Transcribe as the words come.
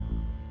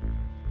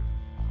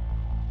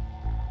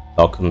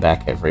Welcome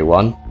back,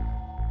 everyone.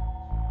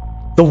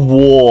 The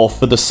war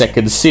for the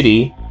Second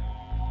City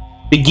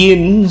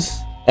begins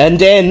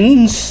and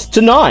ends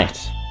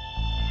tonight.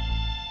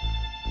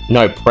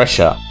 No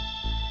pressure,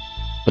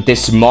 but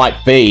this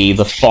might be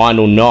the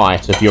final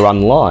night of your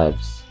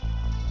unlives.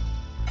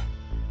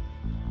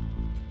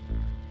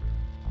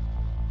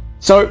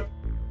 So,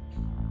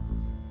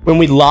 when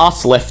we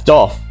last left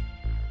off,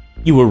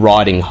 you were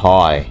riding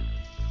high.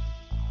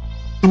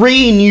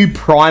 3 new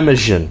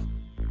Primogen.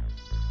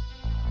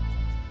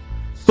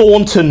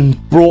 Thornton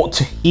brought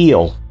to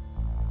heel.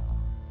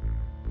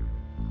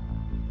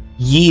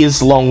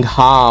 Years-long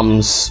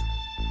harms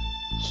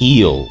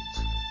healed.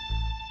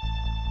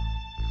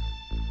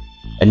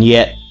 And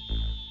yet,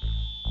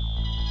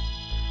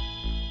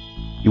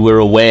 you were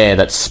aware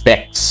that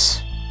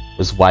Specs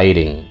was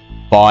waiting,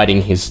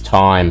 biding his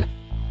time.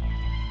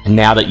 And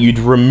now that you'd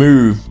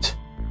removed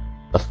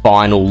the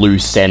final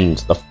loose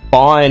end, the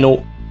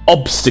final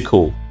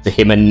obstacle to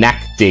him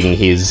enacting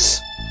his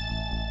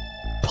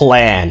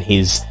plan,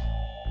 his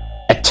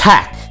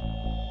attack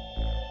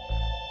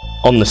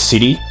on the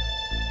city,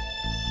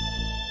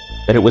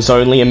 that it was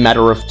only a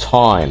matter of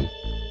time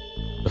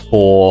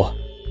before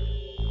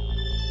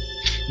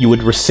you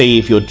would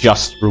receive your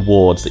just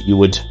rewards, that you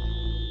would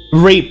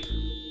reap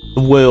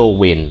the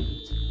whirlwind.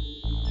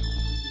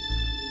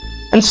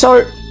 And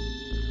so,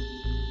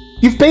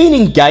 you've been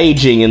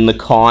engaging in the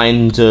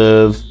kind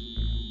of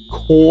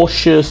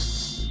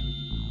cautious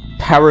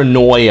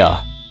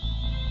paranoia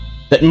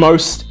that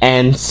most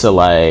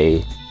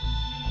Ancillae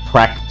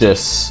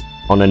practice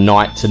on a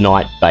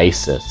night-to-night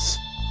basis.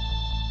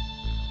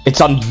 It's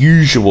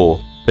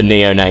unusual for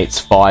neonates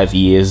 5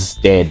 years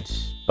dead,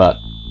 but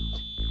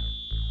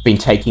been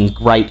taking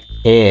great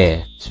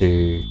care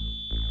to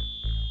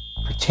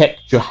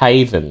protect your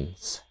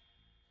havens,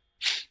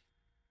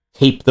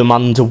 keep them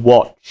under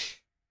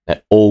watch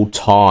at all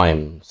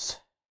times,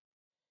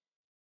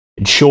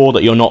 ensure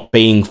that you're not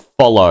being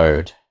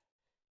followed,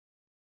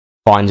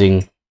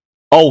 finding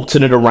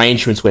alternate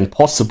arrangements when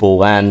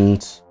possible,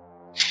 and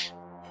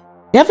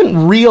you haven't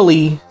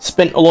really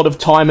spent a lot of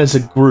time as a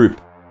group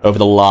over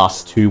the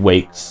last 2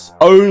 weeks,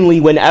 only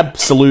when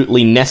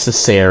absolutely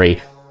necessary,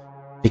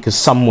 because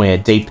somewhere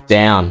deep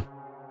down,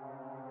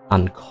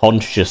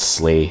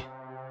 unconsciously,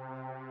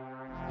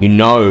 you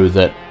know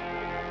that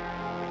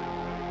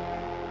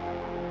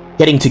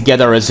getting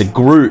together as a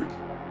group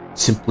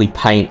simply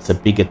paints a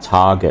bigger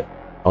target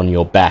on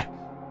your back.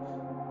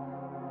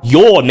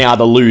 You're now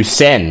the loose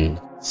ends.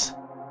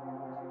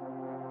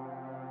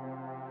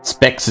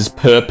 Specs'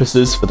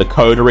 purposes for the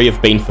coterie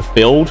have been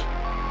fulfilled.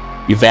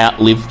 You've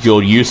outlived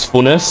your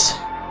usefulness.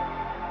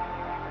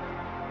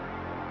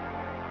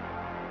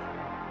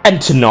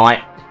 And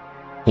tonight,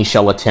 he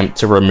shall attempt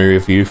to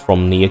remove you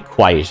from the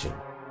equation.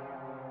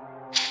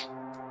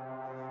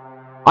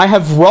 I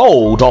have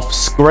rolled off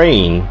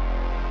screen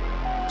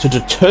to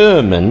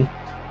determine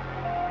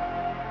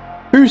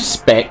who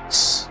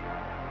Specs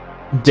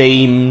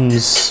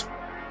deems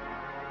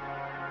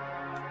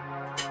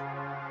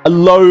a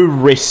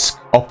low-risk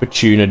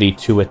opportunity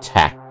to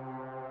attack,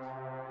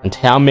 and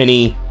how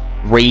many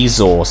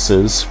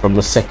resources from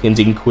the Second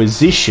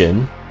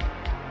Inquisition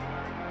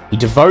he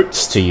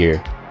devotes to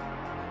you.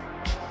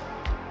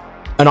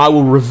 And I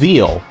will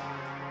reveal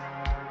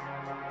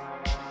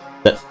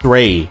that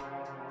 3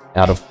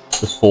 out of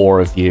the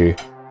 4 of you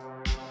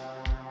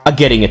are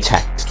getting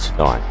attacked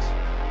tonight.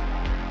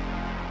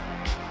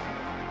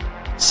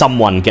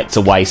 Someone gets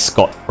away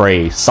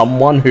scot-free.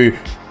 Someone who,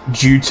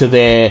 due to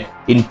their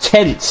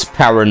intense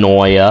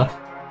paranoia,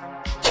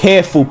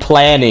 careful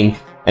planning,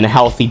 and a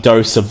healthy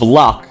dose of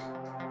luck,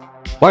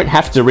 won't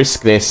have to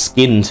risk their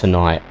skin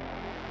tonight.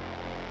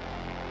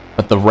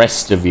 But the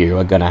rest of you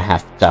are gonna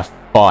have to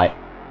fight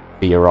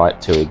for your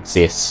right to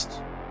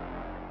exist.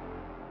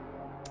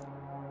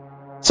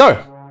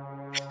 So,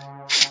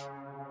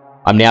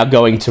 I'm now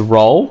going to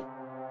roll,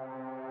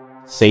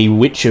 see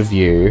which of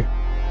you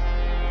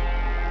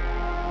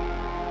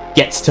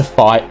gets to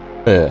fight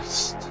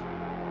first.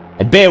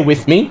 And bear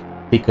with me,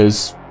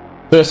 because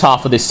first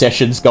half of this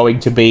session's going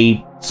to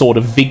be sort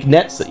of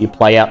vignettes that you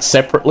play out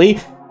separately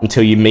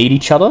until you meet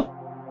each other.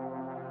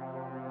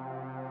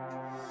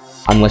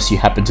 Unless you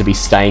happen to be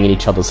staying in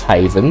each other's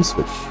havens,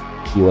 which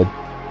you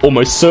are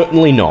almost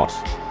certainly not.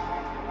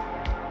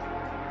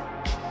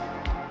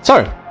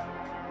 So,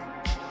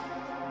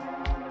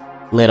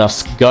 let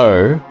us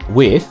go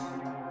with...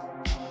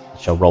 I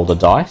shall roll the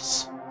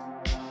dice.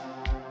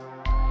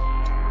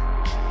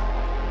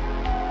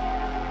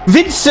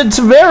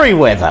 Vincent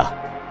Merryweather!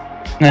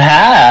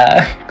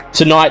 Ah!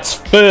 Tonight's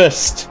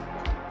first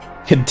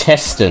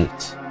contestant.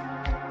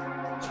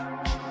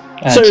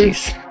 Oh,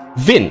 jeez.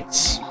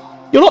 Vince,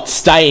 you're not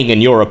staying in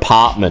your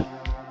apartment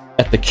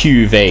at the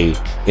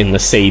QV in the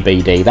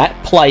CBD.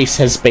 That place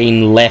has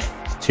been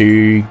left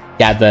to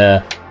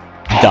gather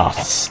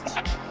dust.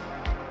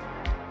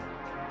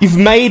 You've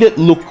made it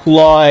look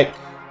like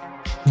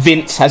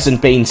Vince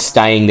hasn't been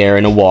staying there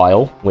in a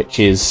while, which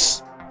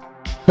is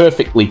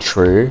perfectly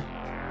true.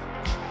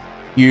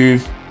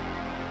 You've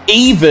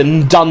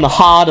even done the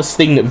hardest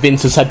thing that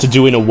Vince has had to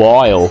do in a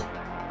while,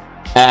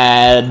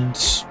 and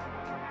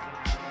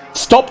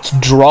stopped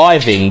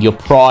driving your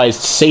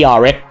prized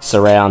CRX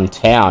around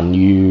town.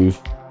 You've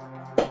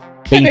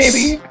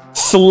been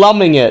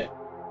slumming it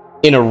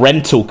in a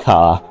rental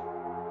car.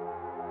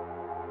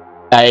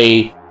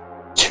 A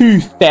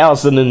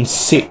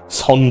 2006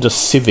 Honda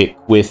Civic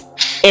with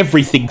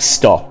everything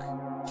stock.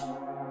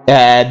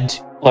 And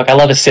look, I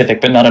love a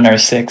Civic, but not an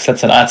 06.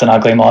 That's an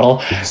ugly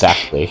model.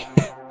 Exactly.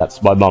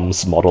 That's my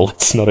mum's model.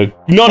 It's not a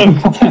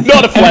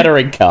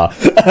flattering car.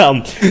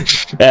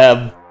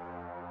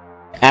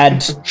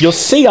 And your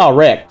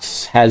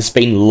CRX has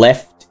been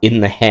left in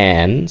the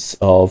hands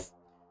of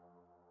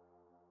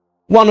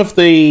one of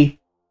the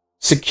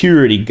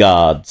security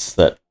guards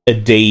that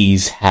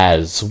Adiz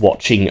has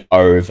watching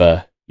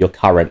over your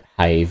current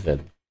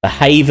haven. The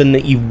haven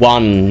that you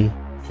won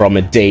from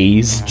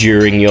Adiz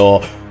during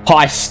your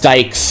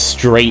high-stakes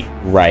street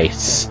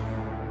race.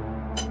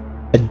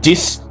 A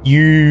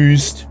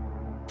disused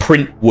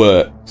print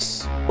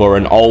works for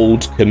an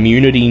old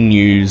community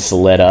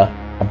newsletter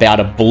about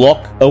a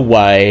block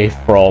away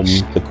from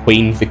the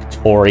Queen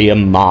Victoria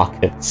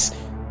Markets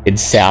in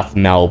South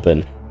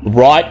Melbourne,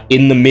 right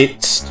in the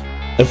midst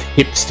of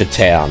Hipster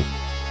Town.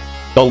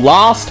 The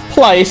last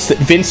place that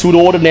Vince would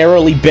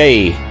ordinarily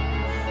be.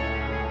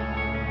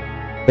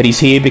 But he's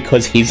here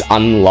because his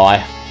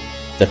unlife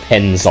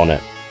depends on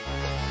it.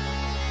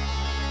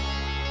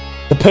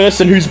 The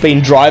person who's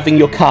been driving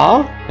your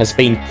car has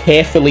been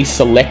carefully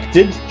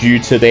selected due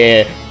to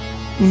their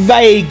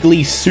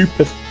vaguely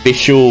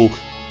superficial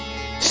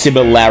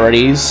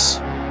similarities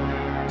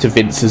to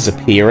Vince's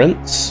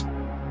appearance.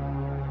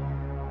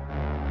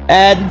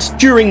 And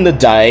during the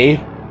day,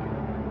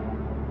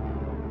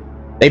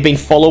 they've been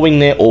following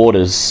their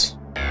orders,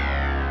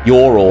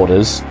 your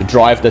orders, to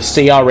drive the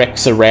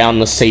CRX around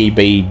the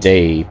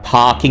CBD,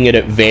 parking it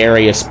at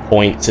various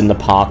points in the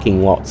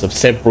parking lots of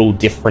several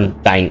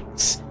different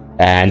banks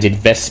and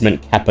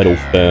investment capital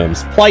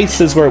firms,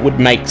 places where it would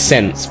make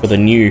sense for the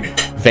new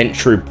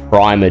Ventru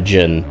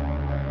Primogen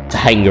to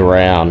hang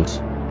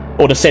around,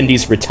 or to send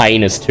his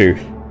retainers to.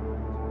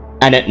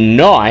 And at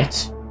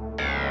night,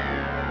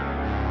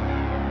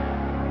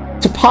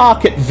 to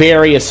park at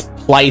various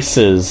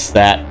places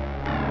that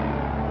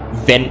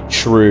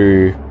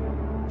Ventru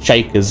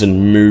shakers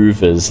and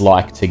movers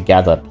like to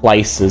gather,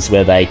 places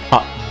where they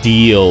cut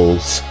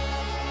deals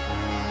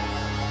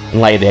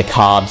and lay their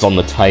cards on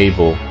the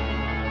table.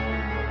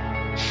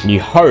 And you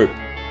hope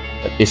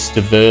that this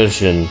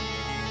diversion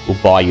will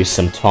buy you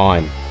some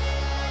time.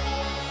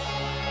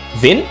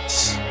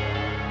 Vince,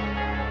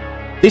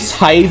 this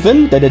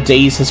haven that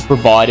Adiz has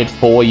provided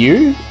for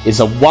you is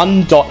a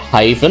one-dot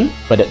haven,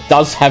 but it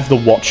does have the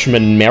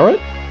Watchman merit.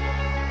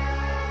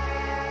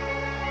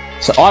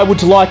 So I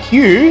would like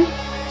you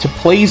to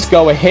please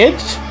go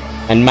ahead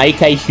and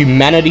make a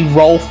humanity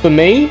roll for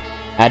me,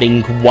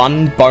 adding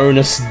 1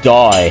 bonus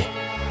die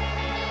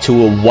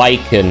to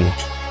awaken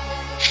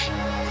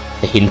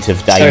the hint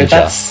of danger. So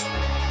that's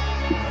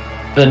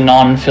the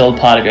non-filled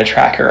part of your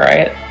tracker,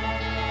 right?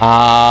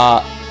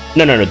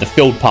 No, the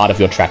filled part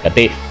of your tracker.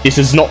 This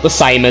is not the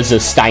same as a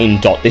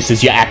stained dot. This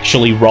is you're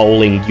actually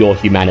rolling your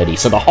humanity.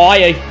 So the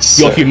higher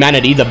your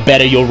humanity, the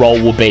better your roll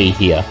will be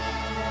here.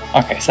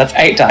 Okay, so that's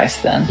 8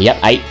 dice then. Yep,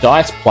 8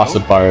 dice plus a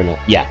bonus.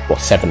 Yeah, well,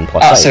 7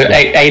 plus 8. So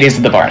yeah. 8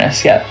 is the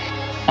bonus, yeah.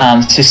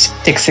 So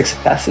 6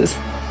 successes.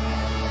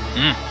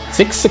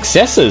 6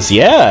 successes,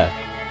 yeah.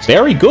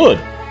 Very good.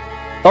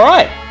 All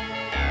right.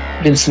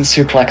 Vincent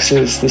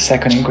suplexes the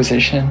Second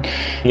Inquisition.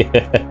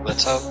 Yeah.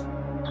 What's up?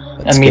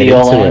 A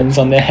meteor lands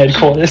on their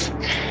headquarters.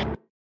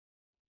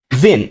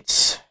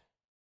 Vince,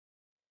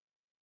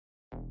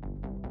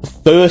 the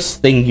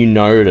first thing you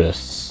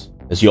notice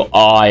as your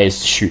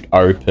eyes shoot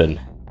open,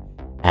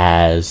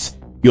 as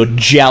your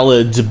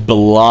gelid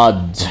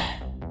blood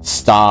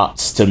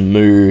starts to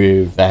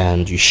move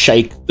and you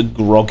shake the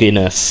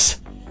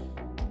grogginess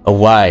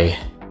away,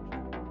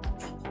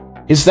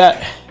 is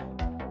that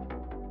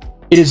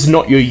it is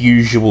not your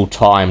usual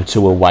time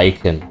to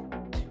awaken.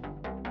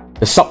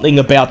 There's something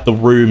about the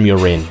room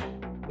you're in.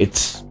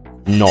 It's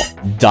not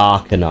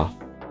dark enough.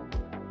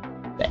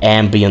 The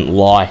ambient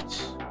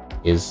light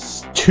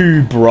is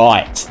too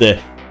bright.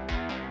 The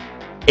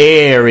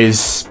air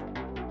is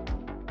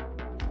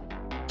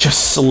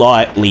just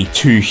slightly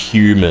too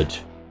humid.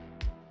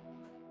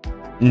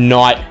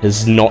 Night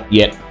has not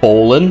yet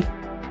fallen.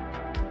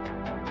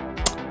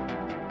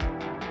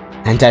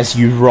 And as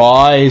you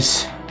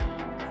rise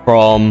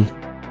from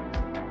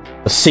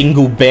a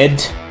single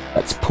bed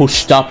that's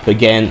pushed up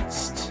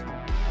against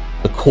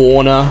the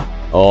corner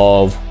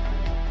of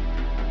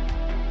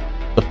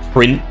the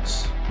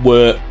print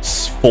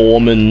works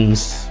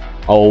foreman's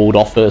old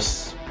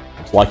office,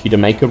 I'd like you to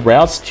make a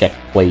rouse check,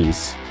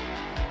 please.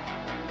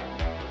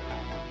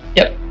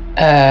 Yep.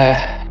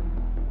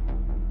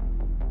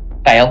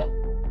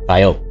 Fail.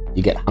 Fail.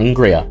 You get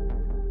hungrier.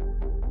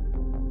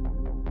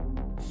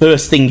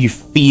 First thing you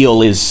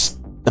feel is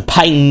the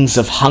pangs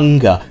of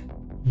hunger.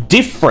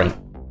 Different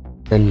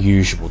than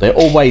usual. They're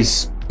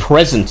always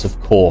present, of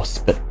course,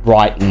 but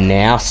right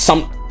now,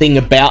 something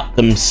about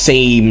them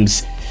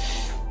seems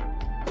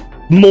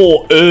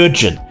more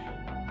urgent.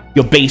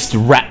 Your beast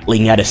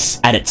rattling at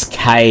its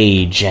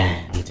cage,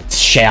 and it's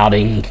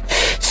shouting,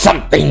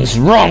 "Something's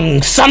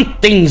wrong!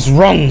 Something's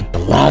wrong!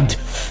 Blood!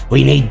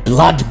 We need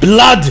blood!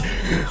 Blood!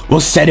 We'll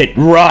set it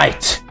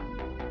right!"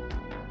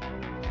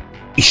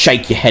 You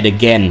shake your head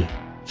again,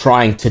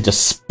 trying to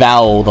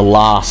dispel the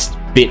last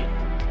bit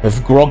of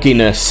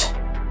grogginess,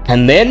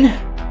 and then,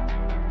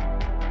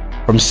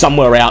 from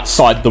somewhere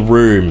outside the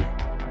room,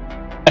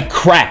 a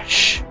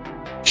crash,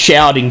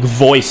 shouting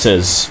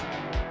voices,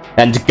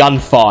 and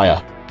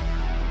gunfire.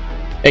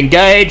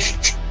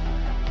 "Engaged!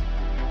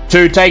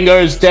 2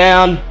 tangos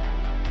down,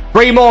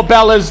 3 more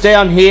Bellas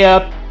down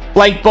here,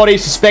 flank body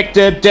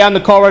suspected, down the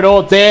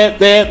corridor,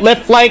 there,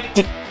 left flank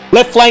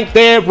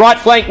there, right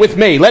flank with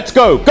me, let's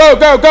go, go,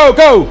 go, go,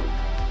 go!"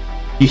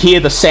 You hear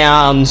the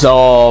sounds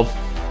of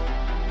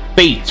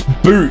feet,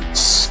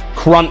 boots,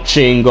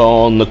 crunching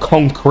on the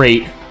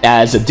concrete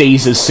as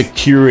Adiz's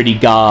security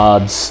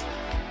guards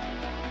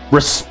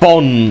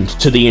respond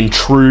to the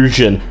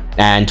intrusion,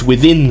 and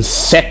within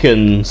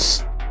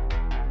seconds,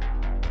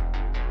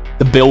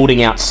 the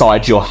building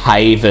outside your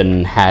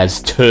haven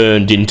has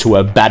turned into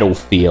a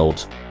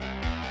battlefield.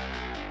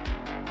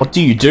 What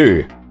do you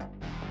do?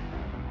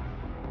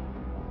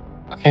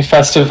 Okay,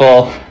 first of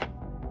all,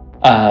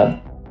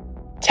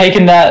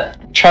 taking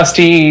that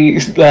trusty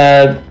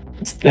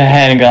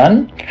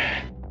handgun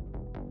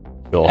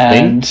Sure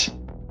and thing.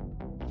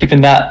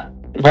 keeping that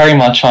very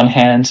much on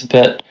hand,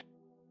 but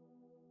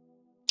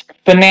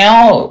for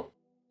now,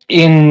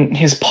 in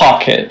his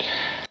pocket.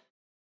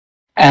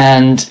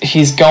 And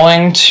he's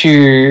going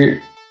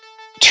to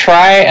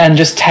try and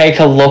just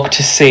take a look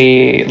to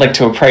see, like,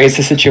 to appraise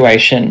the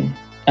situation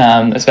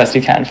as best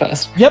he can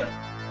first. Yep.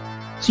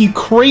 So you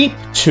creep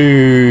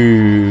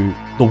to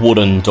the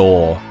wooden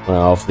door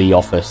of the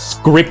office,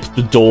 grip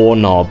the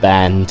doorknob,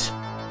 and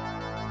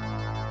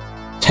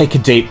take a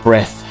deep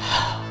breath.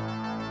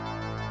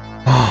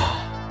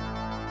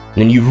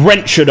 And then you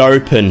wrench it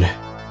open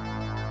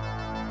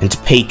and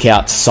peek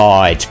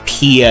outside,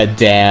 peer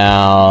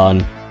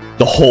down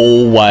the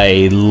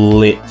hallway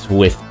lit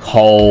with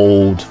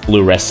cold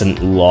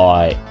fluorescent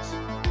light.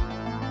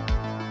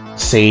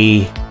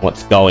 See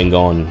what's going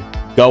on.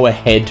 Go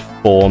ahead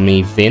for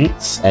me,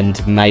 Vince,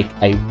 and make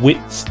a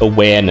wits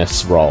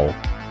awareness roll.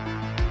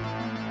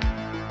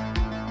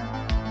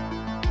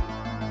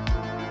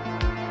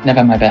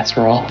 Never my best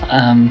roll.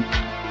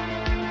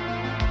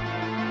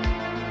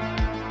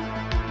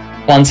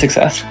 1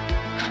 success.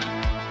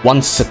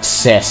 1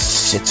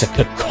 success. It's a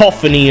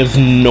cacophony of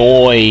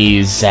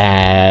noise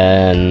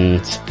and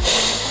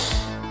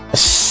a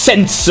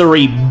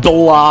sensory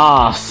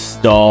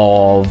blast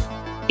of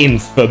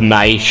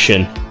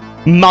information.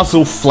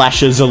 Muzzle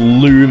flashes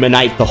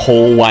illuminate the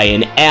hallway,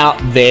 and out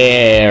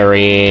there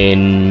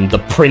in the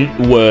print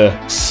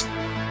works,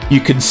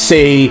 you can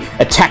see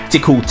a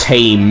tactical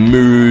team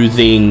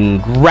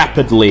moving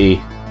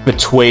rapidly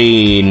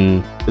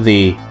between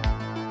the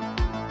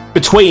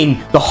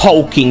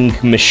hulking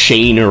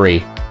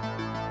machinery.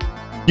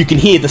 You can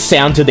hear the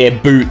sound of their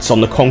boots on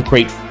the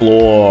concrete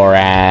floor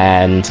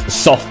and the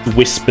soft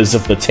whispers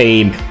of the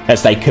team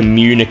as they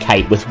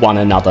communicate with one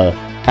another,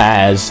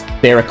 as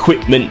their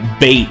equipment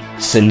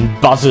beeps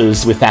and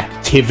buzzes with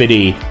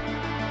activity.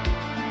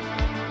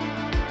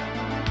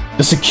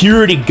 The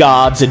security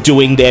guards are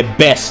doing their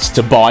best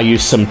to buy you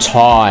some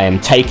time,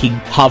 taking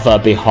cover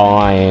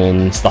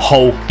behind the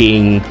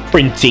hulking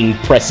printing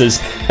presses,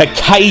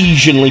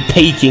 occasionally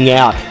peeking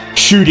out,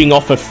 shooting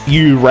off a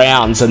few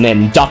rounds, and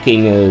then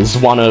ducking as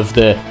one of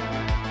the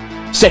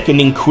Second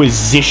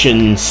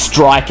Inquisition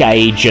strike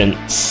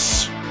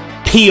agents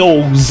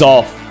peels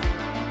off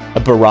a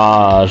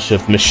barrage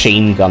of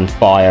machine gun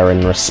fire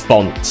in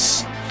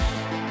response.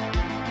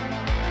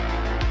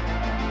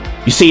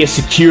 You see a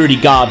security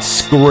guard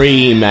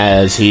scream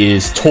as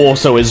his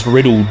torso is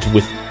riddled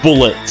with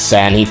bullets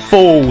and he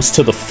falls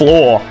to the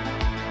floor.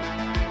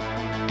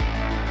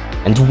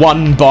 And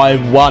one by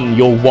one,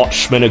 your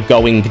watchmen are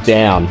going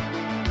down.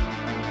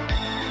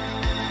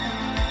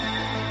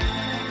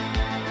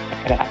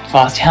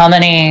 Fast. How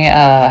many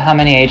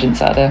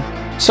agents are there?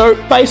 So,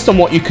 based on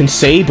what you can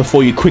see,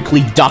 before you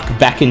quickly duck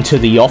back into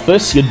the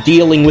office, you're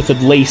dealing with at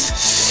least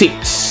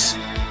six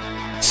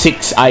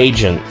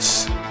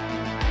agents.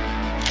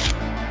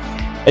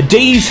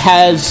 Adiz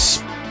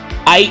has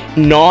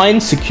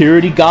 8-9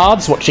 security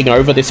guards watching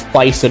over this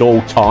place at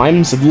all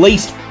times, at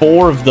least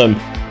 4 of them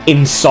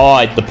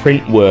inside the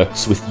print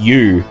works with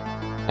you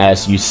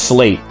as you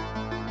sleep.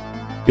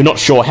 You're not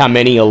sure how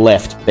many are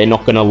left, but they're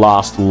not going to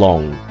last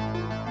long.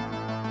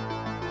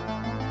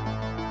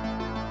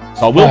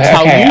 So I will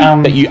tell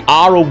you that you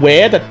are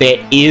aware that there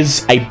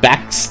is a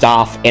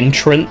backstaff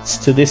entrance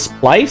to this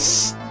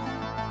place.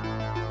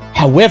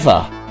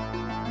 However,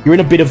 you're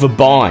in a bit of a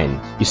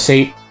bind. You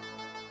see,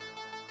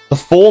 the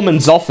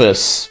foreman's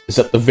office is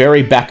at the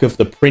very back of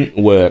the print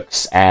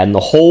works, and the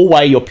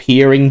hallway you're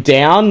peering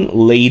down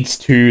leads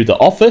to the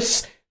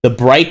office, the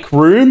break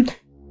room,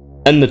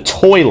 and the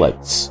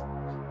toilets.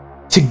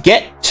 To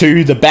get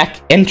to the back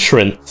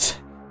entrance,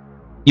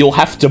 you'll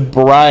have to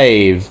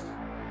brave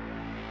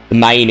the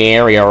main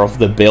area of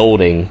the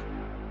building,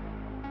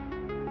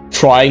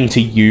 trying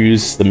to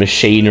use the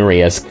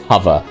machinery as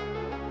cover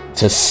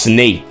to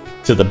sneak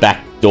to the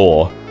back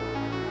door.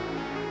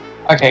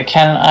 Okay,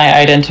 can I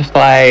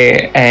identify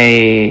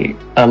a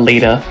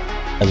leader?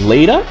 A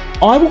leader?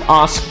 I will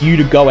ask you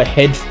to go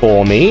ahead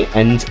for me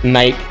and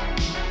make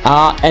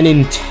an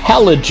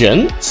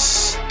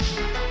intelligence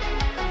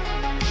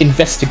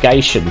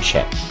investigation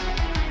check.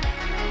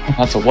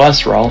 That's a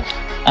worse roll.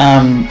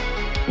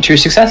 2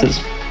 successes.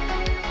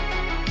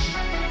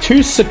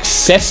 2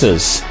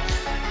 successes.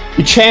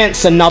 You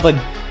chance another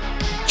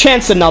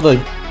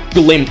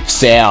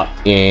glimpse out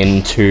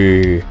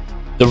into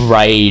the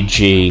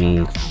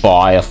raging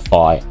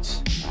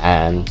firefight,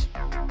 and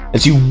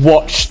as you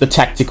watch the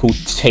tactical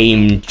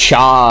team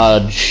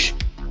charge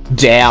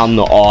down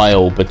the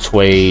aisle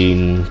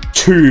between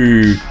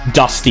 2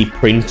 dusty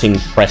printing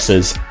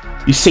presses,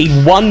 you see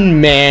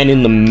one man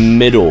in the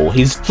middle.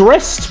 He's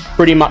dressed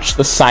pretty much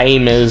the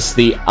same as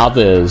the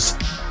others,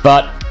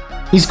 but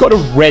he's got a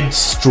red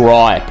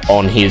stripe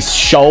on his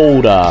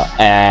shoulder,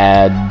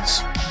 and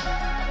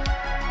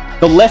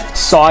the left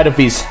side of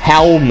his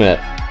helmet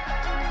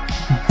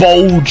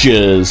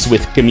bulges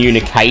with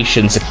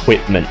communications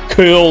equipment,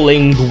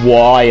 curling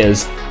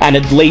wires, and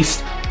at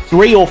least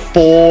 3 or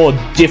 4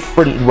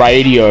 different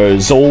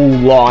radios all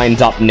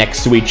lined up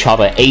next to each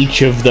other,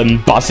 each of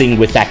them buzzing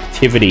with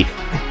activity.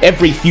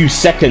 Every few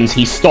seconds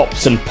he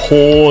stops and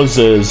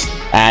pauses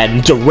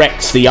and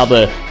directs the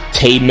other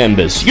team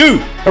members.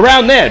 You,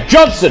 around there!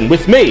 Johnson,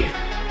 with me!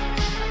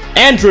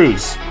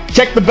 Andrews,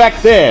 check the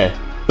back there.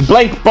 The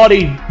blank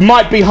body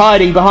might be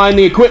hiding behind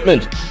the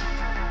equipment.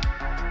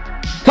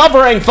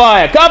 Covering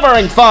fire!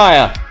 Covering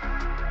fire!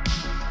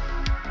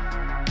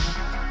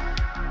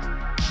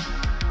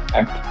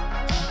 Okay.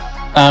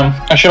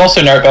 I should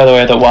also note, by the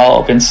way, that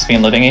while Vince has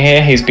been living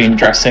here, he's been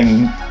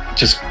dressing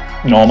just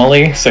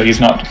normally, so he's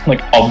not,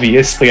 like,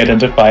 obviously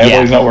identifiable.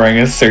 Yeah. He's not wearing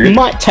a suit. It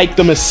might take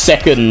them a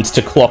second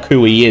to clock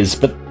who he is,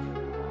 but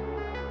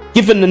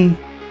given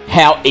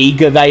how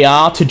eager they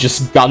are to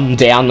just gun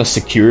down the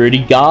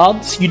security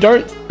guards, you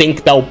don't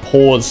think they'll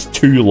pause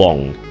too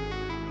long.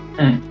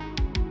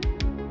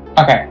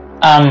 Okay.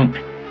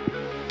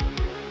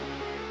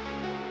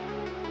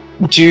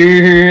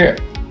 Do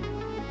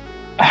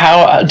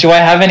I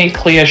have any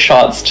clear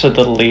shots to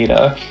the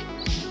leader?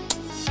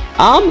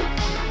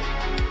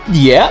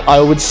 Yeah,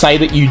 I would say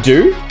that you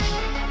do.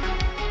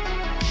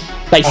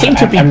 They seem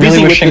to be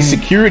busy with the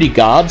security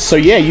guards, so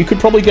yeah, you could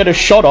probably get a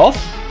shot off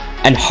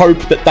and hope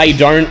that they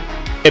don't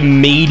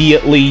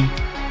immediately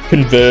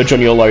converge on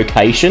your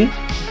location.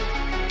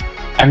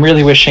 I'm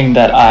really wishing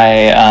that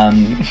I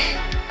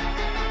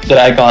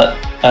got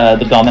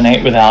the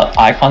dominate without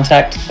eye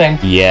contact thing.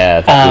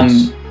 Yeah, that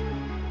was...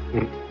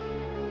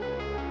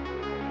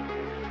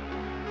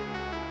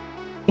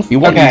 If you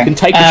want, you can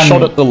take a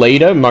shot at the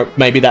leader.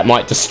 Maybe that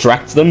might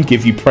distract them,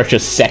 give you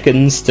precious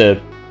seconds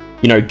to,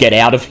 get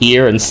out of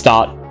here and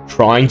start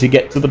trying to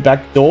get to the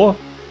back door.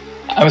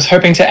 I was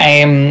hoping to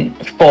aim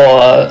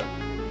for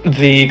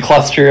the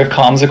cluster of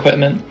comms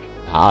equipment.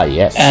 Ah,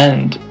 yes.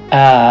 And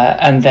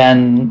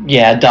then,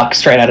 duck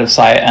straight out of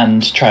sight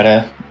and try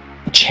to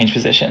change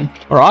position.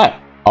 All right.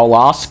 I'll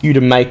ask you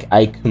to make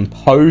a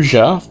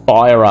composure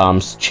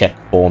firearms check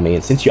for me.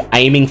 And since you're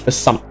aiming for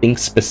something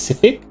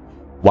specific,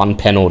 1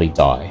 penalty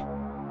die.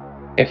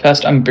 Okay,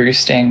 first I'm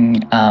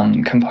boosting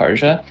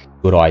composure.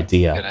 Good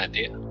idea. Good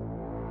idea.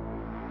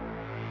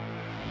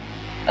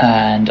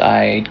 And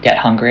I get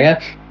hungrier.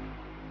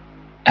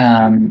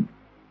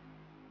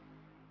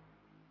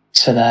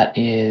 So that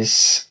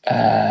is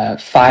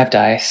 5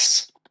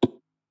 dice.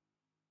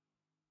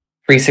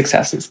 3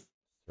 successes.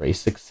 3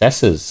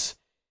 successes.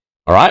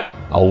 All right,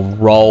 I'll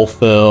roll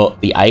for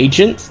the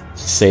agent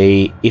to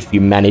see if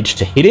you manage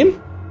to hit him.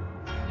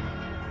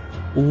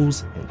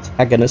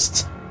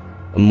 Antagonists,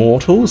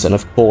 immortals, and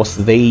of course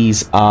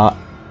these are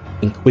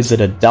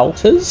Inquisitor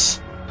Deltas.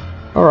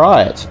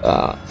 Alright,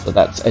 so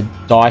that's a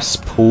dice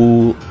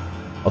pool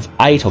of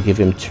 8. I'll give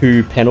him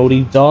 2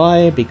 penalty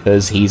die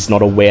because he's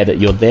not aware that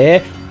you're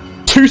there.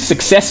 2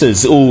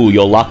 successes. Ooh,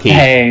 you're lucky.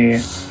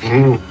 Hey.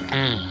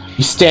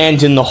 You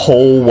stand in the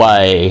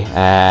hallway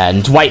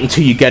and wait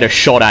until you get a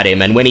shot at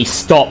him, and when he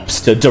stops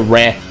to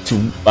direct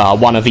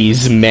one of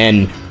his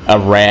men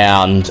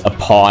around a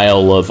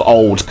pile of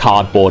old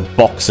cardboard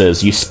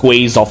boxes, you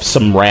squeeze off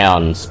some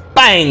rounds.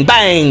 Bang,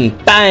 bang,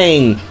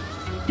 bang!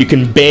 You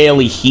can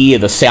barely hear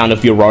the sound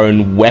of your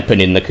own weapon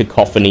in the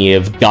cacophony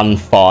of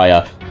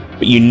gunfire,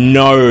 but you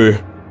know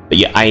that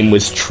your aim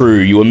was true.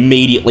 You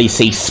immediately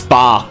see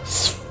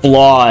sparks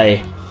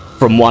fly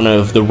from one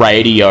of the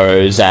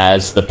radios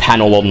as the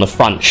panel on the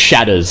front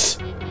shatters.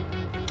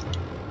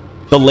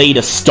 The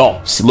leader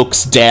stops,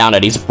 looks down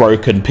at his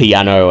broken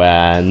piano,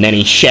 and then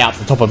he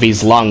shouts at the top of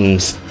his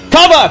lungs,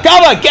 "Cover!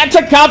 Cover! Get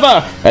to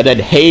cover!" And then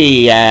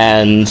he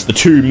and the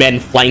 2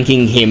 men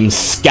flanking him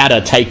scatter,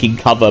 taking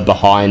cover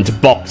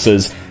behind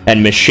boxes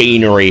and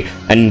machinery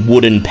and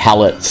wooden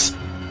pallets.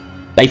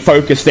 They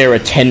focus their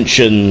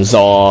attentions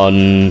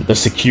on the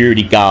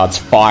security guards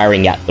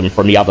firing at them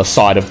from the other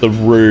side of the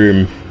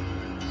room.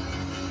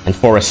 And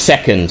for a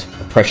second,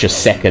 a precious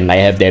second,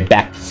 they have their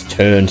backs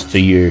turned to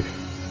you.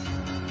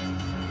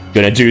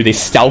 Gonna do this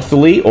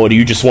stealthily, or do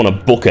you just want to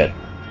book it?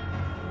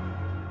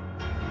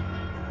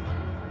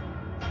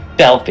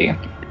 Stealthy.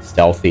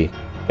 Stealthy.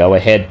 Go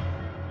ahead.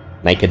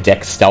 Make a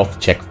dex stealth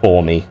check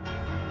for me.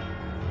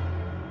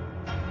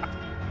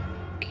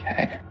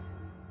 Okay.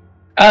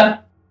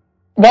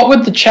 What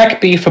would the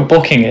check be for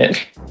booking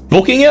it?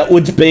 Booking it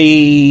would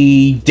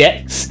be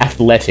dex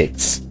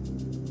athletics.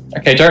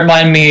 Okay, don't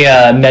mind me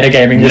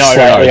metagaming this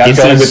slightly. I'm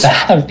going with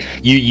that.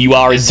 You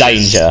are in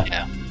danger.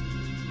 Yeah.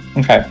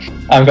 Okay,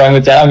 I'm going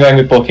with that. I'm going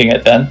with booking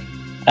it then.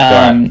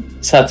 Right.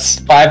 So that's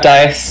 5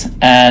 dice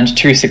and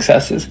 2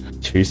 successes.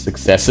 2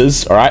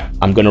 successes. Alright,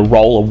 I'm going to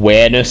roll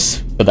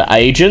awareness for the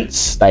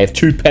agents. They have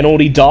 2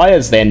 penalty die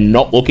as they're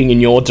not looking in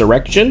your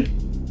direction.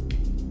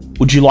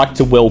 Would you like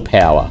to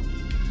willpower?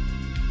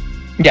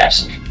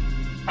 Yes.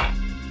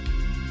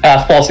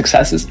 4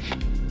 successes.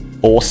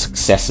 4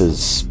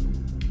 successes.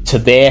 To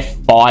their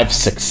 5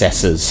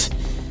 successes.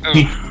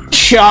 You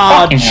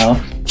charge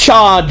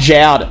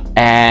out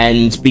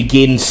and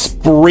begin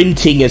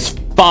sprinting as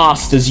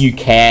fast as you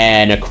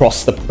can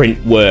across the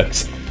print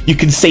works. You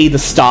can see the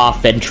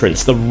staff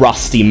entrance, the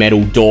rusty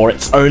metal door.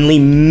 It's only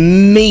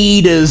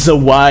meters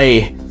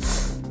away.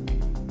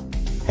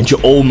 And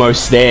you're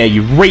almost there.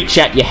 You reach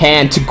out your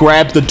hand to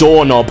grab the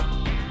doorknob.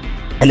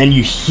 And then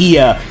you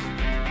hear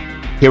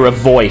a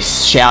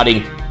voice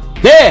shouting,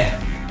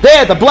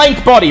 There, the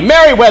blank body,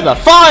 Merryweather,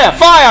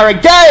 fire,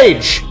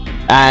 engage!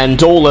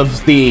 And all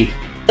of the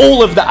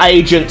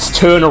agents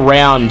turn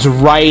around,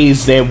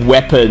 raise their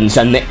weapons,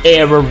 and the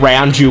air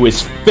around you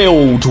is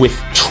filled with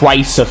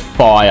tracer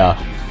fire.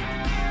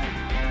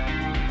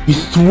 You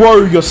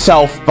throw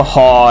yourself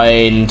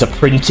behind a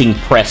printing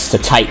press to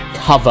take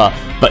cover,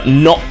 but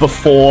not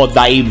before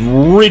they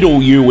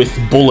riddle you with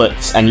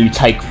bullets and you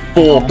take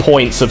 4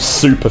 points of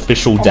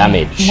superficial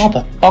damage.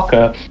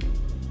 Motherfucker.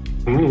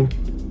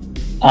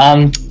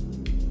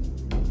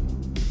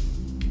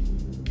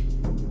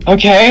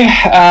 Okay,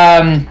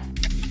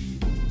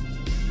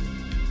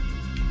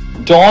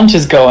 Daunt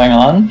is going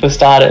on, for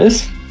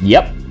starters.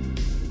 Yep.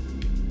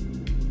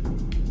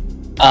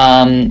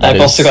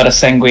 I've also got a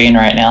Sanguine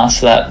right now,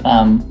 so that,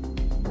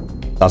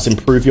 does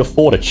improve your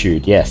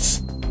fortitude,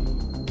 yes.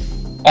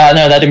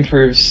 no, that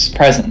improves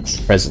presence.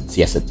 Presence,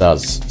 yes it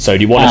does. So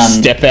do you want to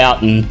step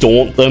out and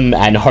daunt them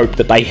and hope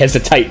that they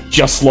hesitate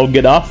just long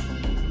enough?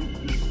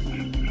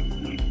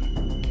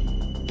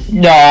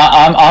 No,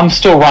 I'm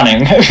still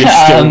running. You're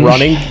still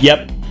running?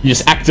 Yep. You're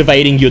just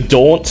activating your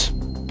daunt.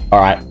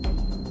 Alright.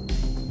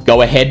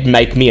 Go ahead and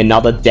make me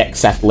another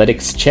Dex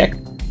Athletics check.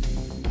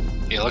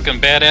 You're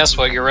looking badass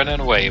while you're running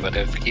away, but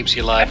if it keeps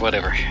you alive,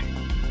 whatever.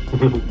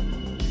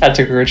 Had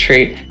to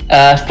retreat.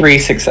 3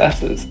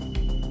 successes.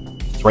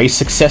 3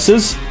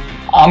 successes?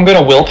 I'm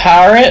gonna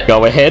willpower it.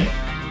 Go ahead.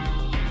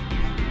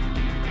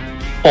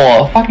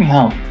 4. Fucking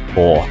hell.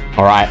 4.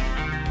 Alright.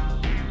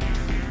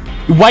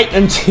 Wait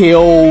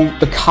until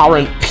the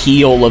current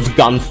peal of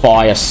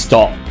gunfire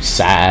stops,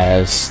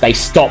 as they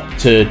stop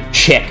to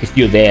check if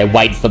you're there,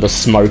 wait for the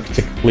smoke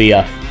to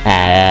clear,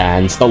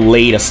 and the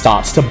leader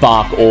starts to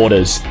bark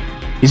orders.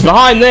 He's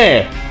behind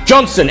there!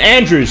 Johnson,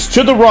 Andrews,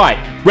 to the right!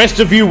 Rest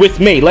of you with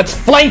me, let's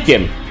flank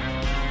him!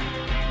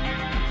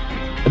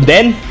 And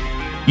then,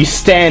 you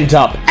stand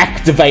up,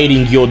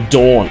 activating your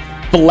daunt,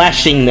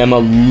 flashing them a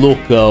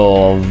look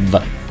of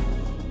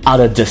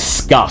utter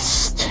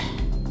disgust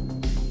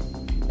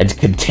and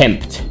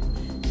contempt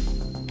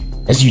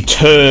as you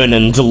turn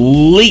and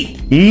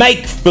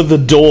make for the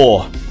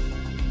door.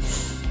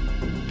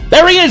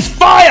 There he is!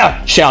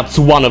 Fire! Shouts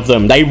one of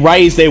them. They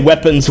raise their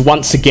weapons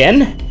once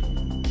again,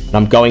 and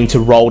I'm going to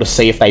roll to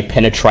see if they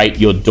penetrate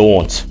your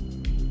daunt.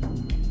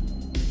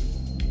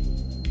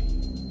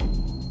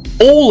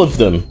 All of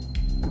them,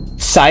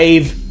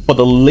 save for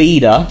the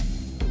leader,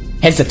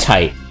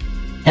 hesitate.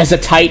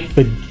 Hesitate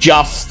for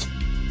just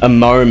a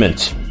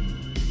moment.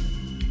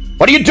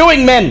 What are you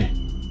doing, men?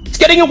 He's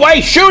getting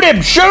away! Shoot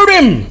him! Shoot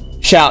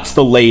him! Shouts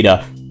the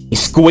leader. He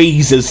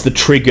squeezes the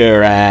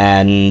trigger,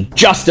 and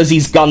just as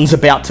his gun's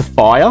about to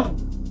fire,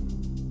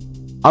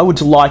 I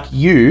would like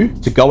you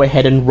to go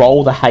ahead and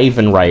roll the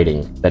Haven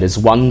rating. That is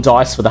 1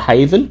 dice for the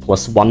Haven,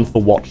 plus 1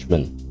 for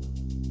Watchman.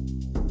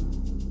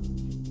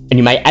 And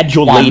you may add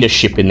your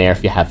leadership in there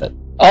if you have it.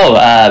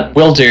 Oh,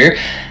 will do.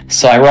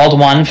 So I rolled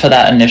 1 for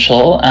that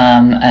initial,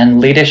 and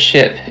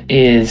leadership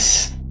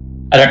is...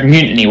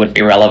 mutiny would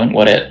be relevant,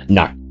 would it?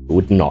 No, it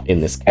would not in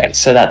this case. Okay,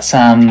 so that's,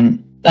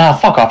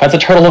 fuck off. That's a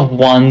total of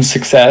 1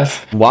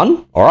 success.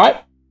 1? Alright.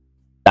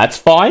 That's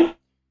fine.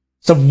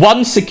 So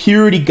one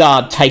security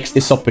guard takes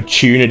this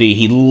opportunity.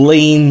 He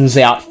leans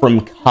out from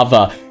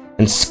cover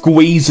and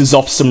squeezes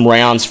off some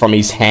rounds from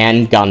his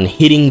handgun,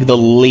 hitting the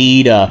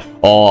leader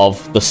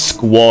of the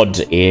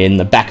squad in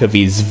the back of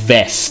his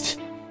vest.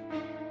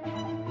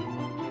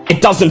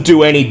 It doesn't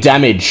do any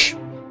damage.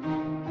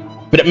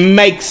 but it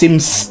makes him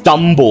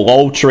stumble,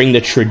 altering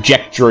the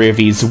trajectory of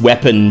his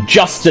weapon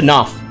just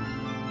enough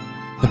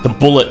that the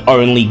bullet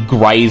only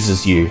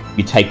grazes you.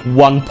 You take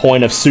 1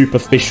 point of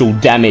superficial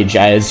damage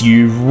as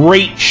you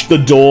reach the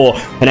door,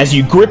 and as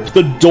you grip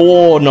the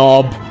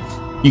doorknob,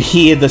 you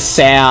hear the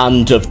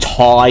sound of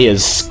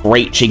tyres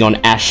screeching on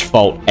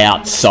asphalt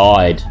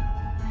outside.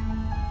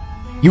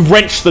 You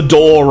wrench the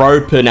door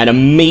open, and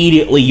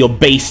immediately your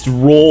beast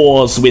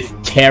roars with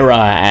terror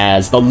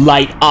as the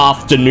late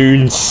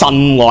afternoon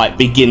sunlight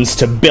begins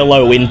to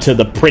billow into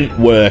the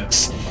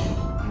printworks.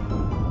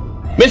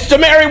 "Mr.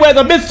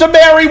 Merryweather! Mr.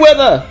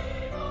 Merryweather!"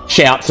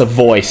 shouts a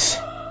voice,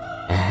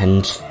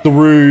 and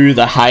through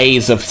the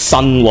haze of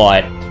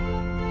sunlight,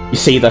 you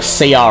see the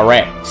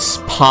CRX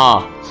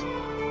parked,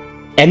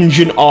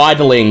 engine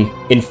idling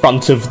in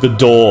front of the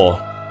door.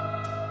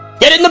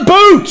 "Get in the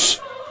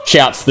boot!"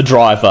 shouts the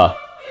driver.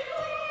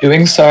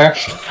 Doing so.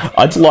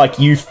 I'd like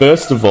you,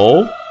 first of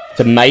all,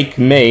 to make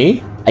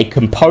me a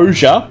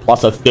composure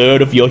plus a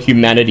third of your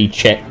humanity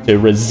check to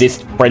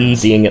resist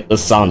frenzying at the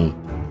sun.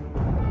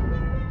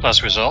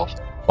 Plus resolve?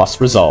 Plus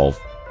resolve.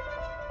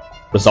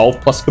 Resolve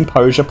plus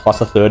composure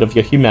plus a third of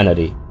your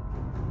humanity.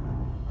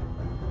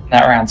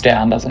 That rounds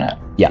down, doesn't it?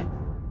 Yeah.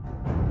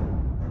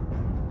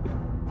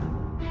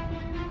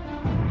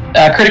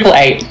 Critical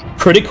 8.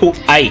 Critical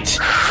 8.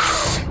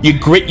 You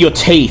grit your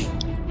teeth,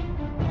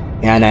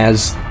 and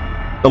as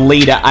the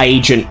leader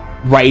agent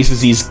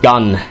raises his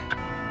gun,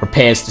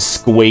 prepares to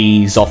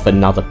squeeze off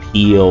another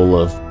peal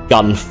of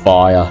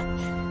gunfire,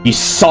 you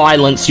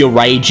silence your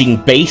raging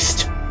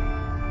beast,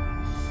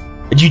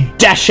 and you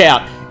dash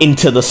out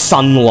into the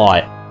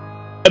sunlight.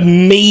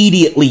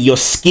 Immediately, your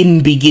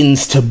skin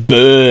begins to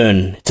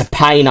burn. It's a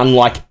pain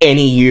unlike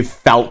any you've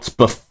felt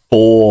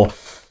before.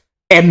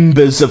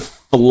 Embers of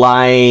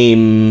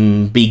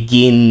flame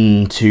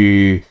begin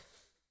to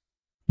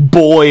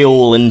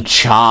boil and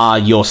char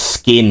your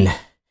skin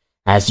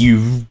as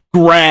you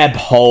grab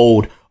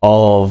hold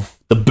of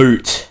the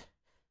boot.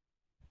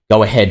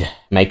 Go ahead,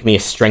 make me a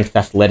strength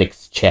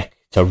athletics check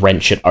to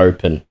wrench it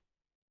open.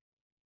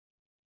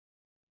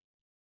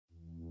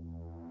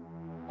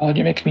 Oh,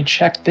 you make me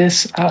check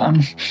this.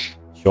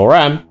 Sure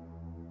am.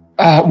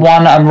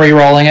 1, I'm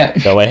re-rolling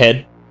it. Go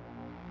ahead.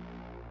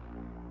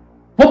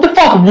 What the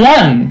fuck?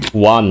 1!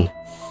 1.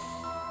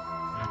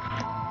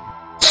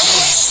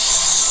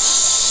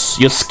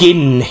 Your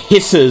skin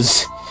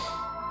hisses.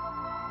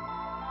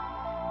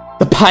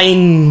 The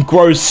pain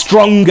grows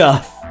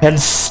stronger and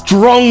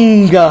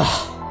stronger.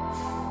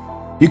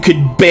 You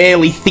could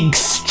barely think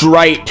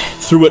straight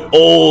through it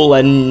all,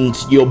 and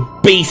your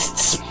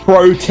beast's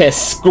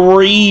protest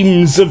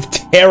screams of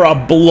terror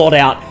blot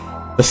out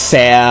the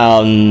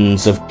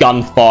sounds of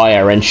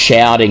gunfire and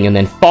shouting, and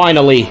then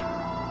finally,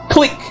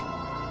 click,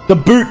 the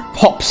boot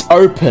pops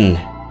open.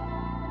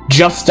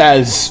 Just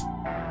as,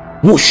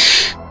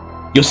 whoosh,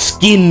 your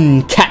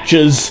skin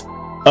catches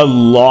a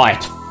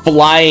light.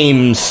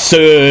 Flames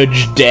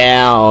surge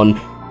down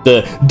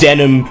the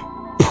denim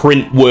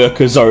print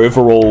worker's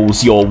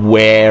overalls you're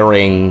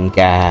wearing,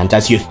 and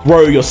as you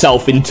throw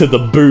yourself into the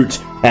boot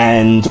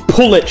and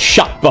pull it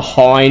shut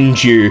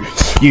behind you,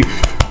 you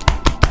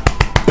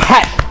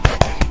pat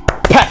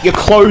your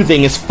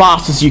clothing as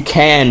fast as you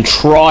can,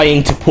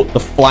 trying to put the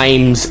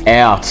flames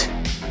out.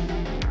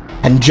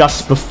 And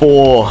just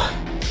before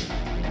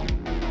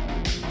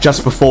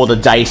the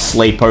day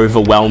sleep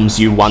overwhelms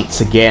you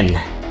once again,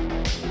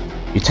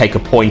 you take a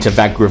point of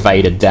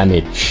aggravated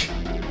damage.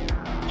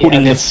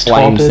 Putting the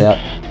flames out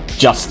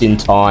just in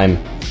time.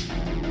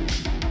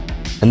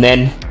 And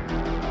then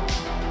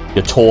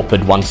you're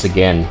torpid once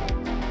again.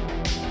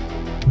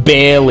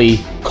 Barely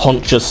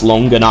conscious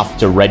long enough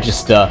to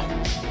register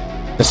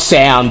the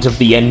sound of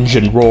the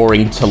engine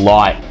roaring to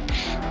light,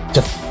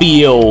 to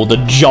feel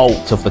the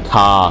jolt of the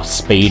car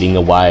speeding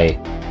away.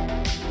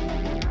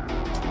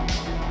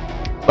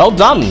 Well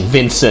done,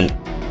 Vincent.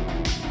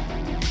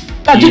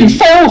 I didn't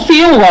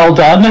feel well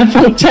done. I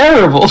felt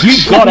terrible.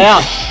 You got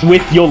out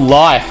with your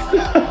life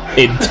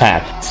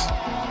intact.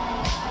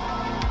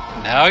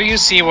 Now you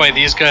see why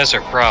these guys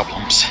are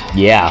problems.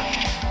 Yeah.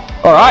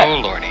 Alright. Oh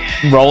lordy.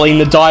 Rolling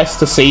the dice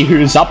to see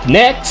who's up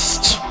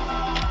next.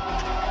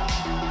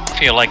 I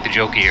feel like the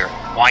joke here.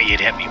 Why you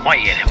hit me? Why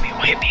you hit me?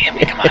 Why hit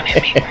me? Come on,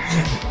 hit me.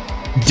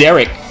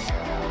 Derek,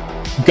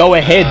 go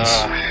ahead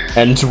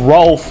and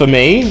roll for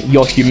me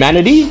your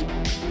humanity,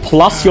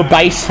 plus your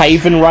base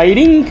haven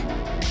rating,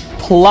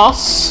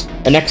 plus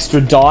an extra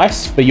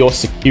dice for your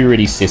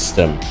security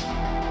system.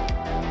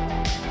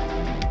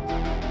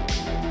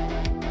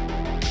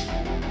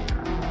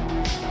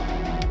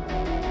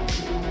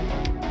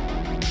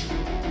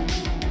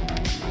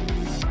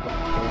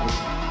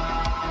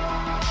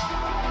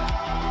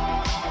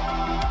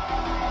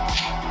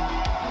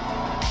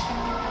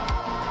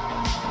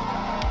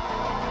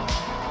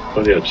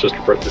 Oh yeah, it's just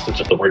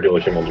a regular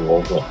human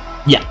roll.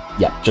 Yeah,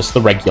 just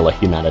the regular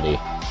humanity.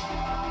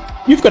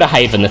 You've got a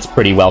haven that's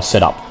pretty well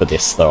set up for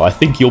this, though. I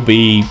think you'll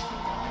be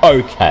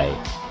okay.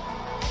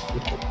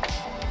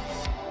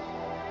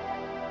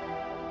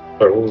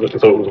 Sorry, what was it?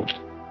 So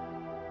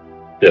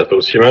Yeah, so it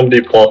was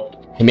humanity plus...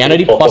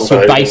 Humanity plus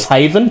your base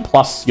haven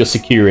plus your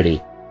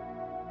security.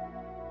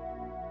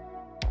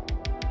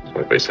 It's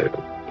my base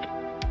haven.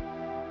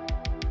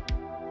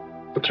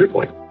 A 2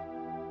 point.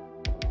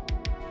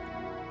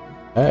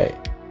 Okay.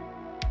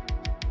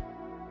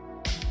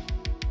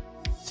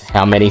 So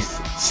how many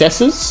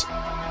successes?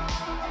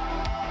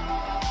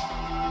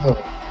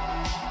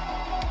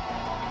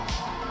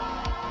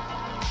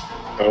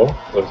 Oh,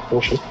 that's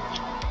bullshit.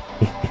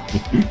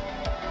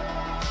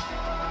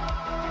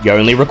 You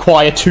only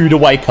require 2 to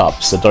wake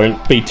up, so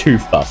don't be too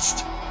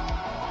fussed.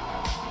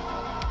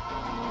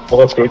 Well,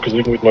 that's good, because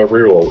even with my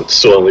reroll, it's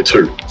still only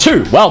 2.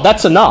 2! Well,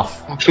 that's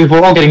enough. Actually,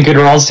 we're all getting good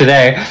rolls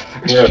today.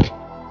 Yeah.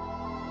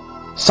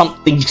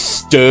 Something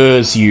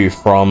stirs you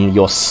from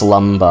your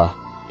slumber.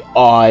 Your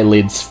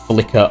eyelids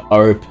flicker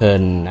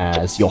open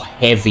as your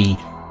heavy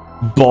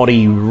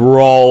body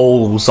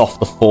rolls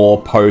off the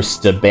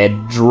 4-poster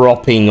bed,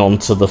 dropping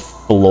onto the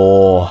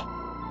floor.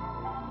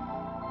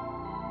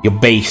 Your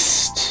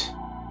beast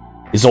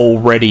is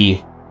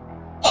already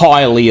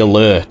highly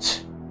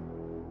alert.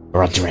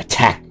 We're under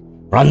attack.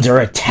 We're under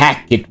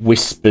attack, it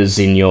whispers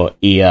in your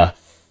ear.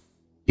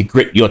 You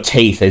grit your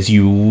teeth as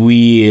you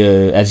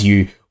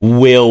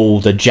will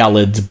the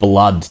Jalad's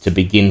blood to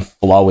begin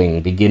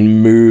flowing,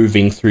 begin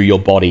moving through your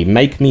body.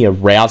 Make me a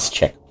rouse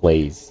check,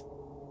 please.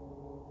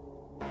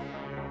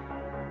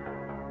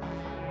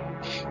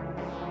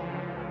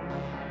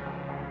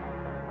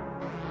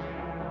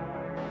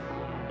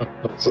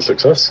 That's a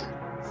success.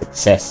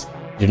 Success.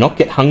 Do not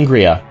get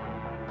hungrier.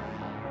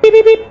 Beep,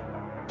 beep, beep.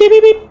 Beep,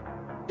 beep, beep.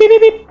 Beep,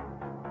 beep, beep.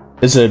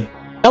 There's an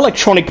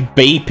electronic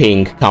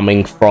beeping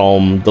coming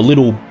from the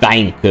little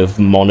bank of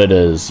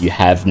monitors you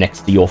have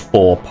next to your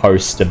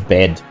 4-poster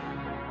bed.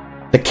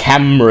 The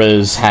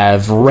cameras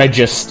have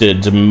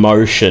registered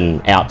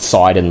motion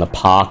outside in the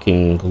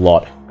parking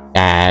lot,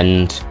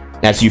 and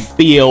as you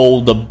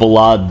feel the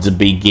blood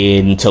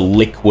begin to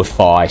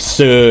liquefy,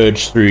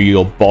 surge through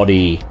your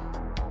body,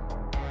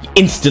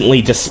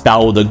 instantly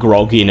dispel the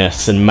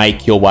grogginess and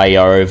make your way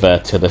over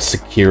to the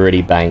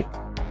security bank.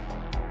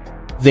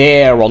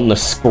 There on the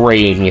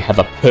screen, you have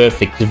a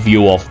perfect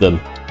view of them.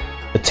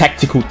 The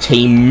tactical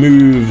team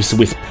moves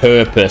with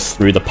purpose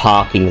through the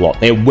parking lot,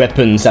 their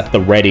weapons at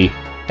the ready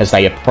as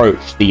they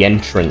approach the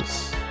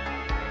entrance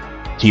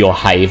to your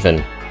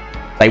haven.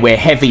 They wear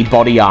heavy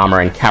body armor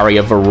and carry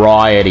a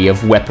variety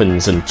of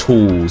weapons and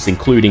tools,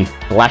 including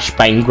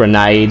flashbang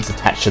grenades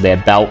attached to their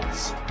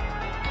belts,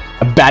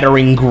 a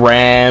battering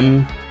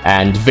ram,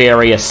 and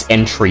various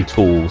entry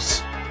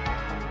tools.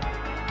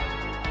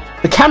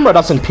 The camera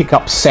doesn't pick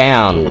up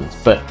sound,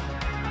 but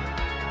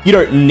you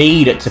don't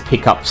need it to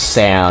pick up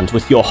sound.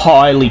 With your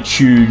highly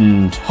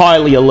tuned,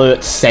 highly alert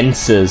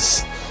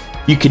sensors,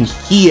 you can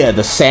hear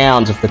the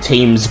sound of the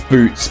team's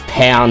boots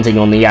pounding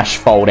on the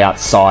asphalt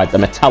outside, the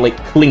metallic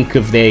clink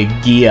of their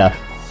gear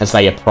as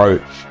they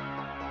approach.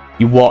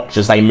 You watch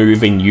as they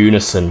move in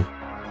unison,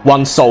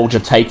 one soldier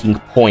taking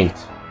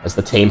point as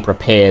the team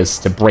prepares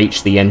to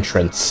breach the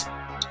entrance.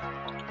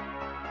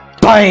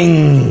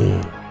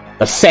 Bang!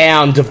 The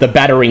sound of the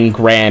battering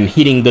ram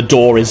hitting the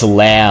door is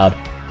loud,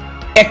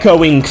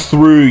 echoing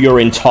through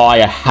your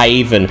entire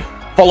haven,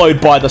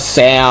 followed by the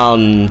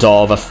sound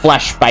of a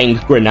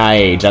flashbang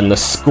grenade and the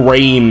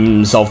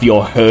screams of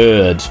your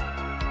herd.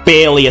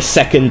 Barely a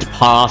second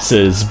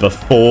passes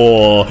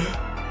before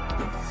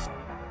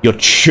your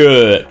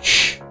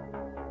church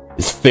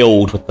is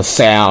filled with the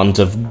sound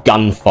of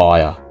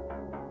gunfire.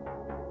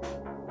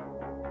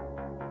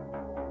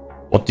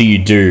 What do you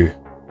do?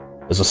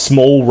 There's a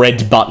small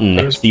red button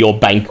next to your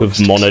bank of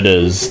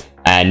monitors,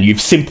 and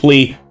you've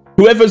simply...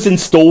 whoever's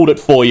installed it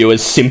for you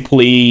has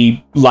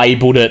simply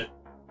labelled it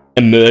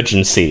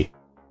emergency.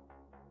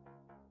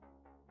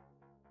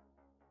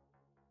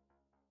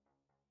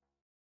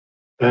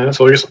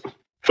 So I guess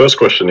first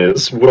question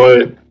is, would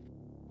I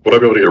be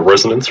able to get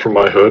resonance from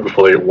my herd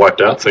before they get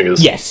wiped out? Thing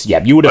is, Yes,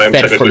 yeah, you would have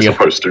fed from your...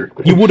 supposed to.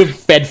 You would have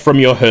fed from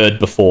your herd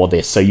before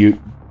this, so you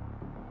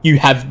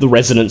have the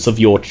resonance of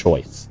your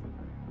choice.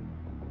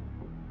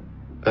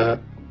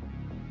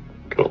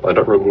 Cool. I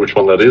don't remember which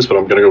one that is, but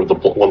I'm going to go with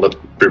the one that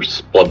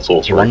boosts blood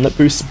sorcery. The one that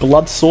boosts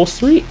blood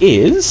sorcery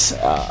is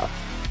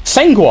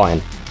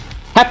sanguine.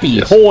 Happy,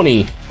 Yes.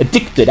 horny,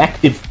 addicted,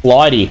 active,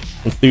 flighty,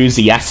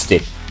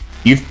 enthusiastic.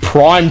 You've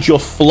primed your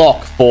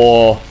flock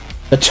for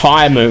the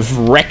time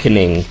of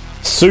reckoning.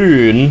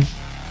 Soon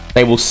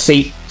they will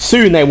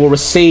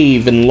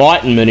receive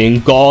enlightenment in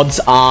God's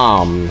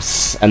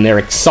arms, and they're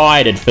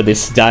excited for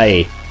this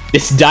day.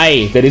 This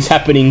day that is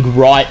happening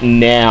right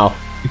now,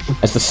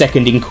 as the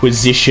Second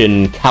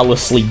Inquisition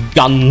callously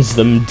guns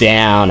them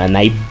down and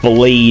they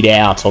bleed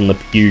out on the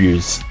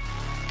pews.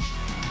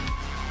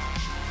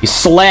 You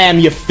slam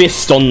your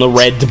fist on the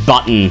red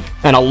button,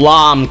 an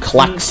alarm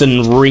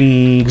klaxon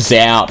rings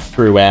out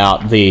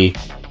throughout the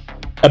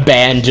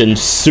abandoned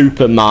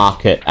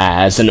supermarket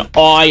as an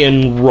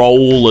iron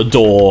roller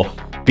door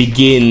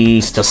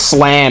begins to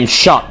slam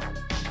shut.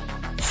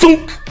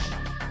 Thunk!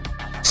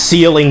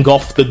 Sealing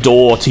off the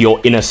door to your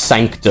inner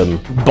sanctum,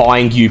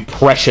 buying you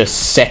precious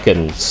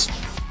seconds.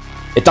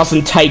 It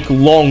doesn't take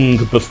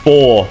long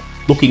before,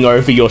 looking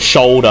over your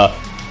shoulder,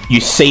 you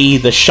see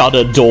the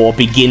shutter door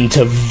begin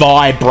to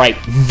vibrate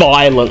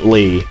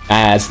violently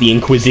as the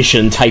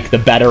Inquisition take the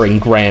battering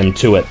ram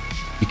to it.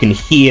 You can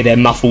hear their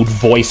muffled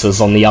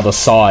voices on the other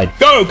side.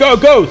 Go, go,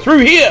 go! Through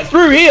here!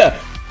 Through here!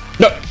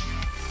 No!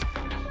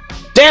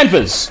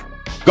 Danvers!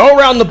 Go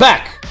around the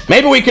back!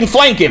 Maybe we can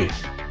flank him!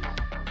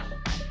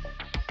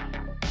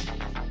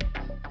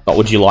 What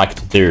would you like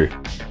to do?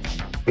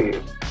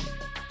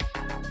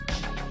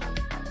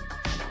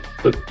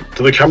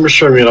 Do the cameras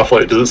show me enough?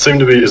 Like, does it seem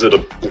to be? Is it a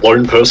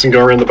lone person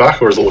going around the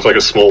back, or does it look like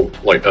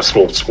a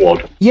small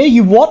squad? Yeah,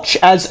 you watch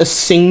as a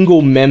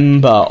single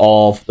member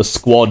of the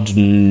squad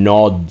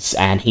nods,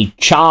 and he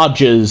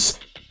charges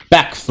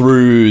back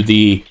through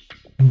the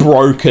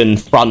broken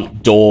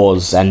front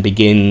doors and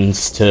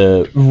begins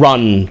to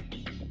run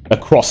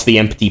across the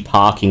empty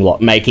parking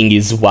lot, making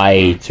his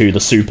way to the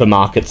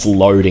supermarket's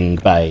loading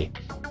bay.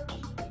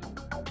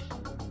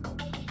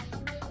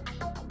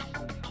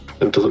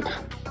 And does it?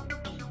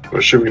 I'm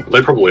assuming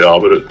they probably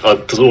are,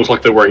 but does it look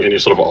like they're wearing any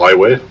sort of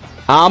eyewear?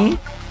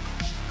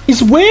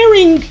 He's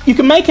wearing... You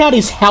can make out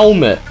his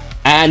helmet,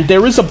 and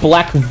there is a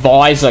black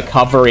visor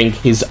covering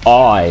his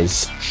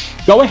eyes.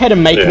 Go ahead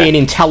and make me an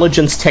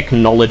intelligence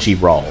technology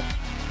roll.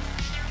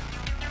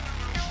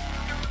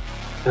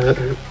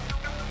 I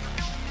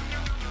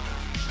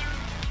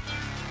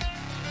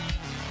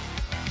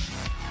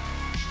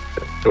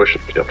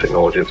should pick up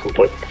technology at some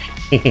point.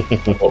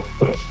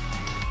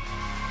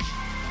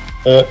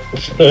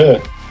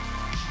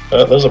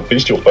 There's a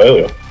bestial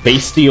failure.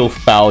 Bestial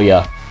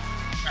failure.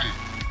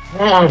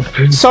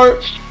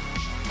 So,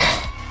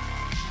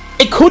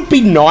 it could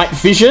be night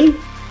vision,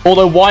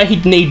 although why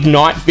he'd need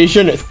night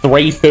vision at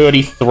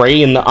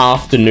 3:33 in the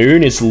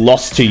afternoon is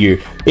lost to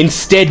you.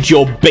 Instead,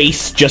 your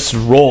beast just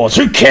roars.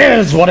 Who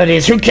cares what it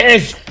is? Who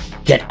cares?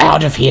 Get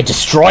out of here,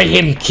 destroy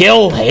him,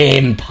 kill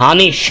him,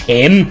 punish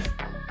him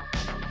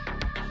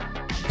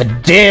for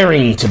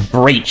daring to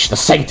breach the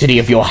sanctity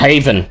of your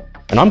haven.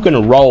 And I'm going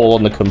to roll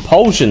on the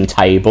compulsion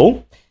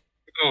table.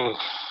 Oh.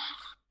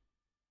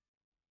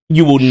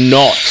 You will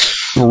not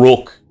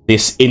brook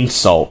this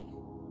insult.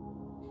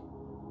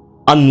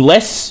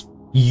 Unless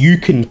you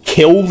can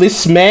kill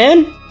this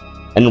man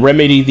and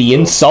remedy the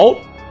insult,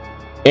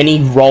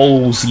 any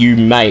rolls you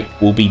make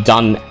will be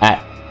done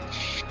at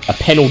a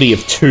penalty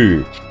of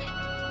 2.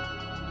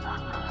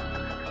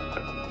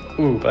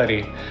 Ooh,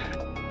 buddy.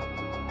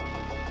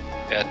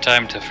 Yeah,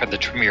 time for the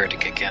Tremere to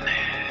kick in.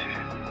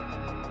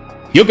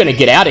 You're going to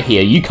get out of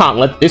here. You can't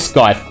let this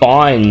guy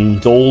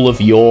find all of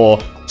your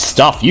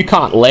stuff. You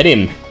can't let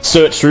him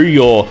search through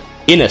your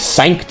inner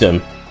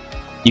sanctum.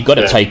 You've got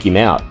to take him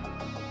out.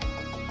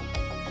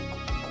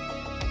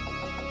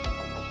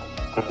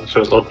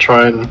 So I'll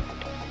try and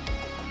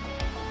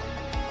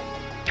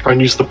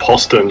use the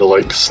postern to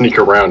like sneak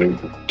around and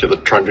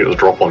try and get the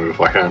drop on him if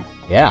I can.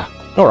 Yeah.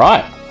 All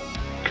right.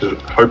 Because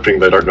hoping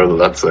they don't know that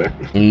that's there.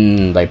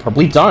 They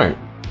probably don't.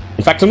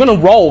 In fact, I'm going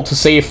to roll to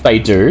see if they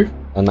do.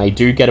 And they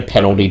do get a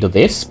penalty to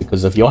this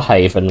because of your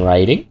Haven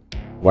rating.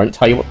 Won't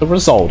tell you what the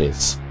result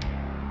is.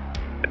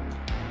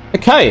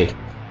 Okay.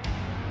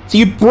 So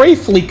you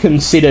briefly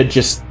consider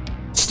just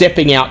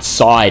stepping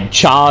outside,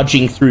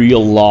 charging through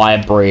your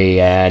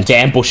library and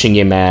ambushing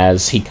him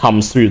as he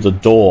comes through the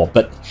door.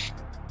 But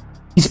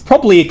he's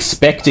probably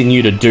expecting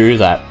you to do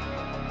that.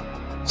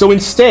 So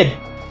instead,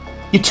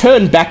 you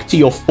turn back to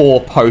your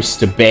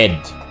 4-poster bed.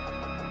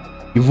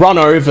 You run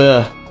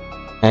over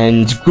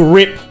and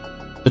grip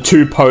the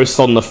 2 posts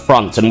on the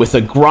front, and with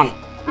a grunt,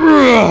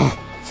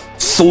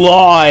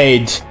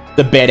 slide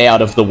the bed out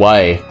of the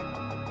way.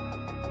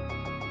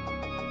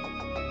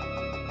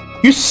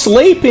 You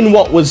sleep in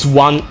what was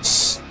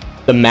once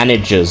the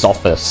manager's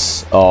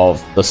office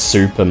of the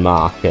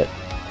supermarket,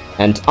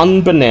 and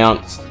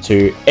unbeknownst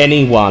to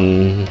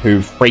anyone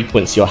who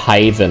frequents your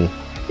haven,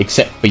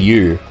 except for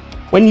you,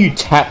 when you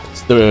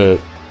tapped the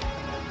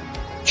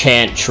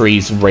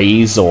Chantry's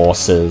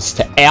resources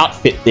to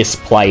outfit this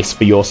place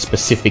for your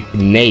specific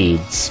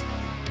needs,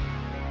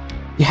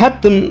 you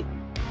had them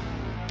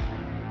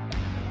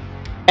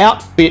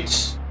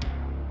outfit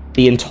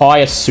the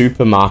entire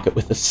supermarket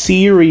with a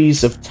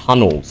series of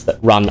tunnels that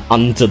run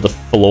under the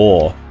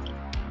floor.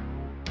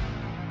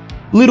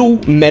 Little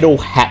metal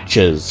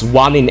hatches,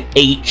 one in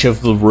each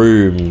of the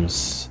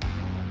rooms,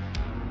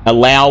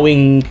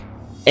 allowing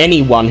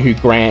anyone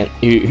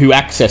who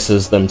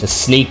accesses them to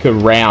sneak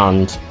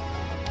around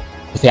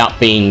without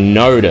being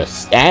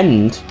noticed,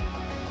 and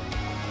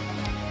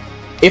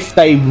if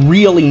they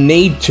really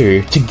need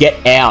to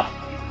get out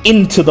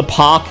into the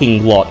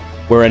parking lot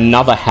where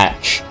another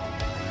hatch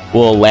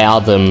will allow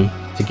them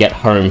to get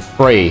home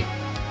free.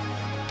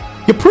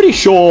 You're pretty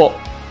sure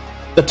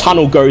the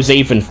tunnel goes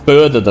even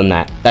further than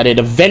that it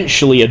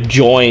eventually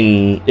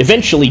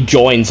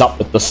joins up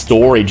with the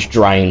storage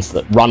drains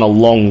that run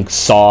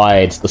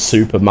alongside the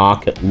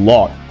supermarket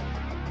lot.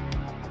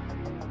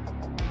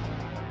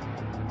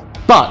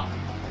 But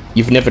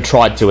you've never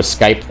tried to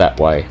escape that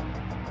way.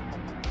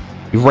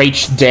 You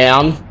reach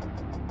down,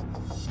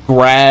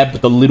 grab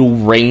the little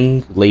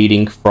ring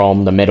leading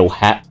from the metal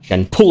hatch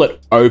and pull it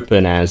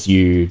open as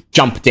you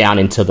jump down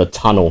into the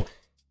tunnel,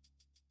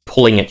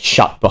 pulling it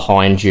shut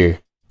behind you.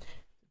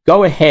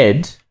 Go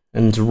ahead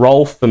and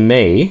roll for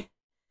me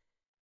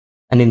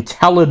an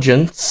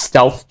intelligence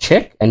stealth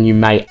check, and you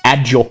may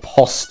add your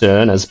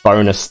postern as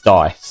bonus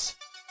dice.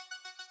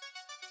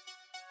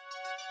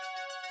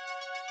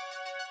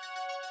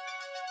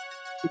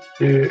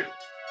 Yeah.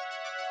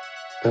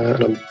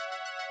 And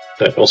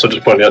also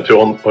just pointing out too,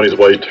 on his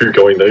way to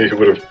going there, he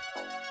would have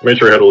made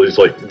sure he had all his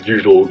like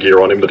usual gear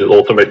on him, but it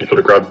also made me sort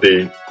of grab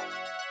the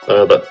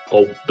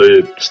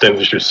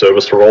standard issue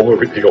service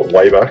revolver he got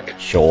way back.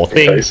 Sure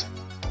thing. Case.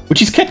 Which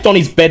he's kept on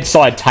his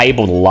bedside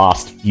table the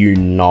last few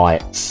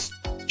nights,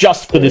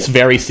 just for this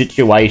very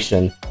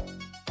situation.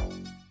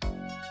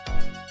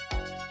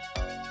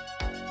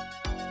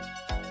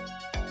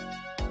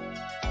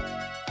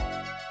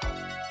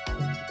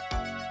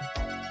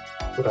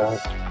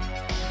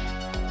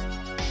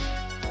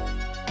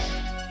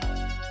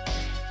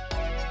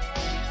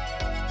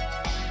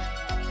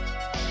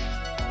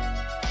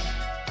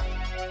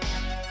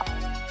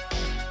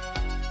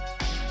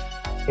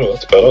 Oh,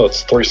 that's better.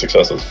 That's 3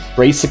 successes.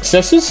 3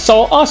 successes?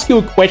 So I'll ask you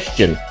a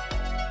question.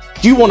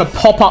 Do you want to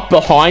pop up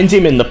behind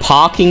him in the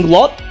parking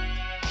lot?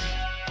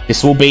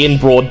 This will be in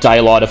broad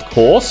daylight, of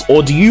course.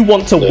 Or do you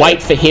want to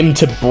wait for him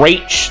to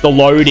breach the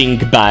loading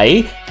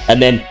bay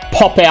and then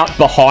pop out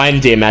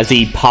behind him as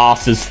he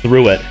passes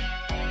through it?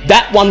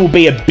 That one will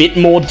be a bit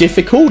more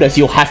difficult, as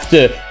you'll have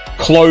to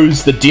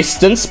close the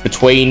distance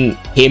between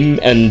him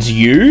and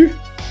you.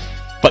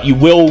 But you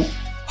will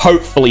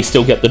hopefully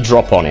still get the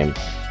drop on him.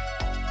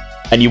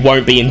 And you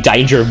won't be in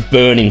danger of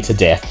burning to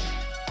death.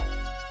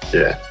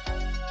 Yeah.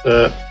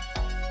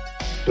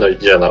 No,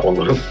 yeah, that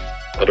one.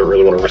 I don't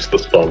really want to risk the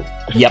stun.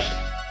 Yep.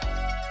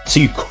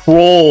 So you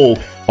crawl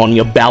on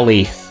your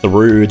belly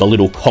through the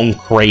little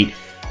concrete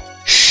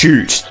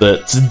chute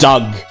that's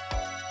dug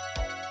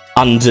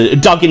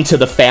into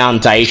the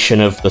foundation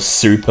of the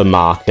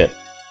supermarket.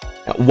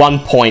 At one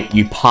point,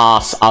 you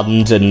pass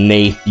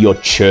underneath your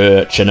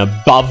church, and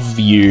above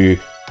you,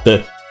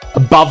 the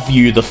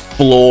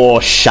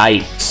floor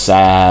shakes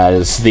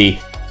as the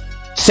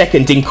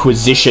Second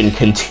Inquisition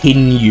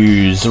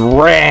continues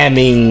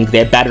ramming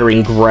their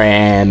battering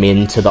ram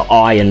into the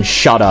iron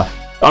shutter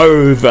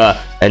over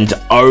and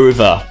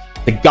over.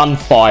 The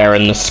gunfire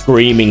and the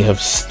screaming have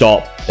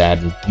stopped,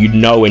 and you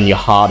know in your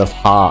heart of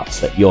hearts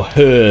that your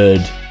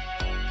herd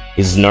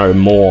is no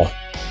more.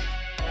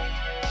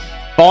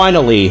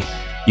 Finally,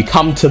 you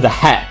come to the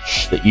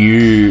hatch that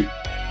you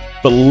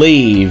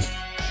believe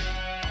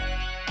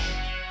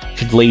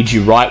should lead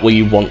you right where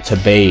you want to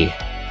be.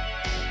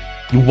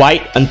 You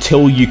wait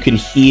until you can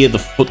hear the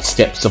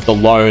footsteps of the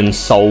lone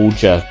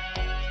soldier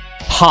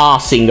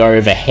passing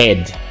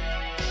overhead.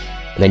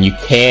 And then you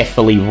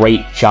carefully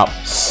reach up,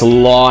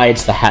 slide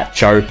the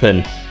hatch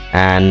open,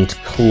 and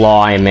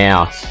climb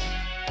out.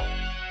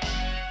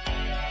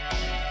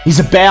 He's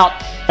about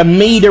 1.5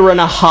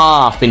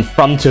 meters in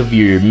front of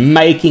you,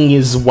 making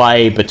his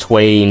way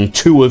between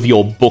 2 of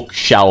your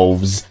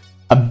bookshelves,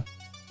 a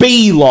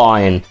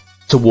beeline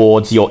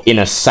towards your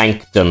inner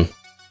sanctum.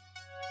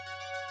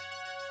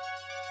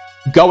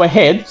 Go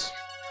ahead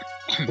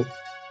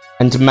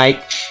and make...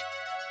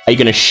 Are you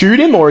going to shoot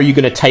him, or are you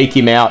going to take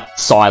him out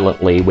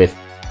silently with,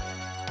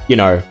 you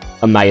know,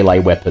 a melee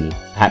weapon?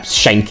 Perhaps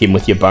shank him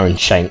with your bone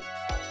shank.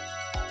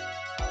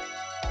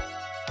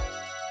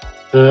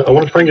 I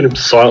want to try and get him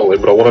silently,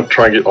 but I want to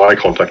try and get eye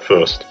contact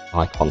first.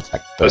 Eye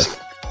contact first.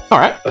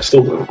 Alright. I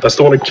still want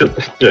to kill...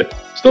 Yeah,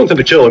 still intend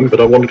to kill him, but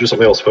I want to do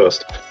something else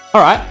first.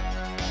 Alright.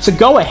 So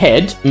go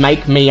ahead,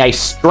 make me a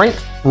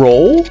strength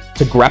roll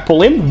to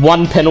grapple him.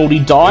 1 penalty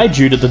die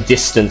due to the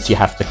distance you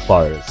have to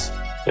close.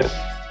 Yeah.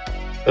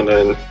 And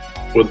then,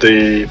 would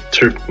the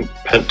two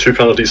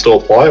penalties still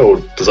apply, or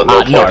does that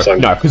not apply?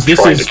 No, because this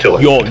is to kill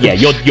him?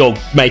 You're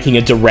making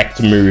a direct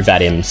move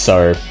at him,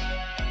 so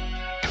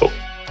cool.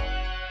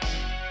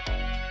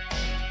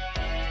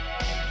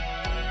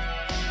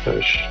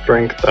 So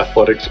strength,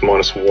 athletics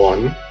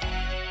 -1.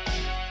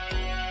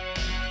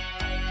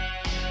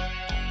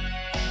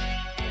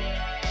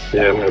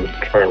 Yeah, I'm going to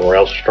try and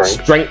rouse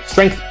strength.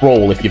 Strength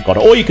brawl if you've got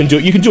it, or you can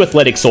do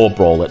athletics or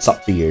brawl. It's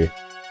up to you.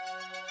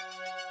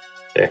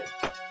 Yeah.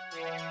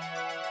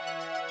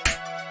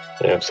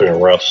 Yeah, I'm still going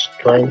to rouse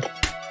strength.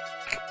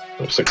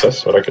 Success,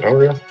 so I don't get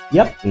hungrier.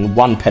 Yep, and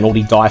 1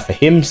 penalty die for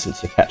him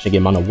since you're catching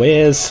him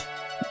unawares.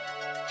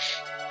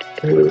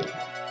 Good.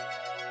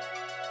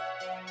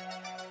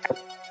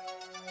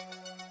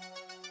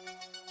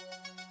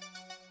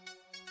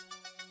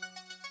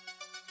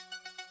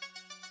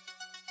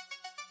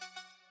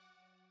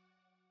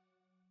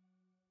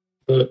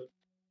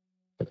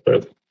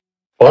 Good.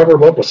 5 or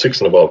above, or 6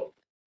 and above?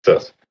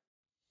 Success.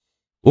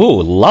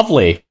 Ooh,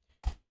 lovely.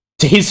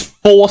 To his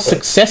 4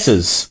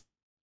 successes,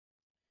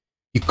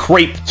 you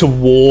creep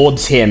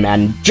towards him,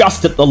 and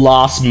just at the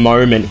last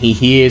moment, he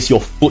hears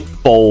your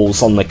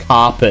footfalls on the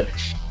carpet.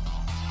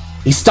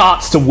 He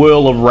starts to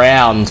whirl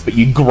around, but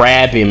you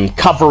grab him,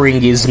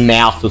 covering his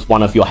mouth with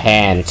one of your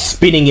hands,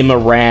 spinning him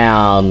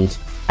around,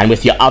 and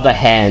with your other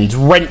hand,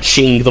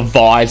 wrenching the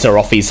visor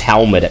off his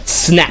helmet. It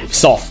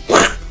snaps off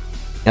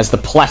as the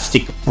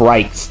plastic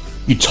breaks.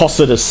 You toss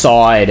it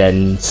aside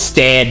and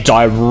stare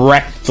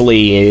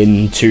directly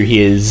into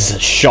his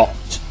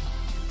shocked,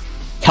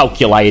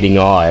 calculating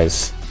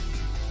eyes.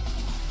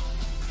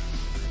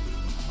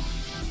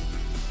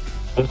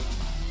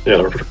 Yeah,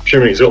 I'm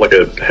assuming he's got like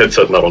a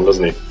headset nut on,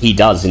 doesn't he? He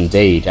does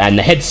indeed, and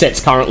the headset's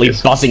currently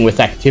buzzing with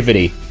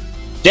activity.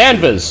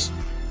 Danvers,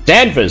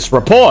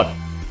 report.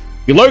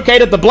 You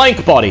located the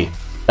blank body.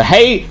 The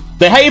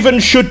haven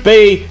should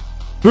be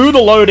through the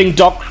loading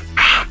dock.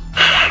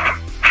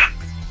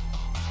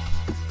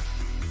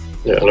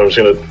 Yeah, and I'm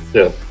just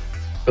gonna,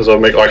 as I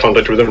make eye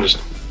contact with him, just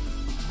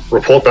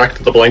report back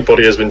that the blank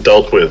body has been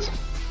dealt with.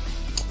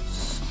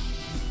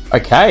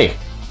 Okay.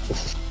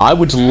 I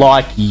would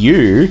like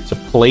you to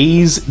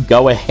please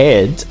go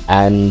ahead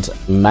and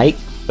make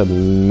for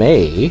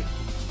me.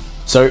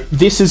 So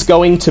this is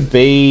going to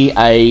be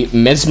a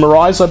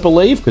mesmerize, I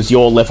believe, because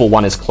your level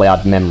 1 is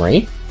cloud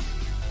memory.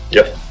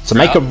 Yep. So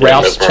make a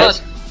rouse check.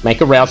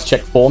 Make a rouse check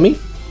for me.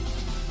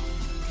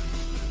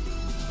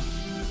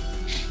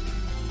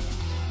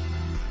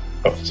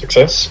 Oh,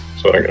 success.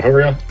 So I don't get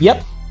hungry.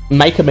 Yep.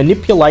 Make a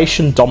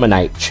manipulation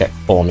dominate check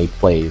for me,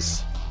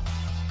 please.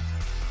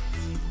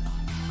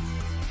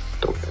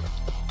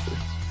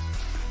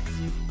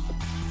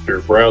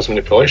 Your browse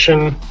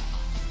manipulation.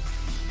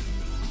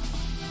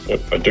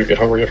 Yep, I do get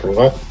hungrier from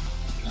that.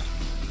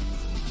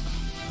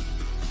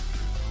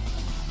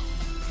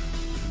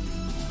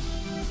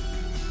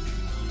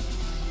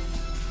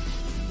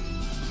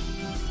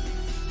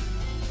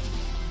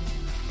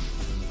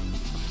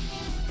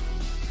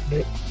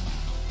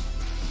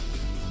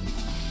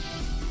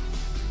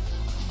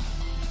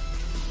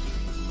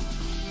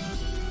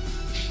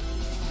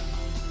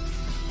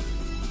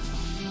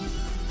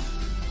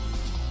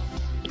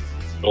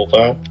 All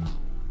that.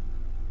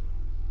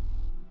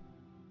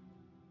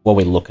 What are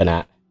we looking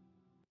at?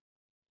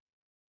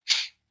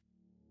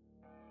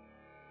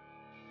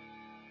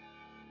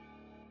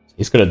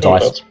 He's got a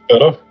dice. That's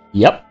better.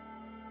 Yep.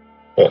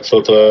 Yeah, so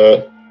it's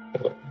a.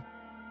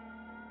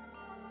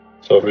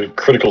 So it'll be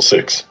critical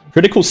 6.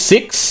 Critical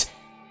 6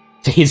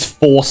 to his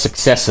 4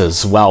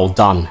 successes. Well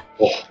done.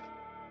 Oh.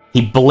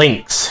 He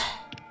blinks.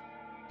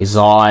 His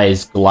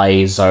eyes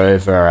glaze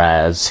over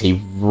as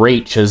he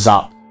reaches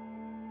up,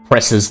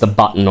 presses the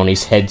button on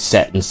his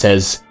headset and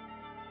says,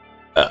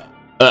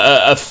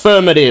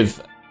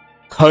 affirmative.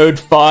 Code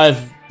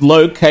 5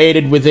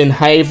 located within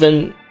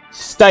Haven,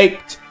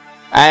 staked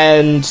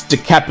and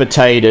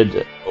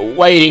decapitated.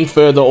 Waiting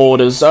further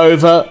orders.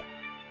 Over.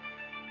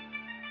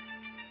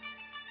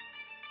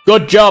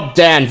 Good job,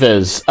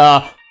 Danvers.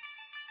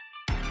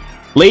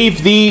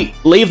 Leave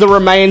the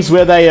remains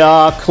where they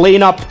are.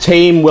 Cleanup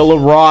team will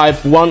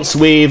arrive once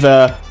we've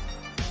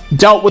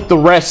dealt with the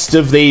rest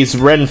of these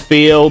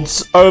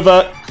Renfields.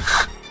 Over.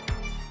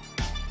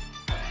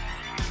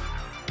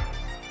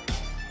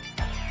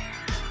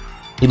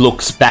 He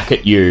looks back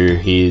at you,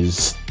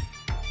 his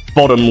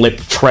bottom lip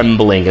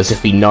trembling as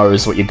if he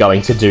knows what you're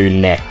going to do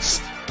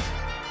next.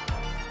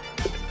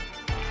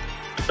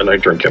 And I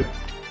drink him.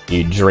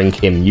 You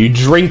drink him. You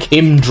drink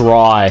him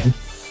dry.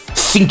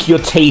 Sink your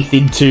teeth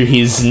into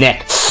his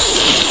neck.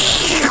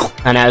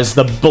 And as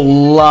the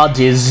blood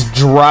is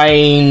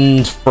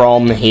drained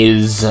from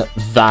his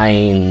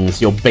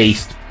veins, your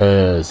beast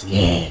purrs.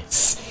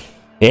 Yes.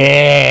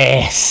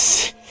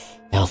 Yes.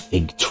 They'll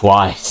think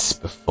twice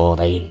before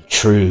they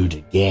intrude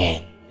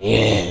again.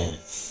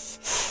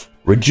 Yes.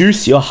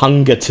 Reduce your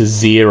hunger to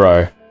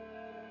 0.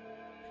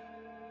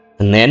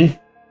 And then,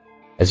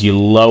 as you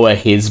lower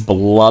his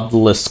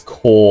bloodless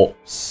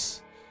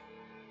corpse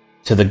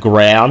to the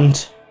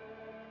ground,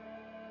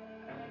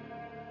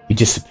 you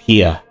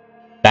disappear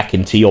back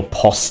into your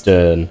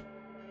postern,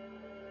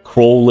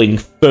 crawling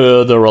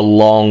further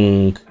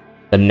along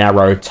the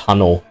narrow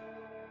tunnel,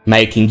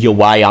 making your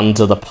way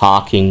under the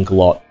parking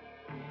lot.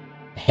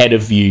 Ahead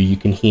of you, you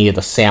can hear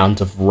the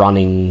sound of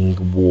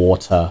running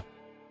water,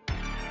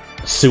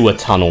 sewer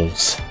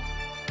tunnels,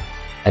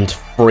 and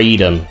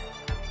freedom.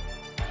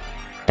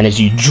 And as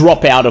you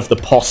drop out of the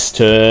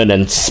postern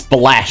and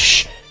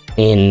splash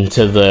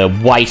into the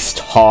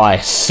waist-high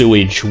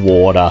sewage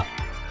water,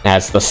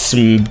 as the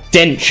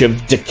stench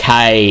of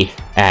decay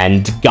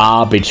and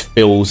garbage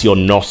fills your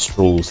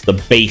nostrils,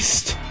 the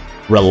beast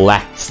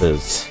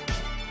relaxes.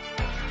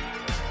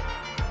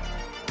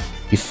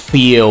 You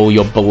feel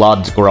your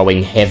blood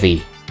growing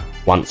heavy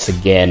once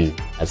again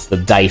as the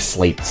day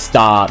sleep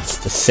starts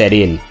to set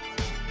in.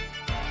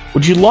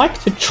 Would you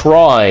like to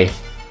try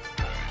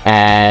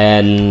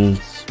and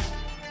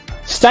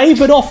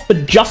stave it off for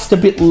just a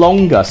bit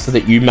longer so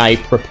that you may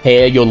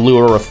prepare your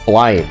lure of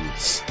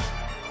flames?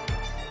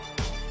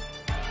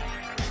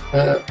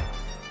 Yeah,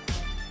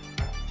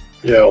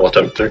 I'll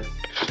attempt to.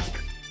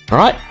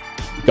 Alright,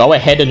 go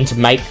ahead and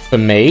make for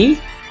me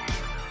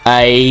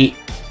a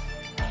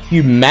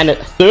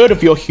third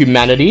of your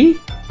humanity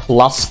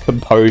plus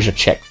composure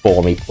check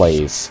for me,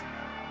 please.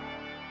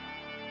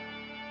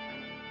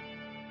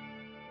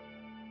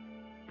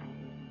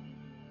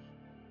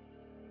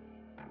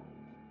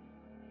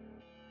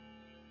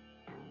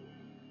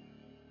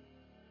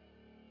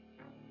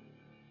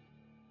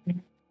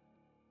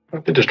 I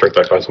did distract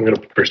that guy, so I'm going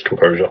to boost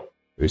composure.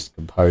 Boost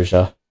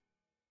composure.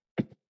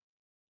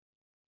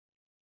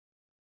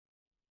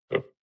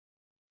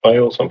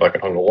 Fails, I'm back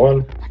at hunger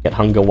 1. Back at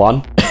hunger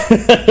 1.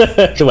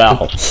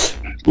 Well,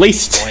 at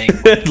least...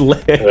 at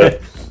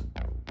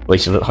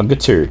least you're at hunger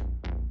 2.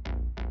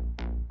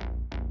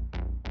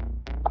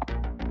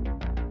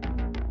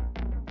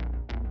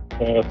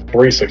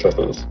 Three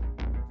successes.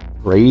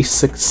 3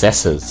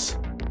 successes.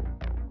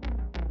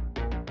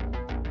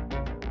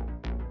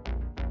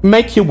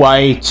 Make your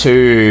way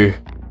to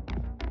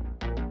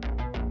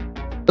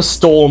the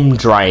storm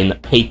drain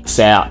that peeks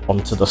out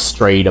onto the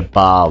street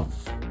above.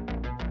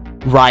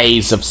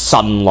 Rays of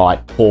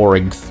sunlight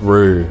pouring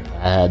through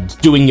and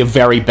doing your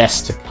very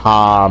best to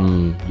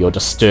calm your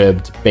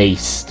disturbed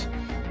beast.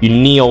 You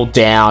kneel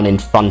down in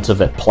front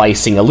of it,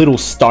 placing a little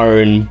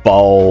stone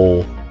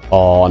bowl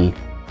on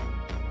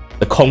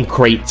the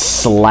concrete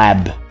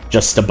slab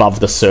just above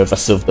the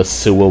surface of the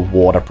sewer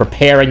water,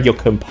 preparing your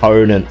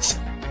components.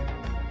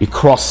 You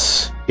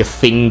cross your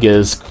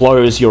fingers,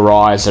 close your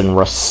eyes, and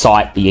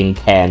recite the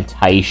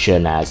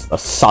incantation as the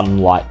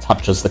sunlight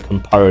touches the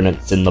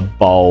components in the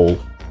bowl.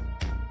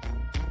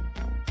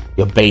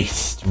 Your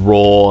beast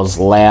roars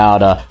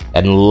louder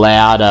and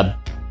louder,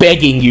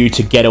 begging you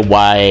to get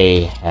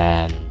away,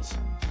 and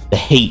the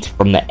heat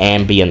from the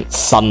ambient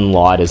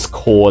sunlight is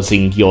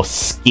causing your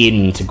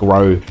skin to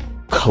grow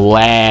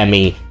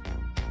clammy,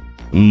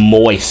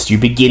 moist. You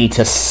begin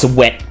to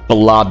sweat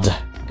blood.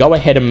 Go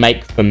ahead and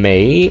make for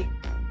me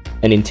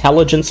an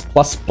intelligence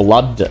plus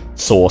blood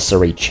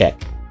sorcery check.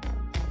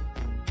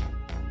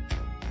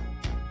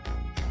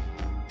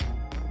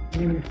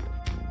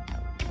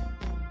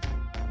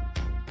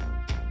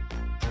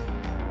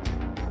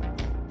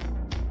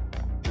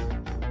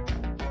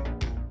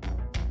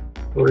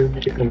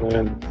 And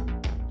then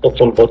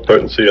 +1 blood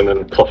potency, and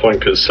then +1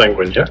 because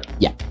sanguine, yeah?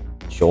 Yeah,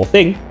 sure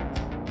thing.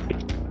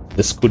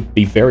 This could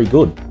be very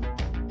good.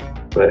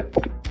 There.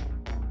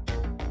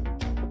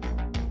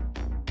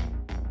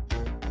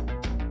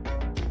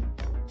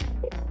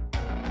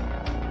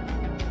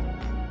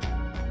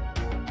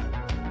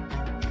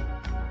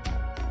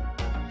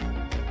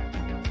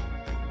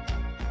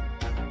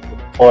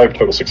 Five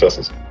total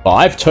successes.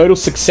 5 total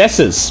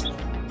successes.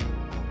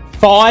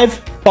 5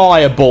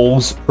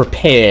 fireballs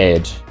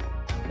prepared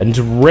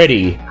and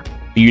ready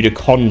for you to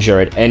conjure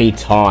at any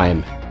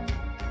time.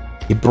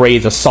 You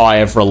breathe a sigh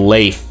of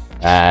relief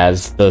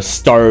as the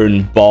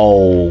stone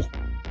bowl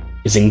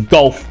is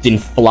engulfed in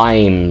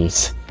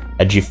flames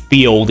and you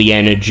feel the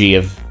energy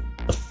of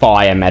the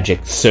fire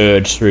magic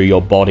surge through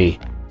your body.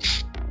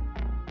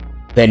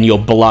 Then your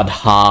blood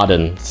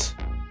hardens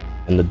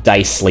and the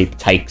day sleep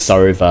takes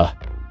over.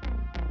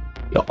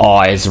 Your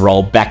eyes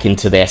roll back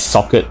into their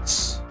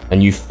sockets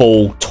and you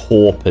fall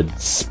torpid,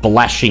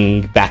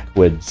 splashing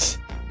backwards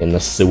in the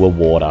sewer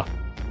water.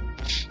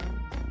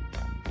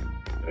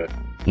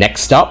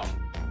 Next up,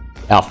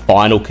 our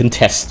final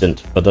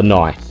contestant for the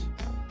night.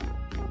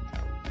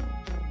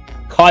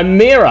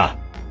 Chimera!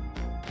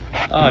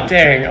 Oh,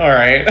 dang,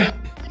 alright.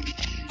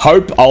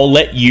 Hope I'll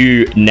let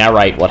you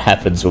narrate what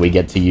happens when we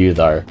get to you,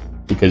 though.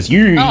 Because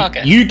you've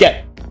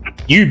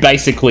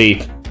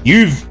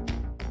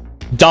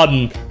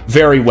done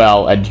very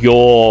well, and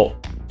your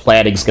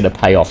planning's going to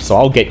pay off, so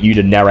I'll get you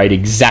to narrate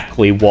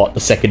exactly what the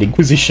Second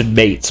Inquisition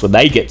meets when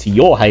they get to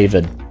your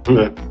haven.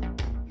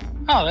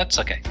 Oh, that's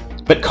okay.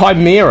 But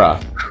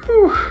Chimera,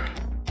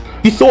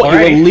 you thought you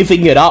were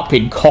living it up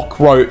in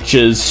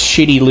Cockroach's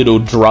shitty little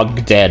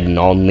drug den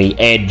on the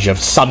edge of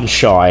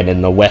sunshine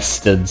in the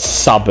western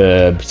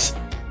suburbs.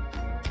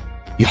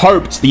 You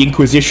hoped the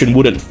Inquisition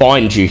wouldn't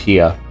find you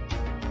here.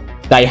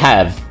 They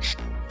have.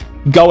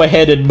 Go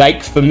ahead and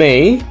make for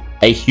me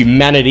a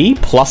humanity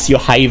plus your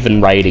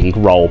haven rating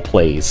roll,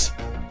 please.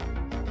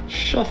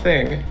 Sure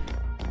thing.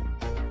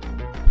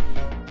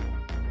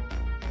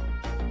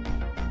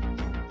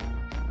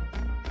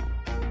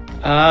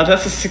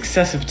 That's a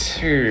success of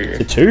 2.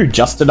 To 2,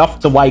 just enough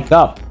to wake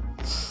up.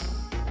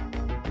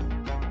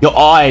 Your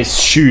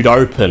eyes shoot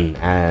open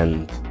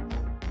and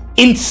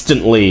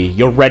instantly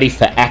you're ready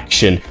for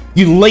action.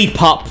 You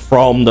leap up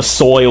from the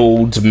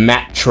soiled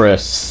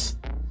mattress,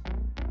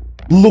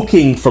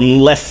 looking from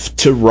left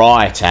to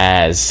right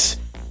as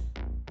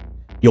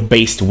your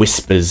beast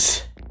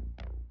whispers,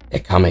 "They're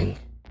coming.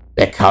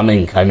 They're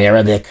coming,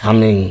 Chimera, they're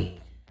coming.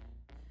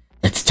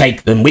 Let's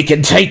take them. We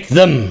can take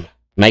them."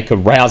 Make a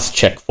rouse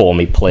check for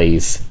me,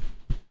 please.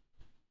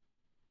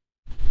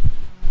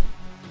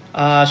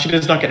 She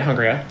does not get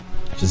hungrier.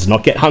 She does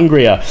not get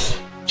hungrier.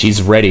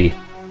 She's ready.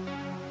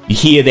 You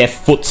hear their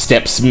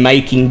footsteps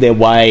making their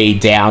way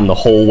down the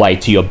hallway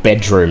to your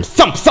bedroom.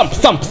 Thump, thump,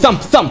 thump,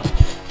 thump, thump.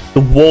 The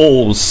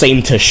walls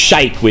seem to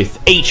shake with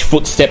each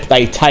footstep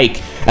they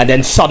take, and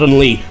then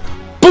suddenly,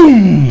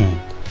 boom!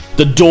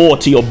 The door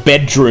to your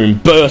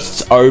bedroom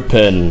bursts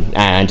open,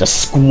 and a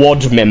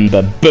squad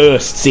member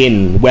bursts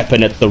in,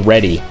 weapon at the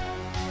ready.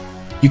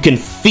 You can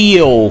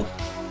feel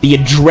the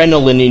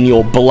adrenaline in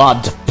your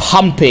blood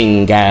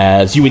pumping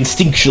as you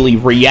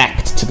instinctually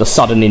react to the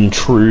sudden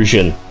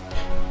intrusion.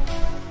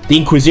 The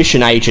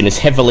Inquisition agent is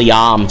heavily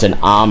armed and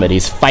armoured,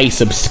 his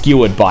face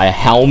obscured by a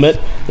helmet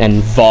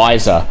and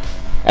visor.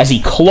 As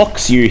he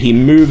clocks you, he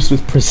moves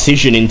with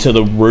precision into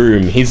the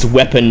room, his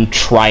weapon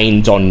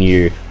trained on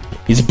you.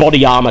 His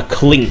body armour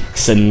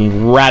clinks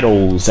and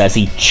rattles as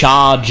he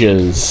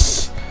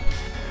charges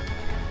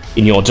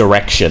in your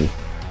direction.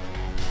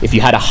 If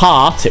you had a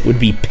heart, it would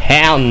be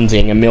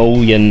pounding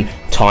 1,000,000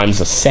 times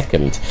a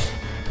second.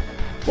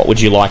 What would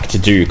you like to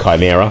do,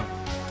 Chimera?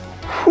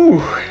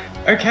 Whew.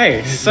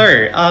 Okay,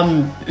 so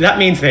that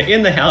means they're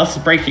in the house,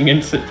 breaking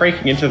into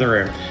the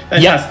room.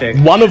 Fantastic.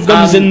 Yep, one of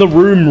them's in the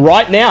room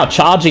right now,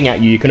 charging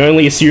at you. You can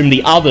only assume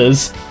the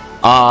others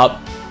are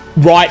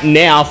right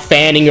now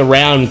fanning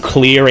around,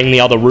 clearing the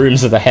other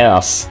rooms of the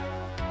house.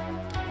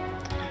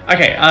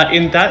 Okay,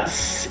 in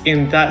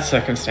that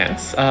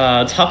circumstance,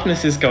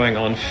 toughness is going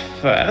on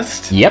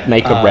first. Yep,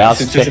 make a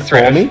rouse check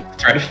for me.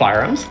 Threat of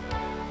firearms.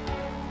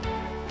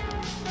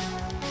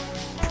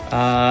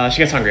 She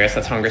gets hungry, yes,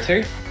 that's hunger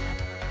too.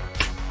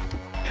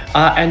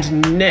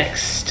 And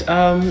next,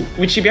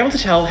 would she be able to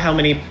tell how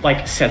many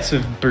sets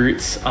of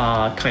boots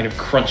are kind of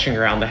crunching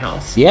around the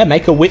house? Yeah,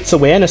 make a wits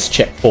awareness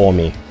check for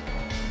me.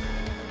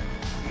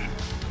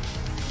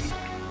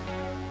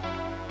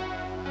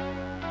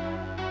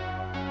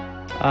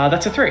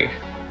 That's a 3.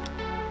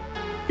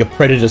 Your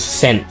predator's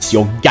sense,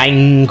 your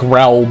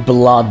gangrel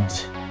blood.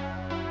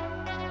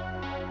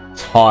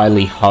 It's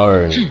highly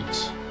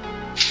honed.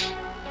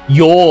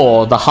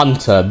 You're the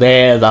hunter,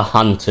 they're the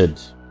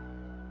hunted.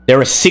 There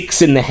are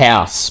 6 in the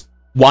house.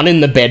 1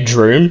 in the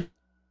bedroom.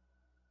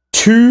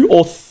 2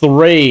 or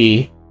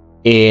 3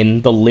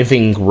 in the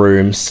living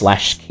room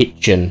 /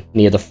 kitchen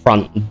near the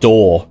front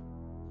door.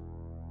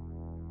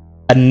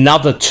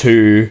 Another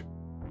 2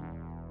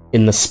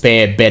 in the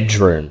spare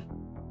bedroom.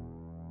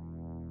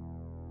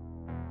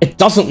 It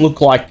doesn't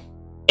look like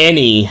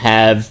any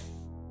have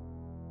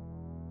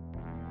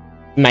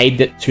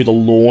made it to the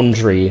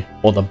laundry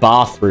or the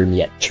bathroom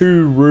yet.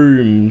 2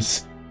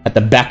 rooms at the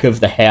back of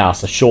the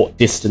house, a short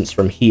distance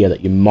from here,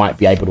 that you might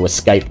be able to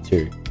escape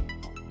to.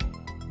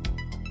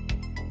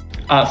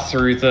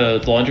 Through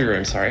the laundry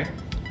room, sorry.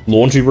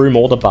 Laundry room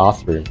or the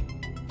bathroom.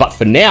 But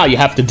for now, you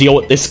have to deal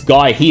with this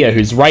guy here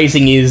who's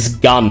raising his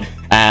gun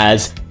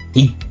as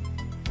he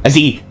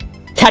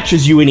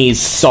catches you in his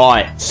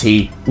sights.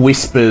 He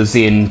whispers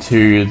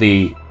into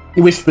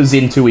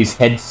his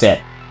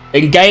headset.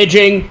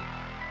 Engaging!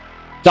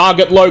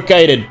 Target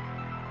located!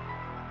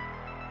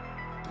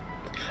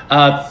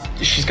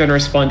 She's going to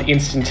respond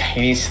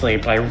instantaneously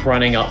by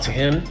running up to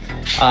him,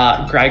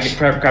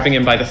 grabbing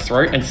him by the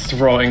throat and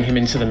throwing him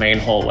into the main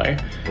hallway.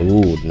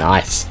 Ooh,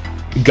 nice.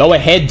 Go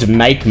ahead to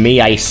make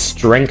me a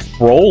strength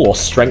brawl or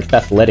strength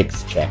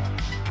athletics check.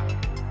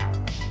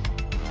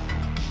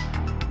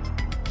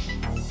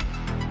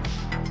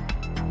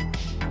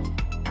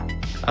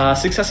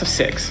 Success of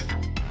 6.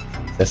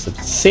 Success of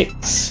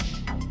 6.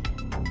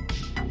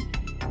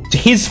 To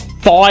his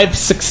 5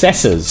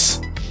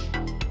 successes.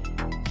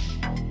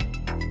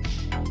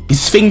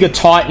 His finger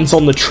tightens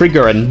on the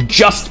trigger, and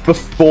just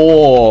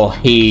before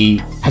he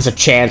has a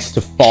chance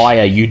to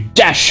fire, you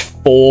dash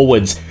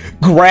forwards,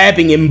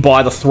 grabbing him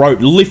by the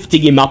throat,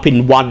 lifting him up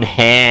in one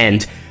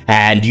hand,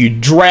 and you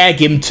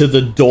drag him to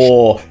the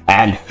door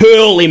and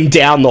hurl him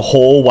down the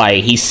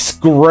hallway. He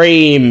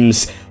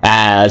screams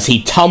as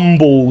he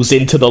tumbles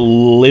into the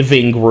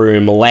living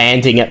room,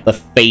 landing at the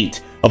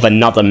feet of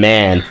another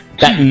man.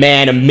 That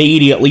man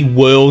immediately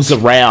whirls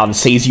around,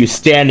 sees you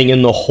standing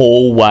in the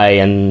hallway,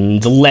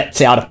 and lets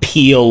out a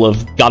peal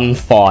of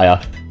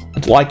gunfire.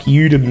 I'd like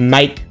you to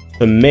make,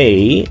 for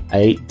me,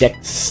 a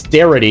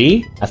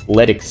dexterity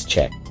athletics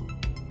check.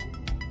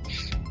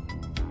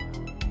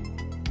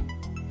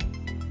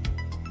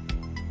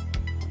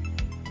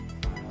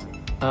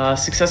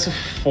 Success of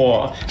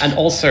 4. And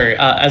also,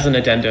 as an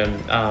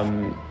addendum,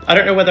 I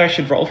don't know whether I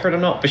should roll for it or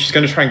not, but she's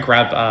going to try and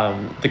grab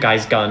the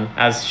guy's gun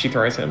as she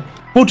throws him.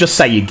 We'll just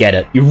say you get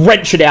it. You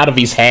wrench it out of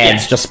his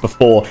hands just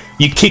before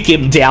you kick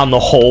him down the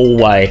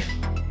hallway.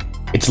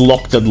 It's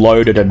locked and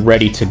loaded and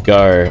ready to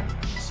go.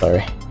 So,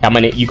 how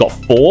many? You got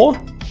 4?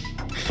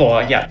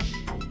 4, yeah.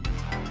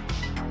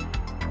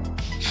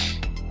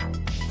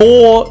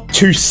 4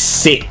 to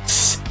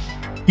 6.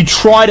 You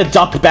try to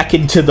duck back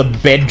into the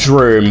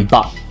bedroom,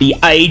 but the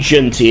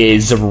agent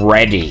is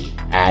ready.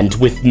 And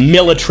with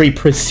military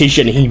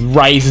precision, he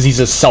raises his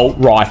assault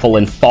rifle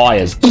and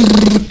fires,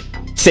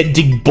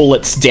 sending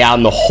bullets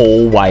down the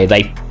hallway.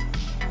 They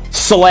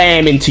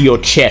slam into your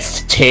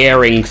chest,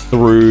 tearing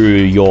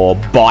through your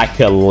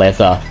biker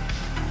leather.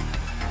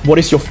 What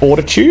is your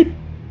fortitude?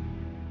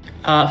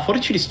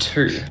 Fortitude is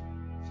 2.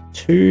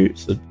 2,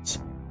 so it's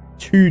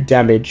 2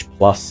 damage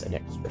plus an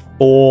extra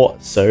 4,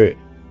 so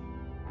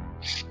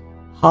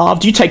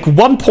halved. You take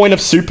 1 point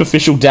of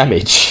superficial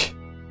damage.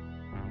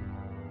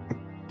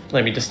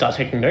 Let me just start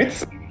taking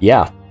notes.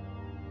 Yeah.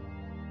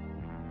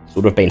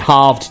 Sort of been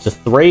halved to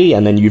 3,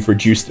 and then you've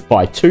reduced it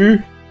by 2.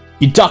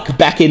 You duck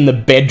back in the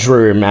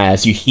bedroom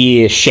as you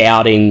hear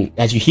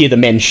the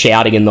men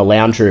shouting in the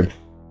lounge room.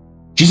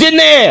 She's in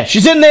there!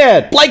 She's in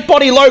there! Blake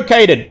body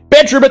located!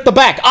 Bedroom at the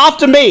back!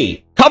 After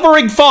me!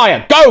 Covering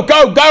fire! Go,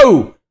 go,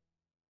 go!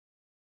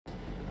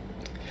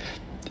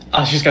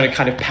 She's going to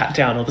kind of pat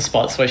down all the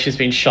spots where she's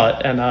been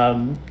shot and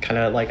kind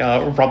of like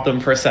rub them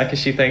for a sec as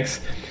she thinks.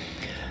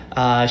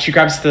 She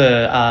grabs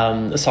the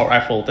assault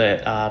rifle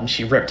that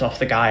she ripped off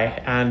the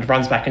guy and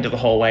runs back into the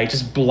hallway,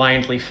 just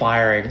blindly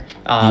firing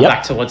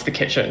back towards the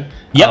kitchen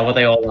where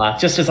they all are,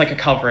 just as like a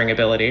covering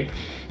ability.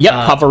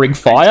 Covering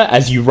fire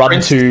as you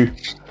run to...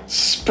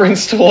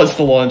 Sprints towards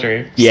the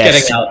laundry.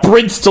 Yes,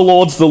 sprints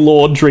towards the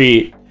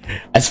laundry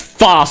as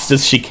fast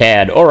as she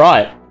can.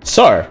 Alright,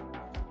 so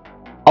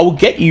I will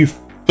get you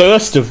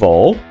first of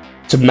all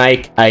to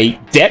make a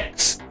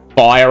Dex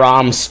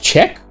firearms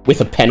check with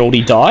a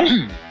penalty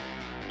die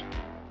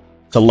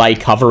to lay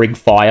covering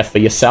fire for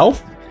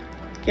yourself.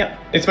 Yep,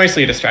 it's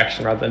mostly a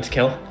distraction rather than to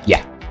kill.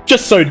 Yeah,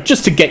 just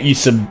to get you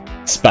some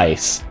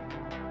space.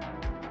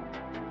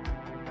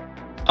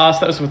 So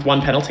that was with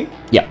 1 penalty?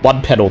 Yeah,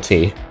 1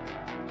 penalty.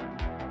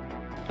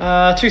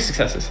 2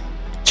 successes.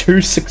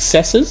 2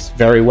 successes,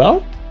 very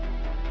well.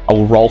 I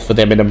will roll for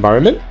them in a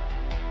moment.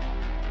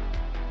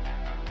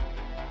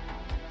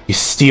 You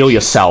steel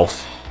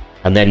yourself,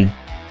 and then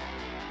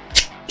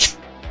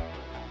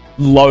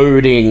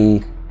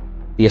loading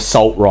the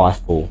assault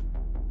rifle,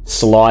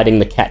 sliding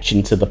the catch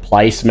into the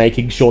place,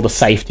 making sure the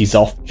safety's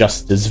off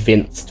just as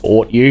Vince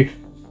taught you.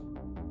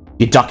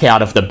 You duck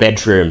out of the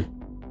bedroom.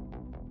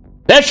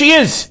 There she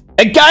is!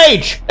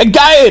 Engage!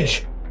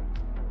 Engage!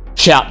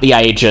 Shout the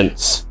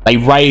agents. They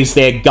raise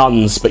their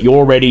guns, but you're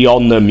already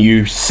on them.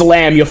 You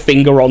slam your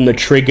finger on the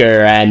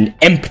trigger and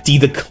empty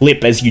the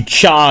clip as you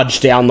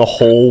charge down the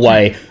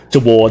hallway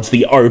towards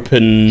the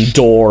open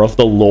door of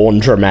the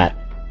laundromat.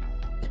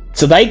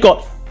 So they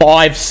got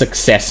 5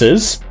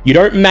 successes. You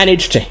don't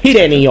manage to hit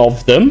any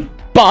of them,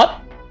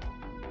 but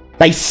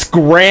they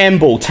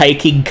scramble,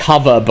 taking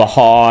cover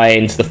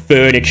behind the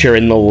furniture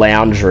in the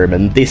lounge room,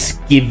 and this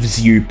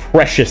gives you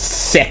precious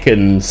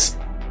seconds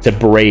to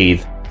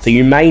breathe. So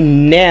you may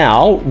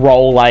now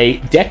roll a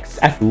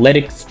Dex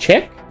Athletics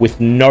check with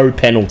no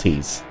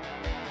penalties.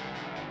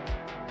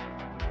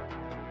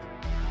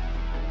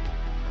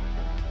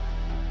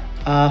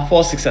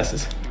 Four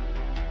successes.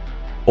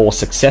 4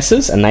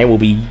 successes, and they will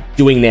be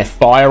doing their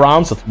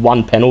firearms with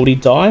 1 penalty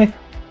die.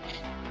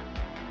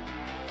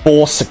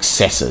 4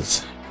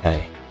 successes.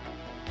 Okay.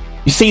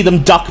 You see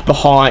them duck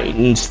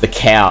behind the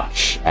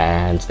couch,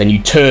 and then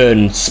you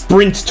turn,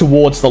 sprint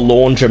towards the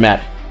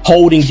laundromat,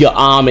 holding your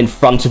arm in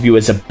front of you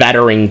as a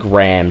battering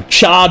ram,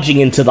 charging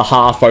into the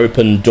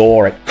half-open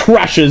door. It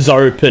crashes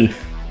open,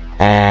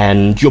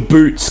 and your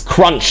boots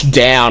crunch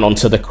down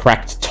onto the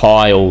cracked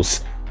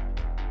tiles.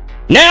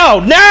 Now!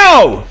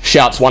 Now!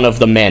 Shouts one of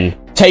the men,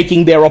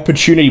 taking their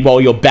opportunity while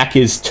your back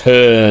is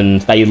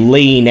turned. They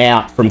lean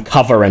out from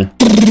cover and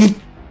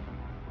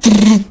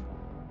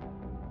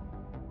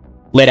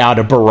let out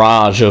a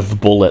barrage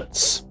of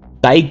bullets.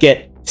 They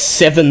get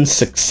 7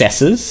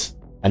 successes,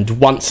 and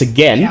once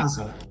again...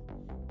 Yowza.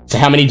 So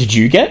how many did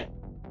you get?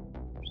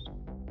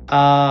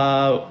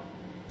 I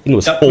think it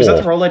was 4. Was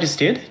that the roll I just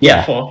did?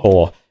 Yeah, 4.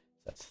 4.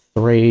 That's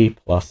 3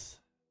 plus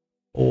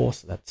 4,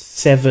 so that's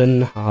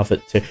 7. Halve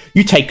it to...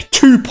 You take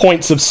 2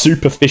 points of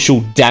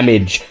superficial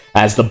damage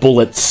as the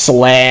bullets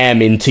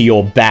slam into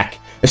your back.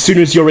 As soon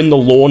as you're in the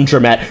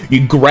laundromat,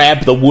 you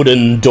grab the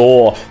wooden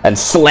door and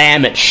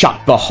slam it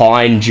shut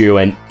behind you,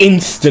 and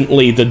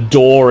instantly the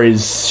door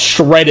is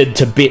shredded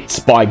to bits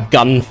by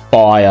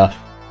gunfire,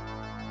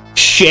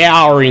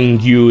 showering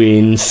you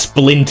in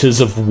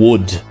splinters of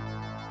wood.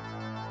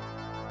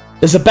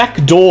 There's a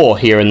back door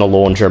here in the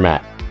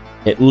laundromat.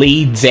 It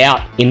leads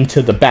out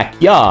into the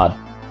backyard.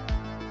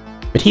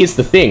 But here's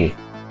the thing.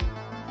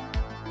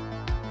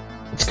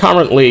 It's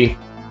currently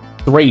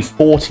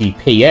 3:40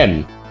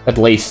 PM, at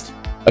least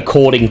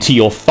according to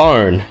your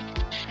phone.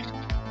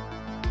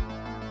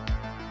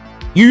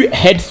 You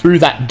head through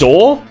that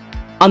door.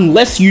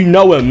 Unless you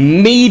know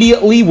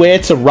immediately where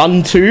to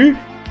run to,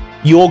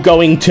 you're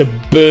going to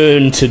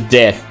burn to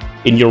death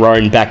in your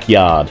own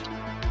backyard.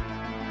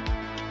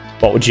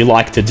 What would you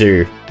like to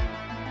do?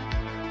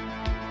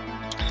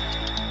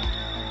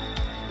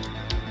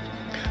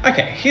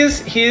 Okay,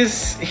 here's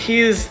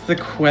the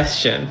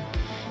question.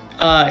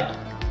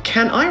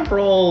 Can I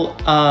roll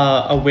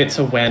a wits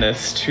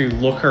awareness to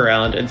look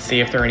around and see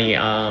if there are any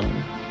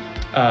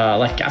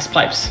like gas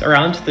pipes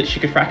around that she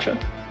could fracture?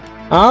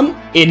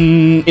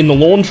 In the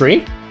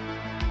laundry,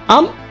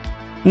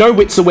 no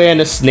wits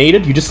awareness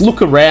needed. You just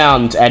look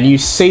around and you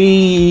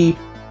see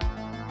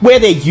where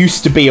there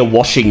used to be a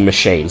washing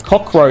machine.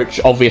 Cockroach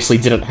obviously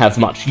didn't have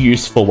much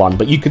use for one,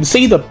 but you can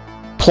see the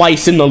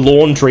place in the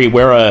laundry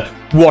where a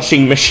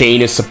washing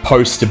machine is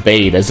supposed to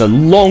be. There's a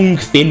long,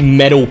 thin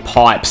metal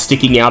pipe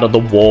sticking out of the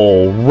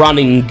wall,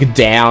 running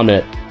down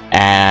it,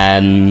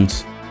 and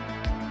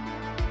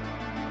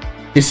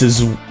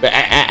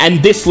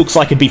and this looks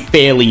like it'd be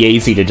fairly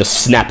easy to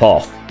just snap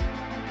off.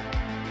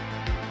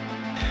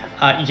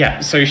 Yeah,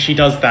 so she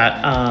does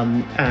that,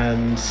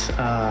 and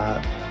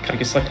kind of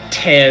just like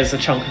tears a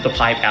chunk of the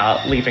pipe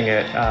out, leaving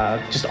it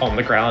just on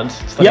the ground,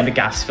 just letting the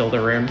gas fill the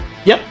room.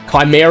 Yep,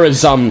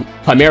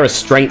 Chimera's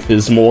strength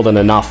is more than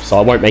enough, so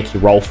I won't make you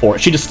roll for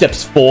it. She just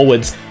steps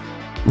forwards,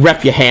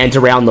 wrap your hand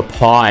around the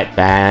pipe,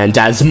 and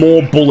as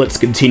more bullets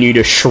continue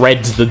to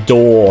shred the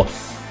door,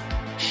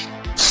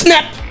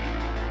 snap!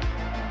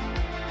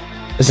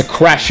 There's a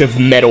crash of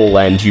metal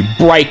and you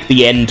break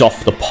the end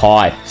off the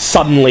pipe.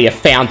 Suddenly a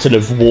fountain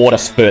of water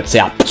spurts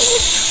out.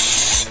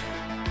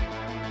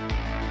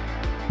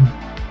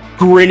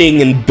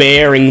 Grinning and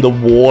bearing the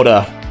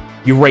water,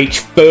 you reach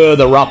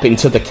further up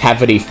into the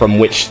cavity from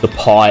which the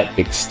pipe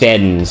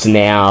extends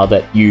now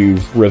that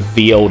you've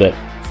revealed it.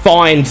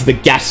 Find the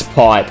gas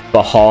pipe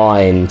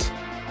behind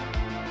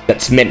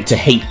that's meant to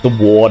heat the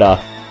water,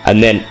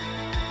 and then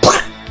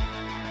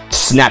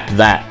snap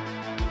that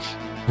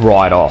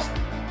right off.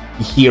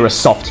 You hear a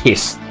soft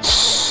hiss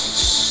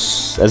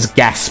as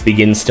gas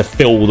begins to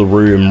fill the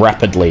room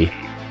rapidly.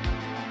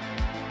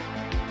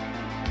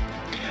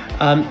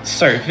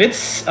 So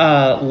Vitz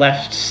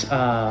left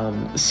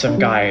some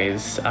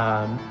guys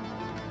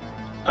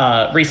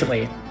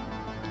recently.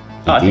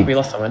 Oh, I think we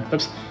lost someone.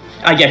 Oops.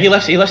 Yeah, he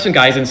left some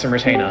guys in some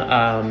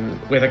retainer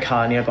with a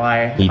car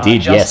nearby. He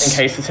did, just in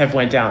case this ever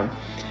went down.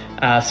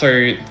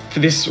 So for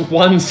this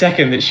 1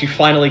 second that she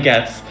finally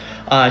gets,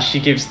 she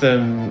gives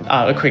them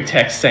a quick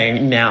text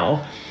saying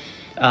now,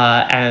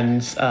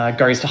 and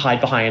goes to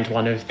hide behind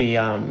one of the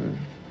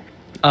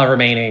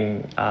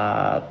remaining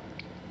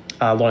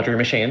laundry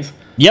machines.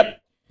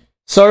 Yep.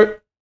 So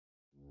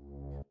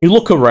you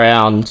look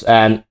around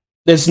and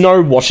there's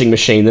no washing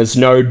machine, there's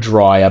no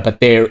dryer, but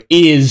there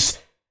is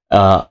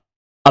a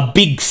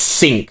big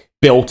sink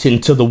built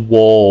into the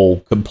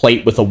wall,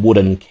 complete with a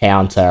wooden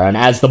counter. And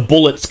as the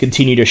bullets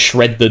continue to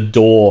shred the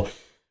door,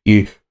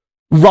 you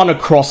run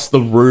across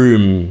the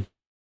room,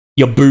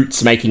 your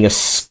boots making a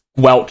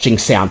squelching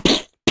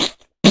sound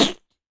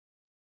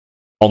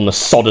on the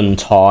sodden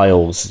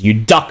tiles. You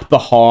duck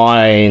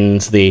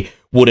behind the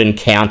wooden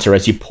counter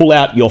as you pull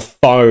out your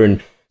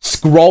phone,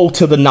 scroll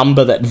to the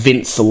number that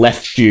Vince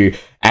left you,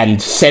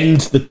 and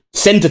send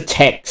a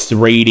text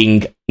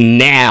reading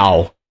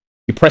now.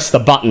 You press the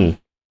button,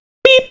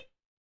 beep,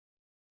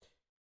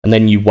 and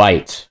then you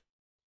wait.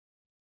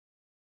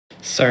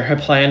 So her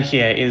plan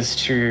here is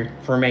to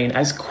remain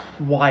as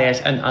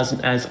quiet and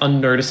as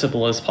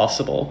unnoticeable as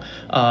possible,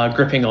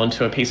 gripping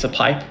onto a piece of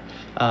pipe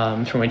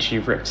from which she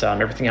ripped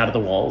everything out of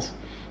the walls,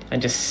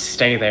 and just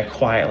stay there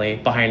quietly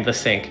behind the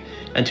sink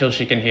until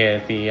she can hear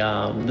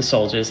the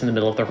soldiers in the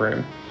middle of the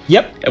room.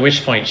 Yep. At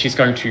which point she's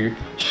going to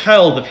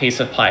hurl the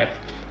piece of pipe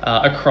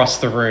across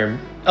the room,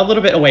 a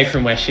little bit away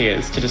from where she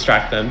is, to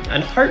distract them,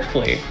 and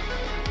hopefully,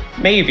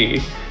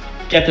 maybe,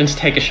 get them to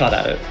take a shot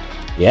at it.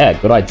 Yeah,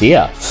 good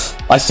idea.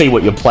 I see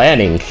what you're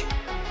planning.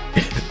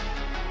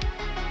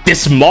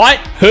 This might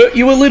hurt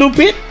you a little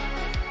bit,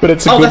 but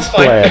it's a good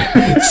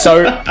plan.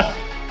 So,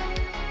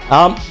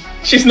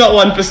 she's not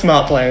one for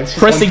smart plans. She's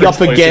pressing up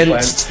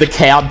against the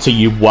counter,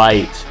 you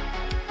wait.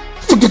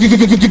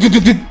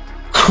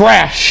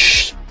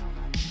 Crash!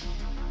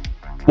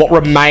 What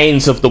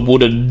remains of the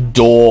wooden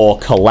door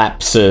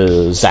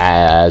collapses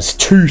as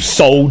two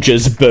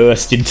soldiers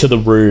burst into the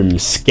room,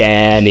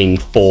 scanning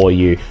for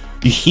you.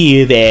 You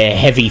hear their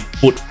heavy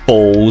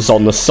footfalls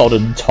on the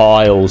sodden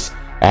tiles,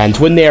 and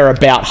when they're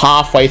about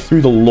halfway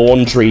through the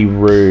laundry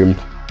room,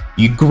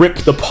 you grip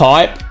the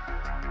pipe,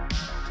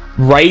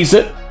 raise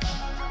it,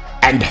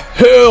 and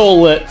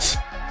hurl it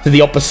to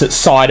the opposite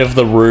side of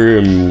the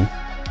room.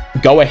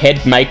 Go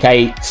ahead, make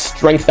a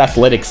strength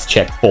athletics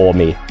check for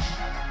me.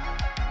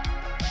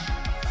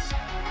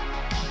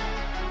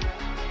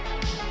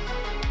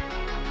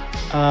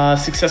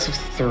 Success of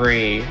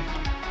 3.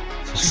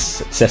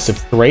 Success of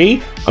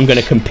 3. I'm going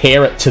to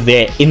compare it to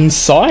their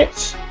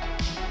insight.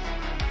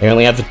 They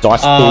only have a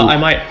dice pool. I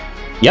might.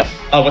 Yep.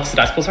 Oh, what's the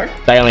dice pool, sorry?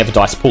 They only have a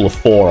dice pool of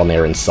 4 on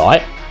their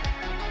insight.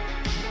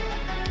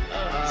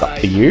 It's up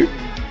to you.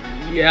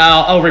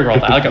 Yeah, I'll re-roll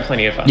that. I've got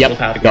plenty of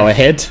willpower to go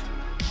ahead.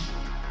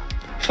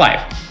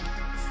 5.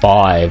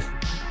 5.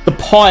 The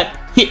pipe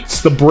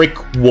hits the brick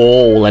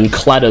wall and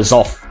clatters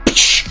off,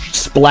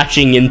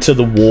 splashing into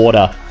the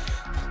water.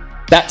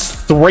 That's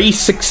 3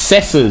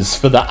 successes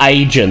for the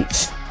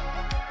agents.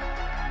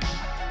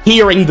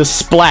 Hearing the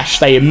splash,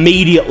 they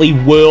immediately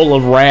whirl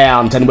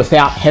around and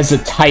without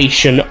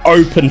hesitation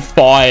open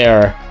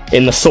fire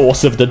in the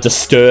source of the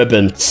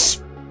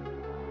disturbance.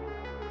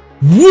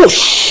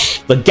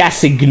 Whoosh! The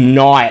gas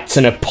ignites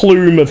and a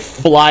plume of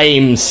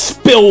flame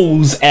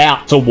spills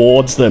out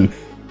towards them.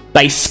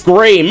 They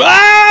scream,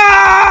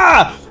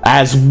 "Ah!"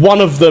 as one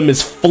of them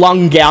is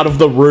flung out of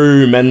the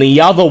room and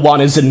the other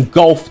one is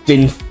engulfed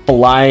in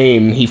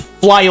flame. He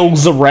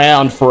flails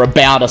around for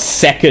about a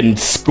second,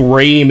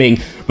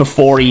 screaming,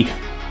 before he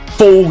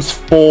falls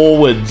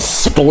forward,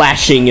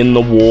 splashing in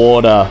the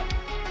water.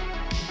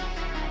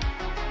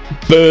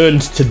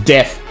 Burned to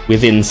death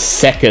within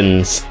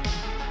seconds.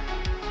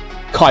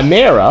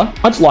 Chimera,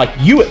 I'd like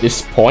you at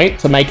this point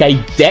to make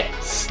a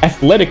Dex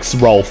Athletics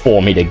roll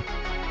for me to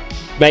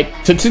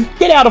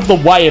get out of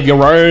the way of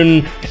your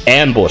own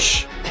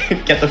ambush.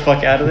 Get the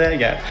fuck out of there,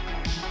 yeah.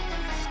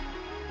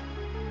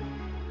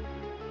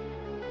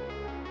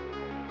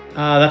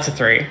 That's a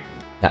 3.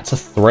 That's a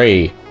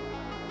 3.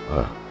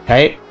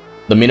 Okay.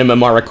 The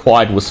minimum I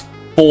required was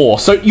 4.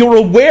 So you're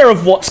aware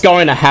of what's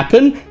going to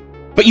happen,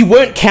 but you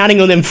weren't counting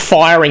on them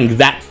firing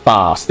that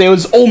fast. There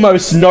was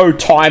almost no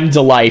time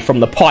delay from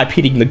the pipe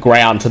hitting the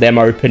ground to them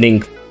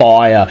opening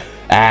fire.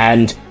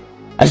 And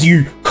as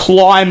you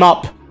climb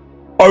up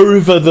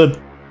over the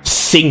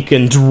sink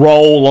and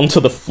roll onto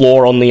the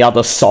floor on the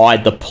other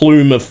side, the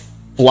plume of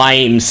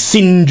flame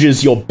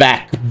singes your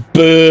back,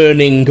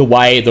 burning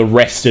away the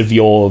rest of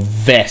your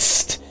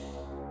vest,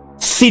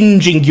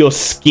 singeing your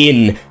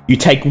skin. You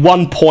take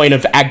 1 point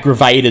of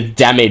aggravated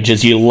damage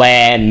as you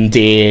land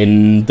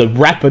in the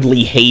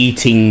rapidly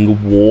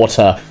heating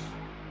water.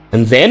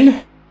 And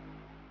then,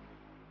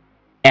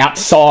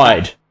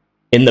 outside,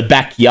 in the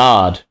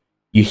backyard,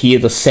 you hear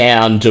the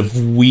sound of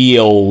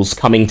wheels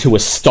coming to a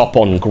stop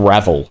on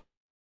gravel.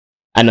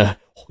 And a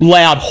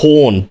loud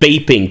horn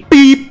beeping.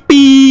 Beep,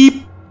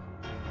 beep!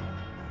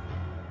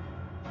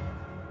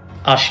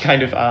 She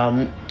kind of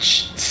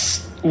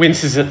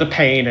winces at the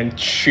pain and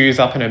chews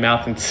up in her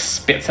mouth and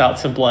spits out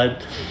some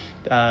blood.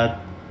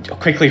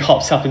 Quickly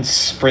hops up and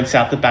sprints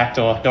out the back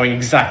door, knowing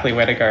exactly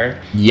where to go.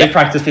 Yep. They've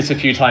practiced this a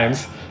few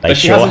times, They but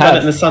she sure hasn't done have. it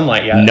in the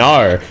sunlight yet.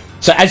 No.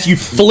 So as you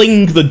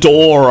fling the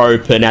door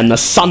open and the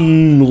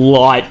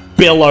sunlight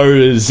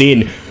billows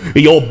in,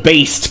 your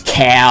beast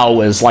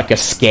cowers like a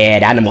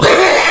scared animal.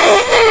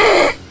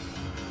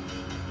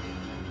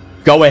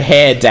 Go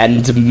ahead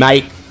and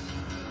make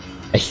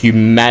a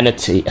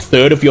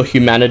third of your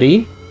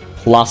humanity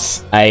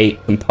plus a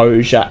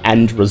composure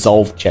and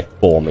resolve check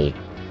for me.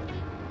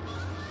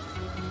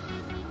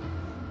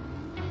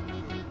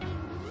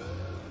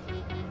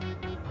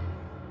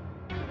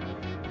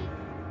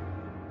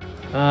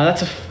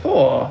 That's a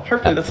 4.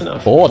 Hopefully that's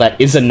enough. 4, that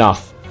is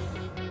enough.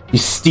 You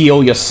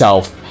steel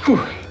yourself.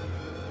 Whew.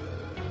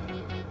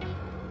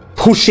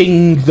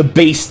 Pushing the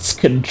beast's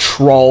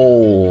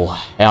control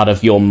out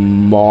of your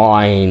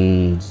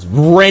mind,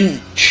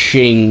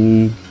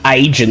 wrenching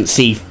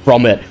agency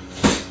from it.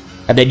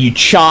 And then you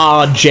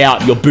charge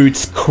out, your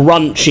boots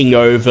crunching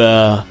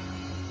over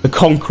the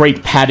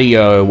concrete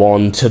patio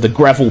onto the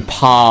gravel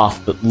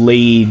path that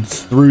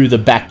leads through the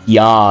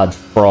backyard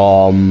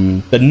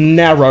from the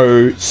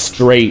narrow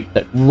street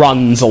that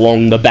runs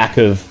along the back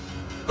of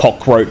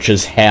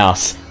Cockroach's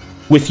house.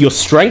 With your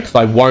strength,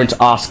 I won't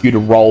ask you to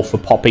roll for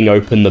popping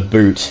open the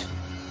boot.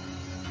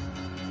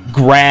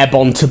 Grab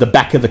onto the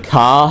back of the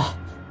car,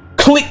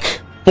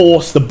 click,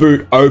 force the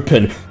boot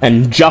open,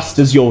 and just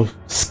as your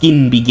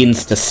skin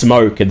begins to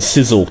smoke and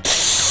sizzle,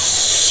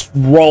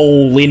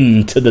 roll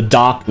into the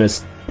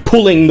darkness,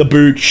 pulling the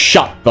boot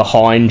shut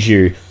behind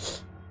you.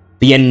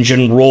 The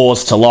engine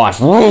roars to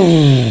life,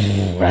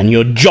 and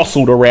you're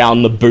jostled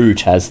around the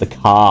boot as the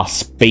car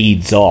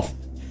speeds off.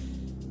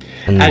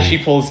 As she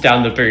pulls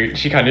down the boot,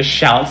 she kind of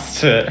shouts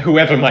to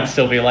whoever might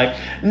still be like,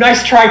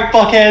 "Nice try,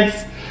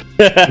 fuckheads!"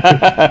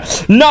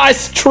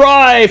 Nice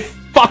try,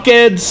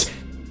 fuckheads!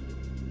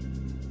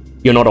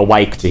 You're not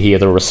awake to hear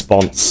the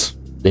response,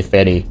 if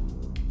any.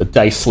 The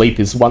day sleep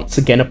is once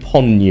again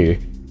upon you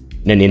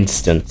in an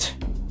instant,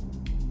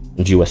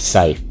 and you are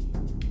safe.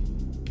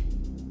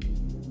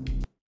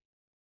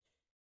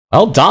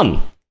 Well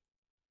done.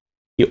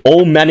 You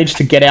all managed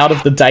to get out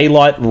of the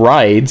daylight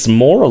raids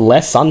more or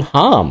less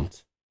unharmed.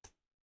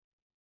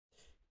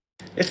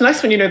 It's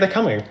nice when you know they're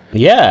coming.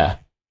 Yeah.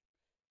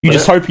 You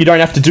just hope you don't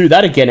have to do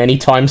that again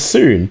anytime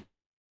soon.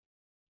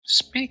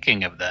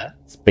 Speaking of that,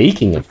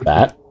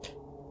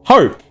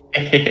 Hope.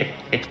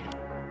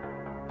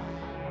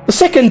 The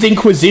Second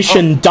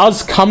Inquisition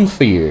does come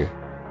for you.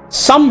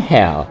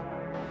 Somehow.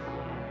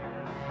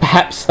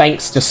 Perhaps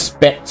thanks to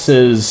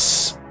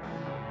Spex's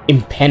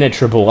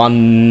impenetrable,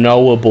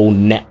 unknowable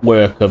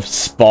network of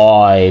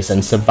spies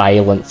and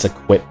surveillance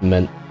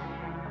equipment.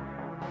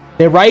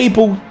 They're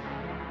able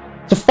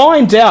to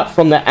find out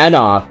from the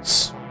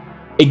Anarchs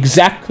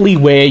exactly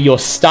where you're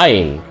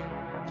staying.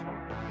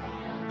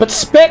 But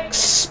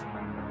Spex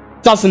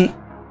doesn't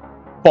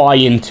buy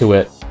into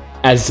it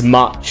as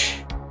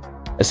much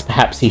as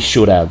perhaps he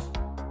should have.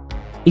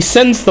 He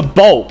sends the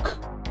bulk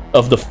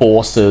of the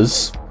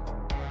forces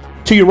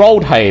to your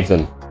old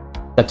haven,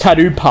 the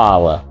Tattoo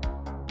Parlor,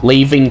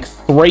 leaving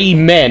 3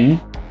 men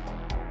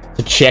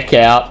to check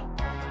out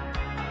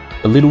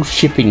the little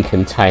shipping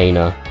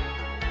container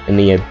in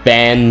the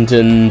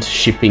abandoned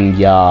shipping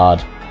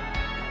yard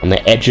on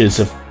the edges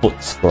of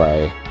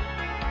Footscray.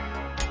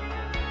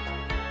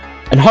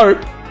 And Hope,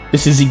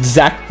 this is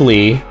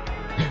exactly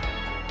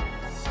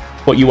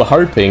what you were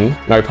hoping,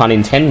 no pun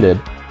intended,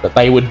 that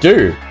they would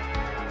do.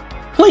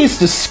 Please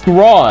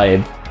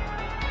describe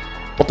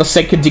what the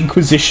Second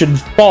Inquisition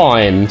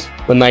find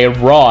when they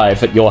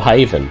arrive at your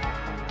haven.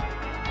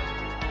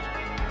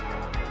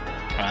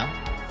 well,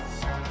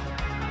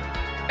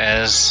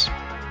 as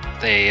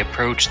they I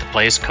approach the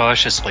place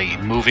cautiously,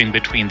 moving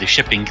between the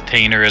shipping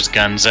containers,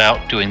 guns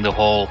out, doing the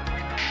whole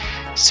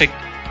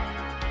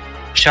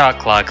shot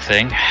clock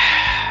thing.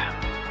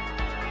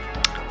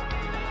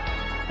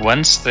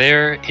 Once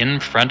they're in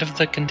front of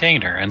the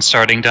container and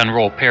starting to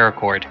unroll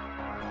paracord,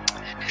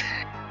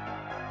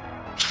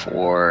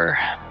 4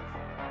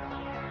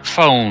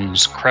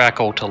 phones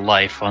crackle to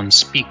life on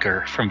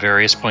speaker from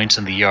various points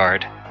in the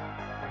yard.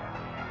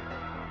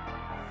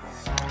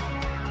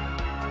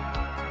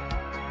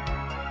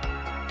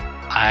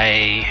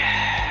 I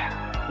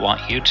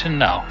want you to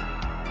know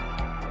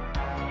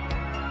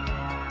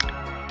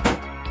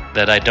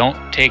that I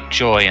don't take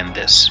joy in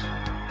this.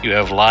 You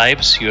have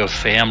lives, you have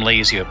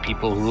families, you have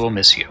people who will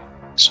miss you.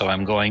 So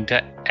I'm going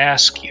to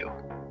ask you,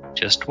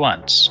 just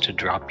once, to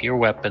drop your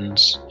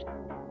weapons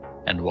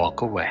and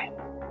walk away.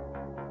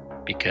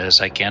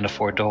 Because I can't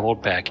afford to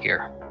hold back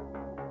here.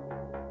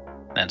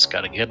 That's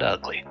gotta get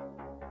ugly.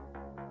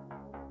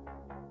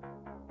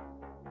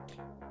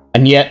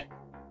 And yet,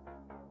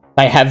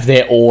 they have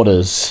their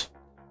orders.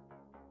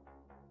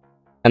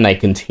 And they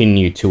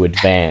continue to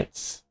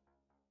advance.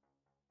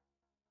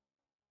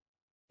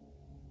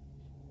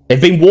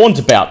 They've been warned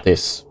about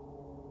this.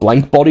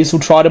 Blank bodies will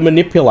try to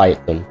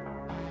manipulate them.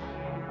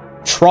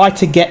 Try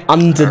to get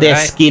under their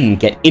skin,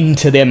 get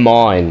into their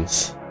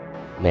minds.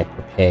 And they're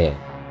prepared.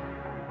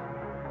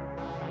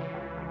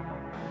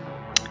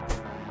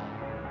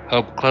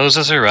 Hope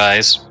closes her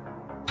eyes,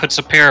 puts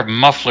a pair of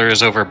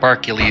mufflers over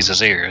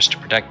Barkules' ears to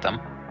protect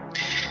them,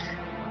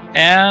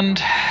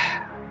 and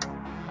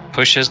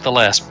pushes the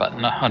last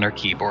button on her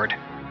keyboard.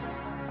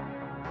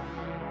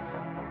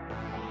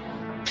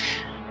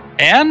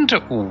 And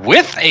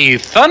with a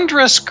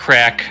thunderous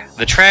crack,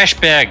 the trash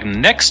bag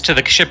next to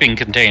the shipping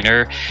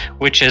container,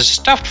 which is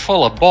stuffed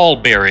full of ball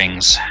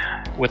bearings,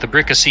 with a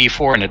brick of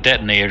C4 and a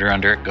detonator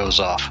under it, goes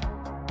off.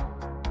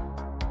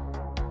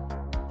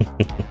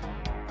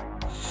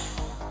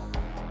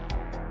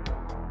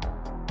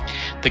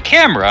 The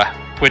camera,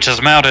 which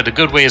is mounted a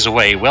good ways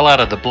away, well out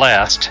of the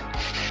blast,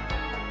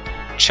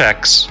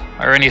 checks.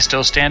 Are any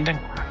still standing?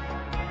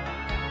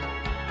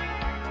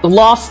 The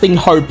last thing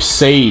Hope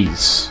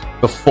sees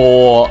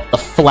before the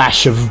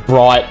flash of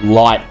bright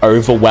light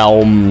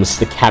overwhelms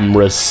the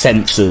camera's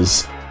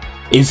sensors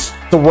is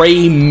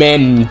 3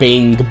 men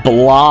being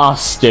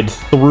blasted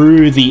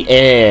through the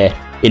air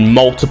in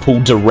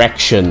multiple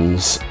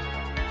directions.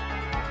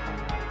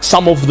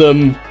 Some of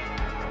them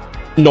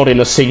not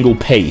in a single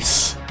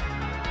piece.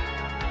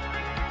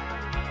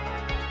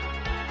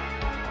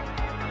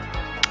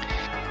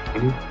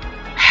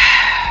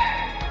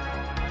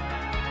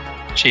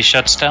 She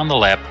shuts down the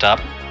laptop,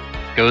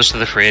 goes to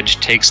the fridge,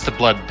 takes the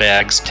blood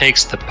bags,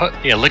 takes the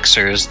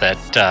elixirs that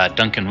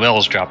Duncan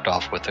Wells dropped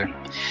off with her,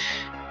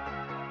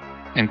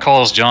 and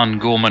calls John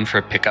Goulman for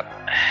a pickup.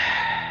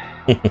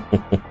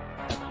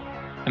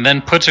 And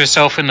then puts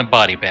herself in the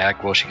body bag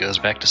while she goes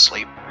back to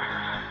sleep.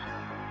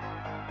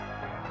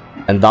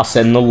 And thus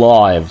end the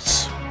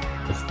lives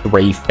of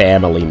 3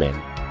 family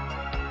men.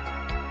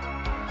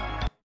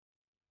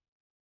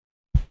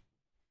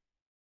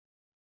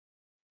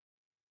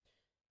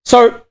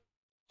 So,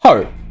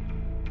 Hope,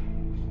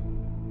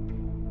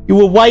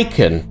 you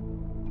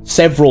awaken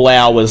several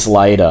hours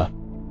later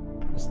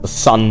as the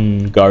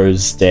sun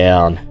goes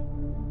down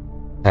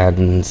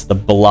and the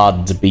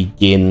blood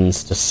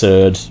begins to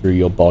surge through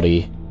your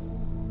body.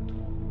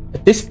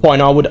 At this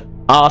point, I would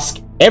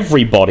ask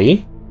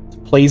everybody to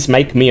please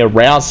make me a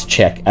rouse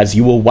check as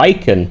you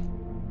awaken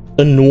at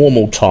the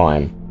normal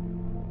time.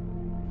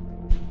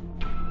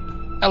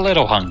 A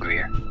little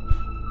hungrier.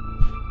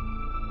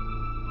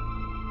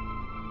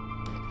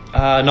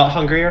 Not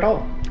hungry at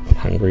all. Not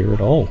hungrier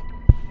at all.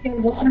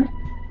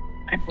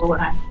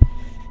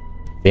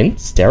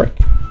 Vince, Derek?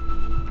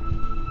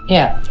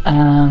 Yeah,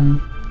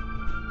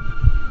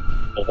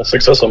 All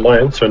success on my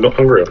end, so not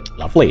hungry.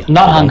 Lovely.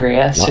 not hungry,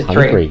 yes. Not 3.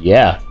 hungry,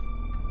 yeah.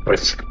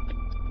 Nice.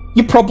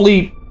 You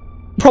probably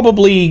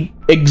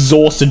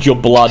exhausted your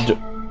blood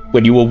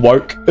when you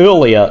awoke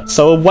earlier,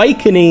 so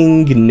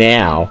awakening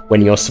now,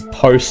 when you're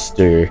supposed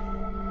to,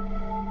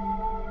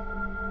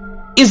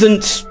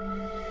 isn't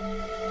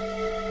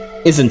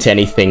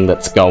anything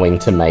that's going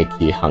to make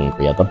you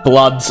hungrier. The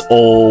blood's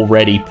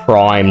already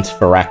primed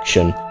for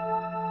action.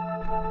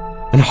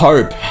 And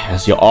Hope,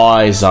 as your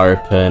eyes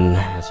open,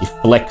 as you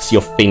flex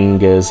your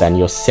fingers and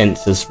your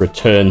senses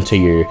return to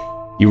you,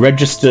 you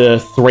register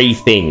 3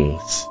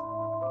 things.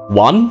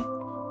 1,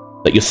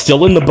 that you're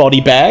still in the body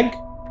bag.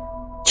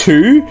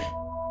 2,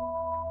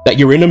 that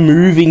you're in a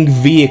moving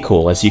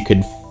vehicle as you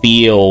can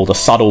feel the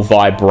subtle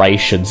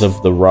vibrations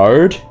of the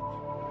road.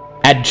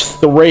 And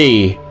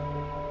 3,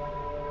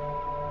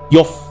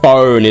 your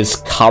phone is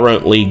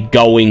currently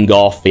going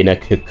off in a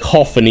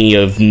cacophony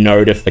of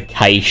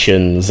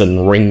notifications and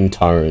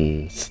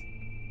ringtones.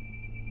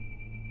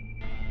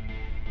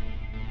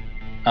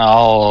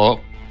 I'll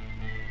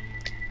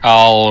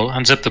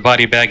unzip the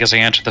body bag as I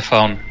answer the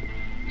phone.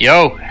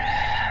 Yo!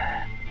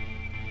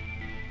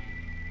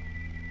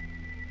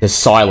 There's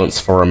silence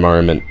for a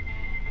moment,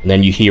 and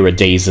then you hear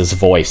Adiz's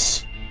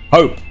voice.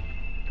 Hope,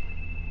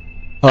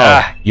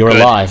 Oh, you're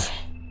good. alive.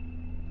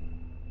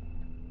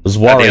 Was the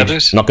worried,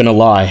 others? not gonna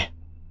lie.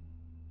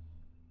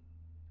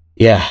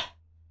 Yeah.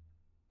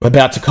 We're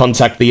about to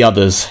contact the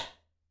others.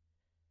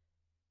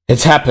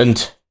 It's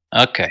happened.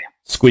 Okay.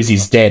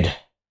 Squizzy's dead.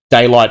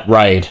 Daylight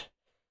raid.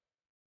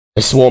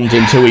 They swarmed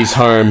into his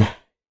home.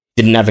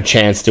 Didn't have a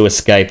chance to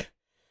escape.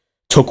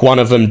 Took one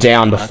of them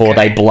down before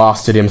Okay. they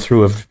blasted him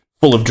through a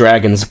full of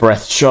dragon's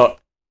breath shot.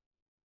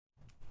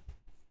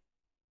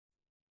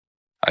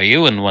 Are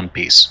you in one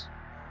piece?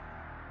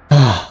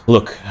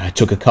 Look, I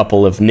took a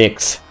couple of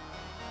nicks.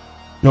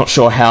 Not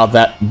sure how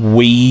that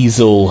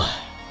weasel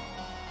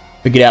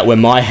figured out where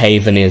my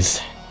haven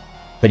is.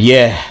 But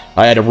yeah,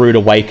 I had a rude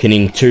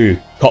awakening too.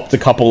 Copped a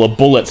couple of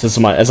bullets as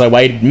I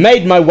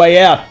made my way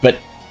out, but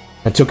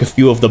I took a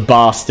few of the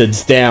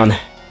bastards down.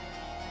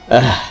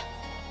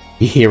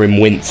 You hear him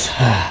wince.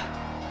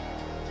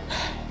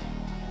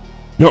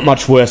 Not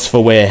much worse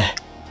for wear.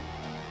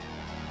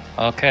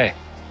 Okay.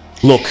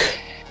 Look,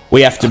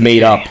 we have to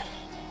meet up.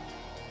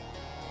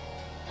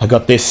 I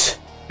got this.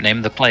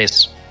 Name the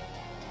place.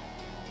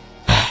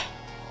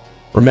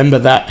 Remember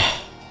that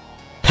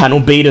panel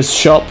beater's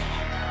shop?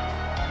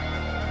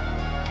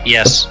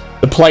 Yes.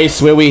 The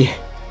place where we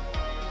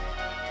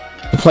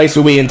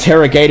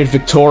interrogated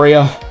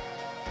Victoria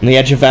on the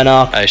edge of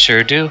Anarch I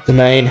sure do.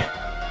 Domain.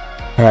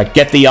 Alright,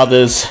 get the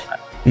others.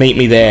 Meet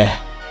me there.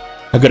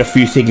 I've got a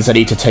few things I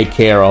need to take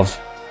care of.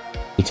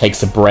 He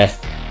takes a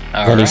breath.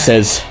 All Then he right.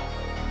 says,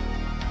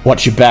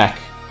 watch your back.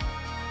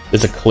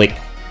 There's a click,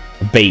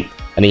 a beep,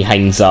 and he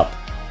hangs up.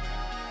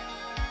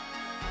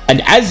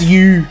 And as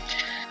you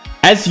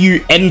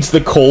end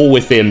the call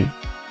with him,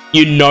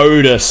 you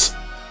notice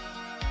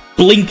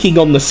blinking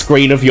on the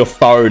screen of your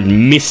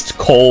phone missed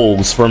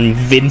calls from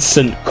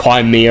Vincent,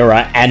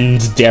 Chimera,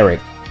 and Derek.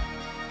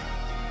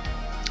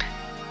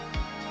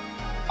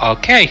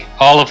 Okay.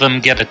 All of them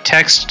get a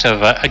text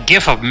of a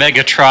gif of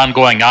Megatron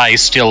going, I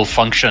still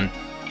function.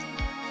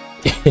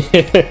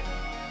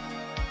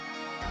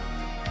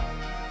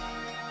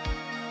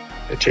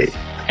 Gee.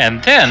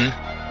 And then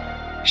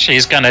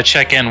she's gonna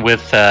check in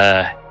with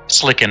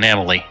Slick and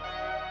Emily.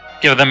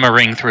 Give them a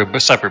ring through a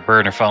separate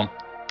burner phone.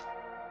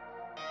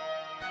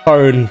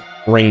 Phone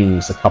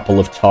rings a couple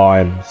of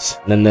times,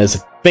 and then there's a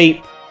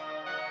beep,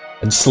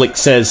 and Slick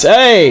says,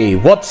 "Hey,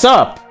 what's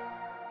up?"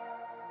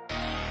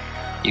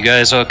 You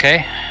guys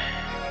okay?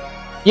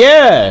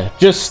 Yeah,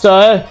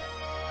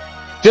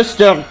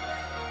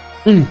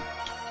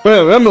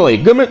 Emily,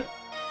 give me,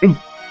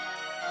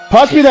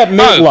 pass me that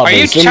mint Oh, are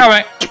you lovers.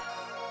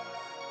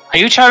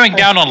 chowing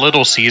down on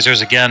Little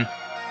Caesars again?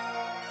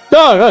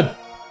 No,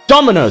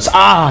 Domino's.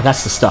 Ah,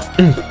 that's the stuff.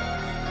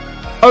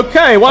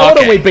 Okay, why wouldn't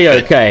Okay, we be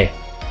good. okay?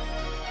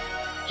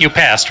 You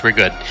passed. We're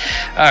good.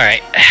 All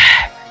right.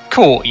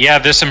 Cool. Yeah,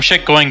 there's some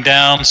shit going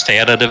down. Stay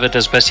out of it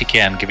as best you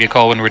can. Give you a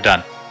call when we're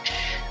done.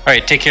 All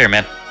right. Take care,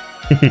 man.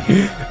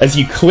 As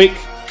you click,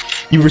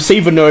 you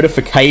receive a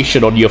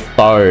notification on your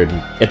phone.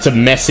 It's a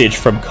message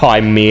from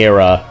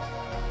Chimera.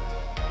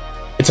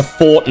 It's a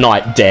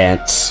Fortnite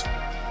dance.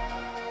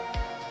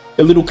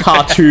 A little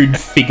cartoon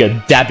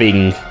figure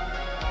dabbing.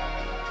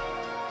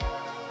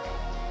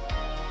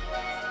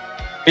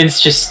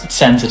 Vince just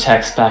sends a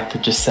text back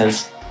that just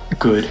says,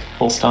 good,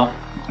 full stop.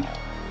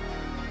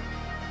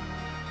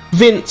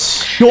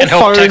 Vince, your And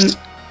help phone... text.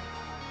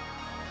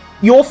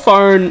 Your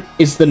phone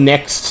is the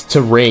next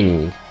to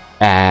ring,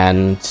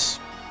 and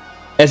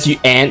as you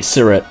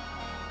answer it,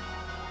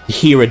 you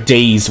hear a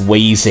D's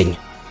wheezing.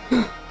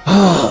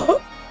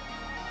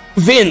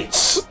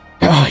 Vince!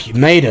 You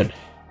made it.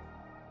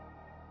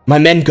 My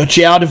men got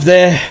you out of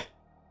there?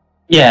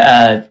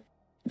 Yeah,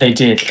 they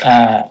did.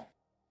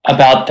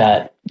 About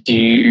that, do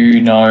you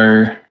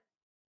know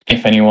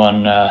if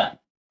anyone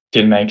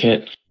did make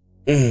it?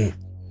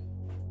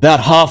 About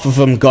half of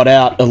them got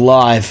out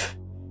alive,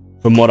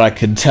 from what I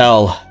could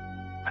tell.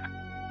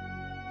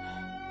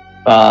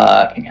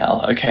 Fucking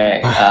hell,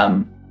 okay.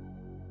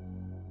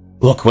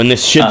 Look, when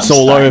this shit's I'm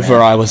all sorry, over,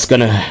 man. I was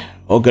gonna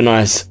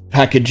organize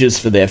packages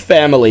for their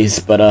families,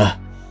 but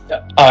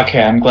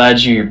Okay, I'm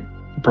glad you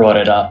brought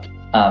it up.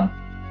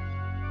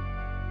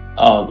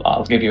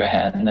 I'll give you a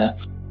hand there.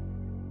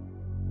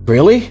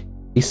 really?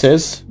 He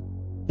says.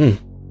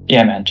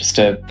 Yeah, man, just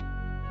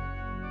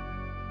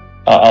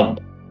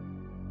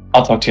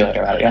I'll talk to you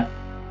later about it, yeah?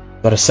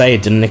 Gotta say,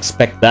 didn't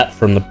expect that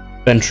from the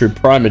Ventru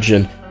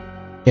Primogen.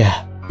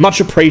 Yeah, much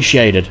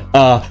appreciated.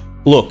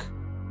 Look,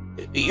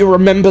 you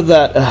remember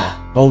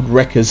that old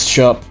wrecker's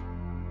shop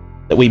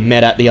that we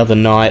met at the other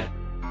night?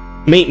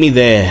 Meet me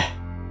there.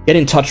 Get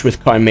in touch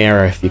with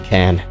Chimera if you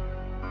can.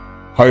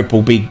 Hope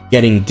we'll be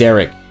getting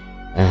Derek.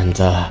 And,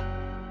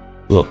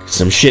 look,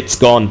 some shit's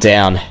gone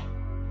down.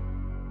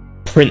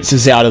 Prince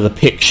is out of the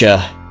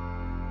picture.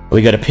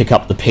 We gotta pick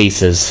up the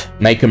pieces.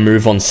 Make a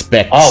move on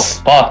Specs. Oh,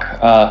 fuck,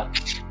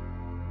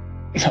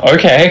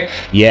 okay.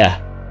 Yeah,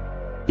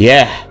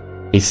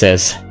 he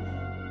says.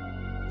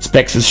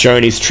 Specs has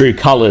shown his true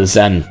colors,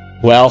 and,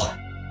 well,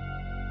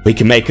 we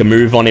can make a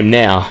move on him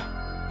now.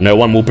 No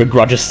one will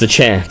begrudge us the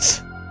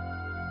chance.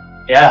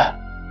 Yeah,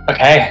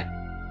 okay.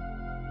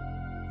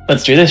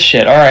 let's do this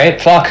shit.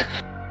 Alright, fuck.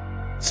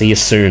 See you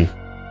soon,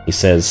 he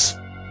says.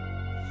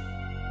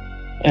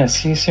 Yeah,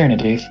 see you soon,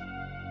 Adith.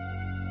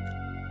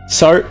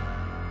 So,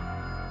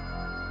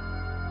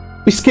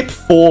 we skip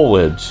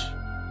forward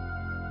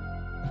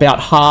about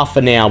half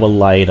an hour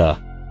later,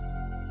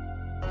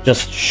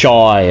 just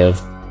shy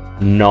of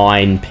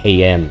 9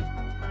 p.m.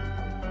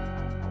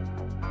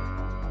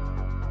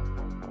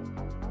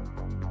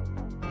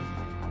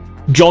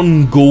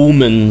 John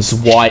Goulman's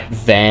white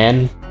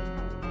van,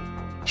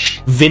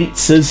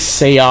 Vince's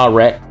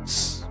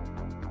CRX,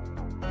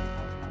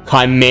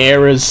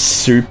 Chimera's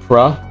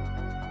Supra,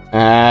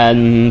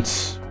 and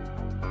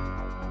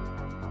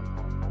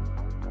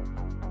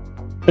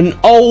an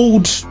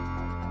old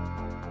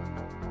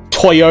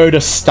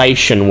Toyota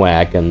station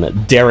wagon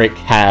that Derek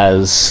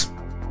has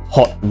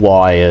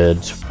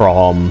hot-wired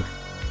from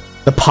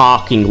the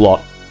parking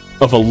lot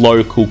of a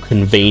local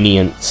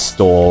convenience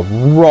store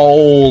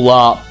roll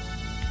up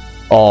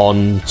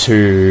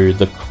onto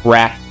the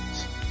cracked,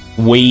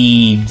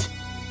 weed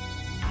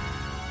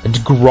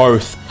and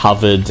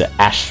growth-covered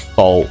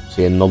asphalt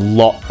in the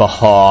lot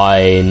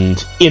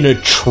behind Inner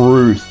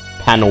Truth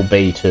panel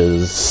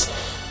beaters.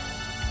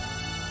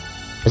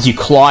 As you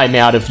climb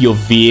out of your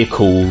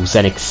vehicles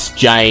and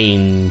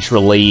exchange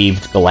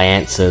relieved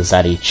glances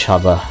at each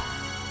other,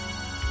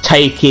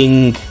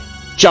 taking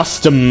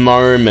just a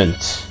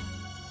moment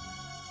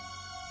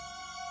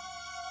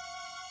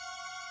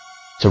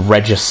to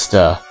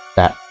register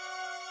that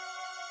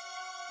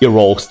you're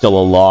all still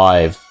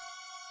alive.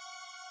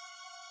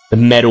 The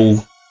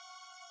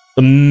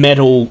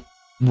metal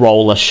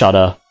roller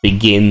shutter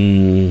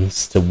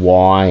begins to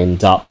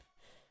wind up,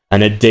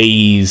 and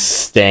Adiz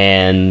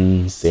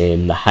stands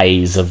in the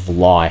haze of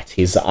light,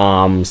 his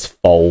arms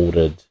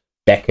folded,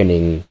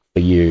 beckoning for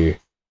you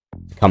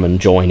to come and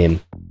join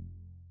him.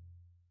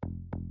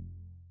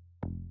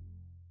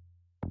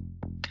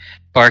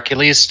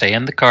 Barkules, stay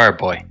in the car,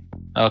 boy.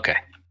 Okay.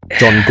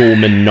 John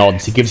Goulman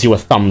nods. He gives you a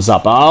thumbs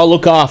up. I'll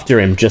look after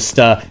him. Just,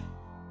 let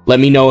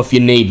me know if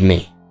you need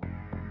me.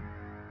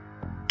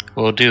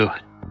 Will do.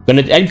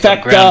 In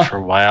fact, Ground for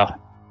a while.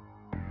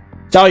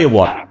 tell you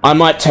what, I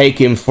might take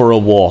him for a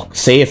walk.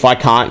 See if I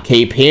can't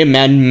keep him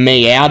and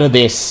me out of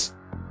this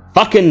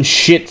fucking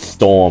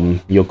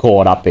shitstorm you're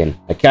caught up in,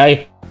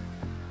 okay?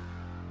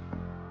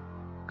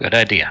 Good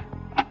idea.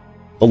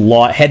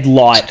 The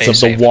headlights Stay of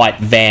safe. the white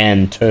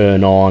van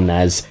turn on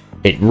as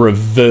it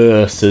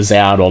reverses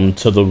out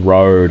onto the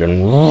road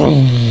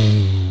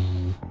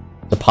and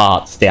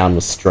departs down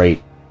the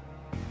street.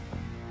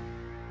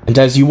 And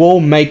as you all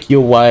make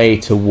your way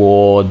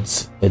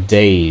towards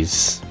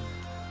Adiz,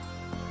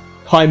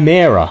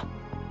 Chimera,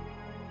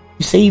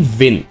 you see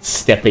Vince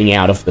stepping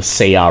out of the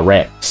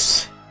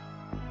CRX.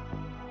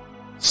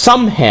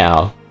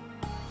 Somehow,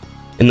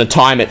 in the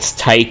time it's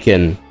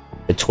taken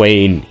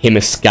between him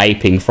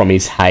escaping from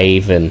his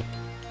haven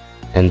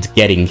and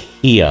getting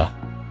here,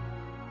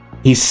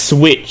 he's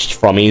switched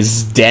from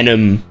his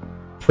denim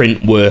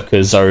print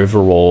worker's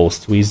overalls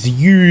to his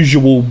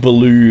usual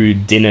blue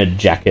dinner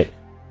jacket.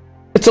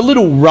 It's a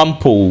little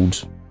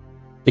rumpled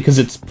because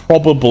it's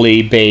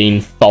probably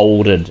been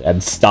folded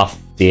and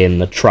stuffed in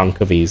the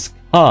trunk of his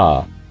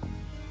car.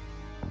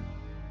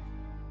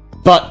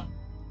 But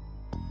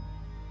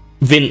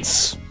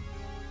Vince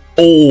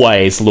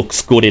always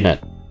looks good in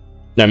it,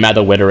 no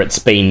matter whether it's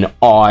been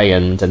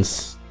ironed and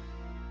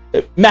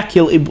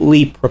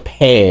immaculately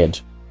prepared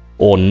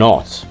or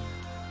not.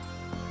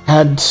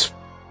 And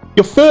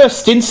your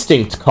first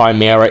instinct,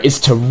 Chimera, is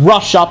to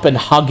rush up and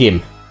hug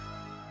him.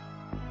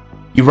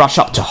 You rush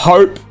up to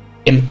Hope,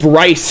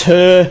 embrace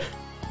her,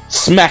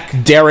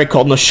 smack Derek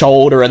on the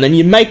shoulder, and then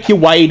you make your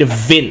way to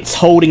Vince,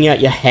 holding out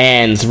your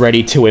hands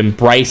ready to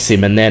embrace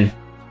him, and then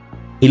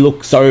he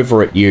looks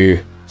over at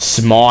you,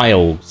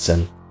 smiles,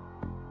 and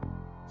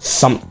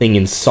something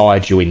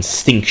inside you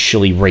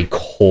instinctually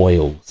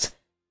recoils.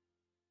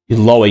 You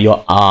lower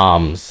your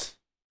arms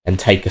and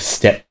take a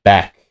step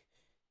back.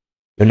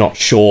 You're not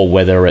sure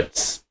whether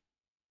it's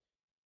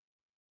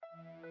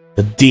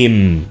the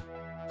dim,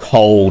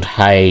 cold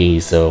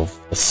haze of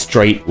the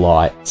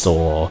streetlights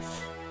or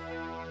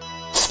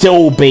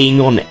still being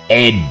on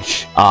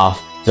edge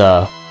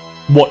after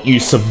what you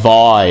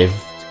survived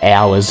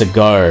hours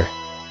ago.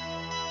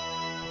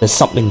 There's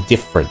something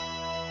different.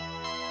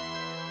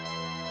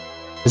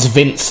 As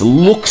Vince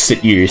looks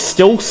at you,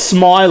 still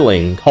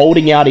smiling,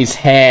 holding out his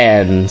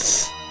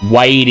hands,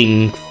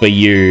 waiting for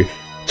you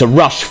to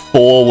rush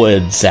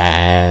forwards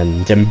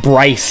and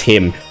embrace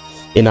him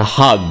in a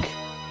hug.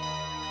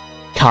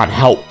 Can't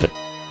help but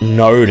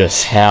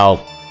notice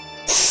how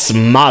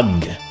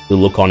smug the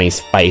look on his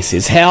face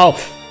is, how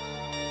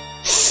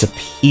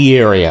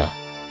superior,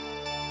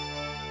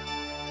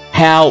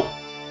 how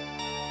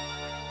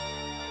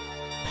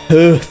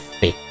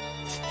perfect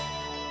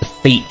the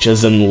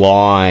features and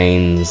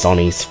lines on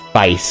his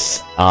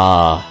face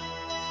are.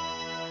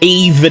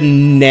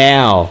 Even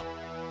now,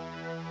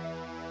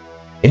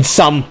 in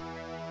some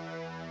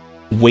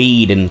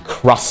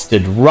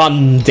weed-encrusted,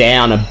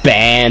 run-down,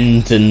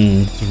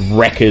 abandoned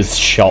wrecker's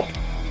shop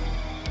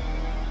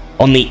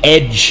on the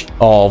edge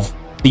of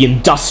the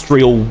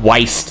industrial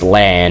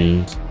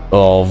wasteland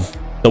of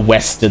the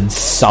western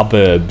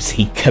suburbs.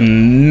 He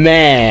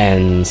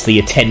commands the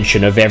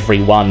attention of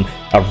everyone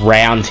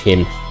around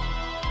him.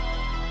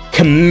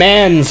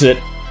 Commands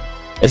it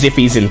as if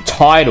he's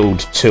entitled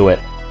to it.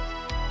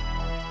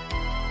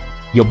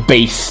 Your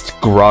beast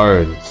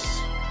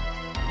groans.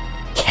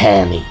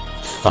 Canny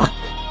fuck.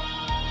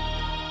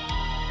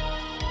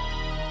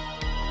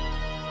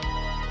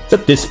 It's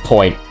at this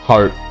point,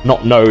 Hope,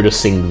 not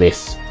noticing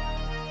this,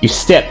 you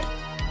step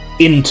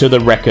into the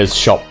wrecker's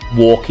shop,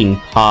 walking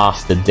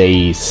past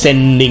Adiz,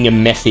 sending a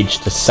message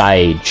to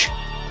Sage.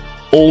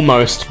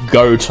 Almost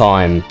go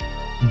time.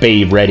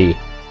 Be ready.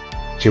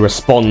 She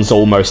responds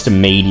almost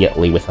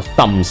immediately with a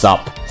thumbs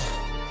up.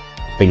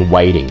 I've been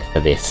waiting for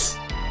this.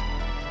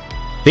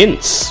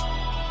 Vince,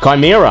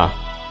 Chimera,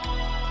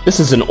 this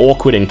is an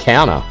awkward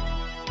encounter.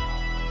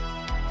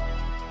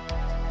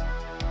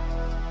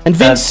 And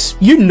Vince,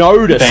 you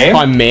notice babe?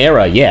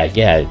 Chimera.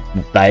 Yeah,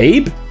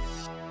 babe.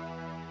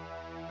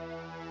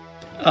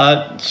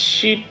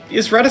 She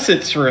is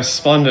reticent to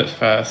respond at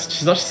first.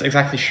 She's not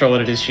exactly sure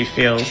what it is she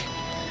feels.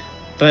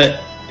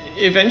 But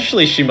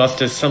eventually she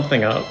musters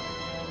something up.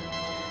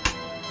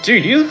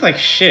 Dude, you look like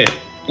shit.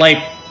 Like,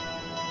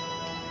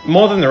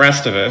 more than the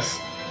rest of us.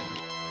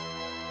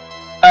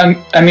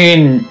 I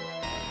mean,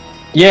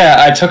 yeah,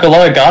 I took a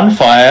lot of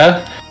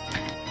gunfire.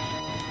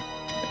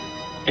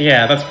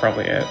 Yeah, that's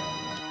probably it.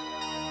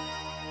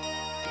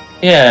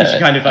 Yeah, She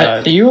kind of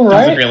are you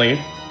alright?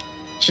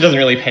 She doesn't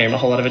really pay him a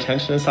whole lot of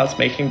attention and starts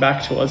making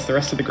back towards the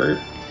rest of the group.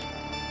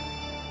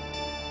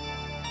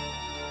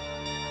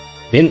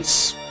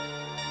 Vince,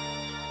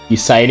 you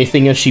say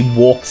anything as she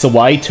walks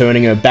away,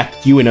 turning her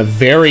back to you in a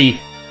very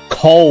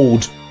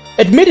cold,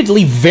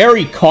 admittedly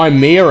very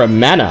Chimera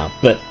manner,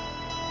 but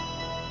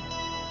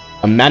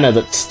a manner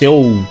that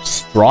still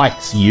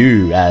strikes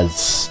you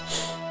as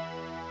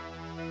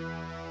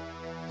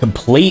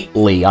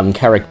completely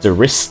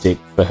uncharacteristic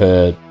for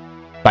her,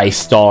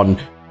 based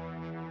on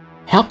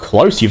how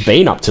close you've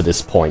been up to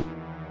this point.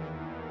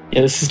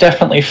 Yeah, this is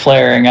definitely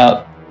flaring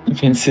up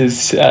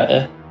Vince's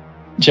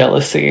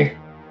jealousy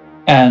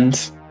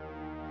and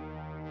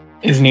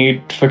his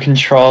need for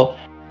control.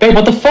 Babe,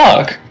 what the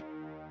fuck?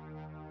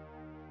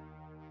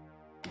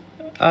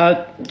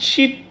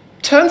 She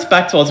turns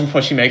back towards him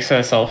before she makes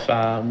herself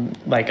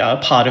like a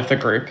part of the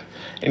group,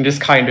 and just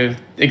kind of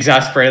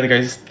exasperatedly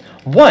goes,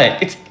 "What?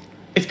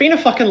 It's been a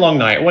fucking long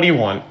night. What do you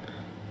want?"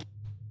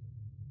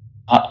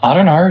 I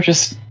don't know,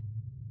 just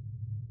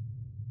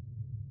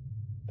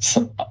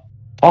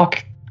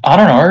fuck. I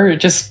don't know,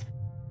 just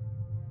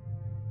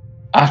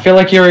I feel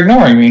like you're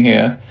ignoring me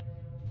here.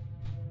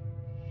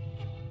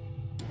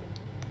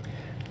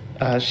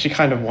 She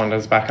kind of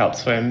wanders back up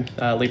to him,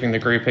 leaving the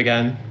group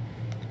again.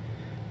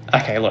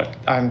 Okay, look,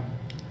 I'm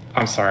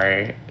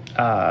sorry.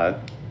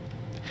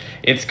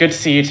 It's good to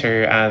see you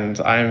too, and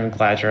I'm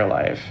glad you're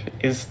alive.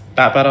 Is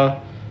that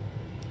better?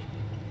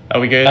 Are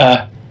we good?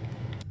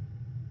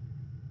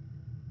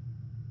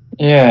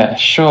 Yeah,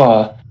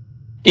 sure.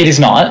 It is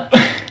not.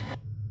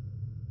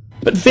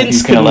 But Vince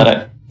He's gonna let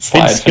it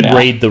slide Vince for could now.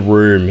 read the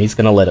room. He's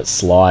going to let it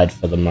slide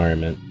for the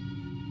moment.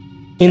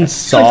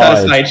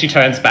 Satisfied, Inside, she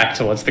turns back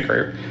towards the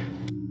group.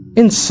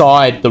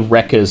 inside the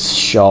wrecker's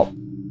shop,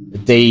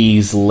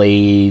 Dees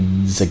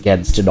leans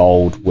against an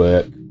old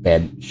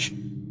workbench,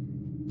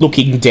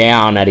 looking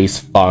down at his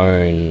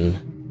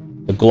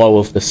phone. The glow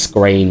of the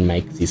screen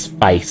makes his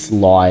face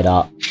light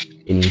up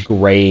in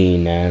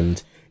green,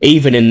 and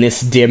even in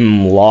this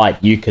dim light,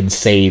 you can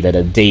see that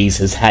Adiz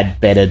has had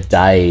better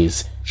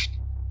days.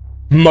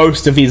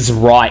 Most of his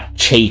right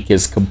cheek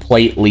is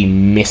completely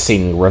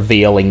missing,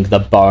 revealing the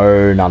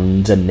bone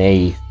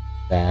underneath,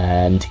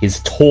 and his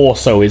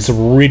torso is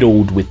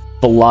riddled with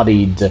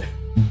bloodied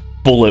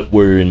bullet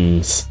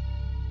wounds.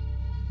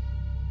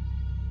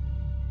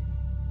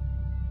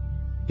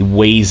 He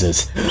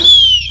wheezes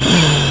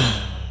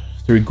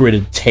through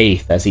gritted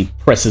teeth as he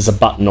presses a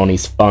button on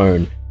his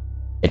phone.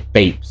 It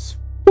beeps.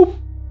 Boop.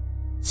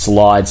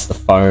 Slides the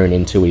phone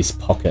into his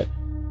pocket.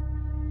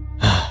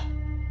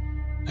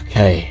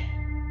 Okay,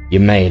 you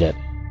made it.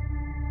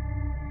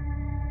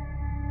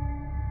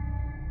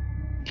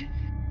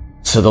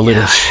 So the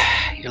little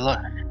You look.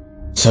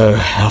 So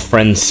our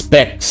friend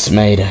Specs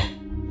made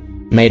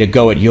a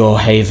go at your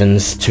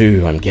havens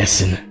too, I'm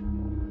guessing.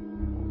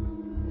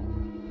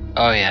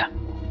 Oh yeah.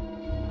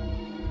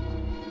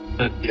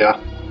 Yeah.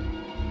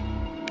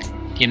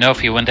 Do you know if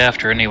he went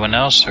after anyone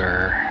else,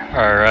 or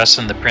are us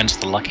and the prince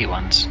the lucky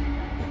ones?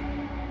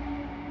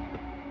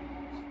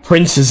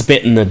 Prince has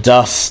bitten the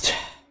dust.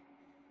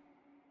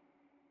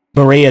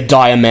 Maria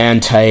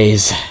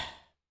Diamantes,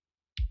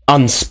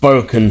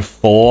 unspoken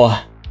for.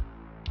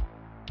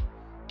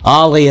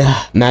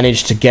 Alia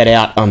managed to get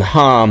out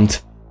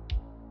unharmed.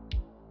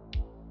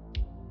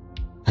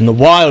 And the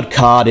wild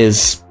card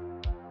is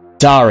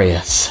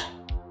Darius.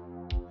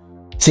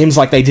 Seems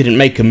like they didn't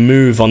make a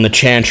move on the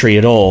Chantry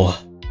at all.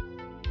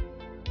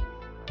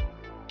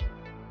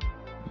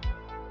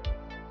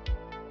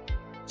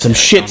 Some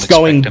shit's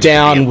Don't going expect him to be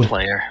down a with...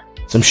 player.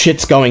 some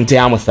shit's going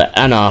down with the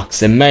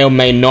Anarchs. There may or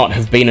may not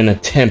have been an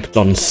attempt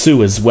on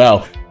Sue as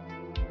well.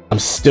 I'm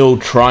still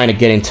trying to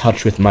get in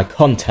touch with my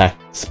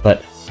contacts,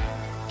 but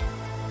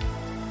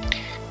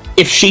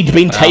if she'd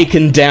been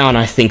taken down,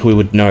 I think we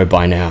would know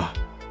by now.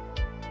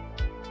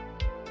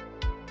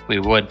 We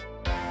would.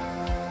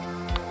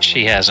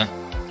 She hasn't.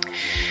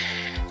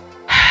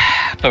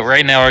 But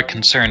right now our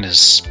concern is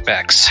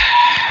Specs.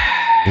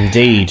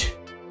 Indeed.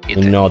 He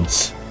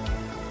nods.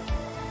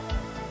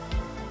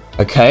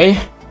 Okay.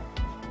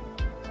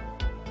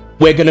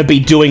 We're gonna be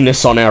doing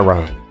this on our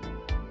own.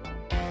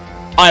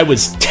 I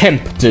was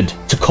tempted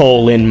to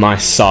call in my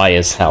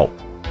sire's help.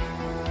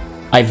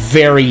 I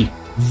very,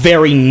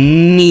 very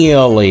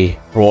nearly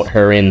brought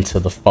her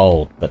into the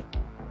fold, but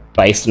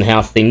based on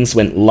how things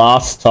went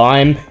last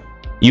time,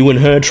 you and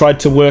her tried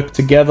to work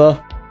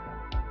together,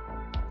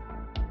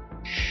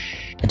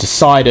 I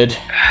decided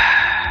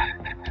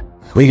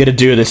we gotta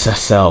do this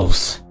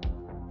ourselves.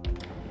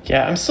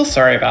 Yeah, I'm still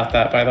sorry about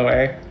that, by the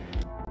way.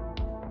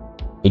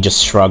 He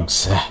just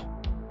shrugs.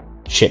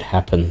 Shit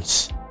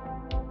happens.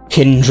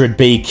 Kindred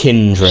be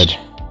kindred.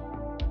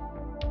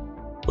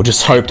 We'll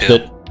just hope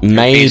that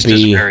Beast is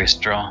maybe very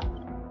strong.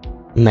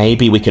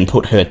 maybe we can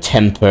put her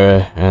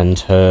temper and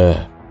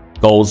her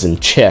goals in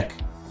check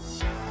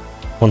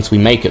once we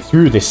make it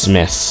through this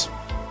mess.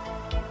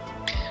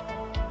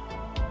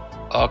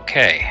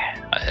 Okay,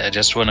 I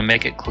just want to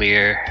make it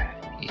clear.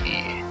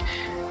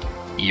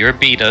 You're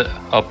beat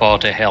up all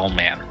to hell,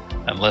 man.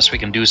 Unless we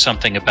can do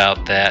something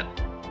about that,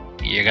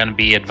 you're going to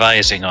be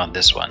advising on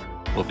this one.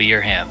 We'll be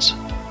your hands.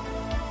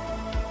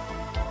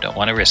 Don't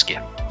want to risk you.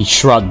 He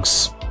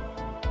shrugs.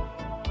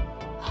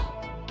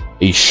 Are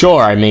you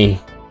sure? I mean,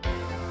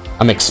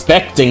 I'm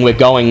expecting we're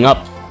going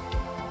up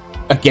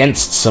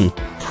against some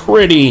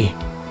pretty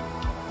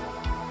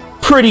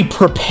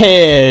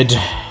prepared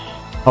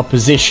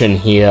opposition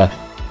here.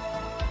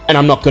 And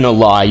I'm not gonna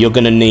lie, you're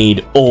gonna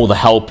need all the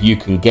help you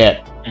can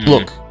get.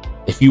 Look,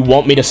 if you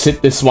want me to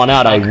sit this one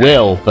out, I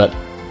will, but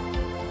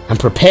I'm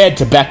prepared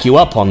to back you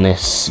up on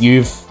this.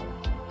 You've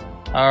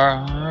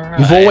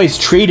always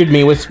treated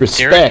me with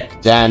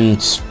respect,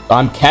 and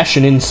I'm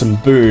cashing in some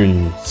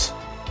boons.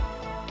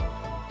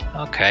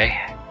 Okay,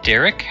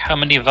 Derek, how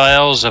many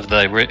vials of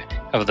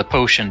the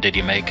potion did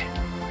you make?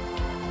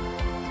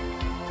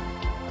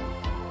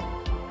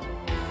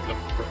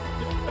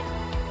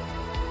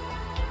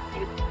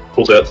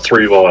 Pulls out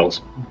 3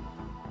 vials.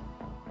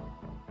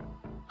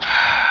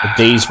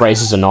 Deez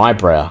raises an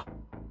eyebrow.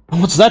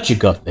 What's that you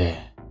got there?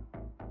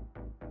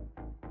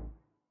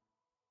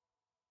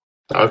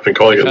 I've been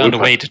calling it Found a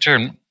lupine. way to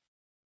turn.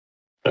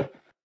 Yeah,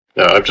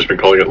 I've just been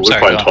calling it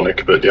Sorry, lupine go on.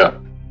 tonic, but yeah.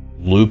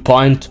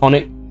 Lupine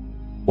tonic?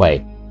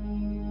 Wait.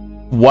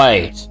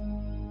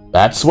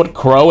 That's what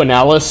Crow and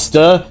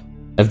Alistair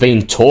have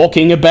been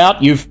talking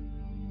about? You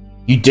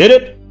did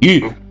it?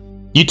 You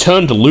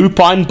turned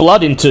lupine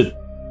blood into,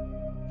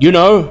 you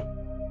know,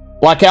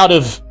 like out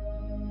of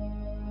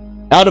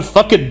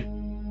fucking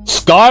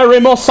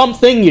Skyrim or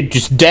something? You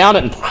just down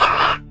it and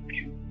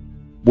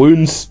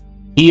wounds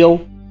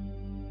heal?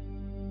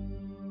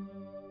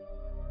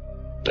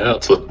 Yeah,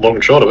 it's a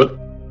long shot of it.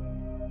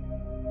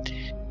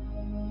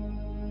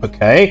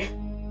 Okay.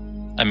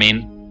 I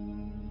mean,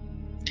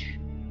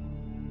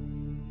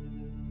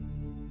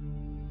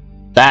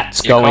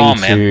 That's Your going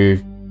call,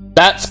 to...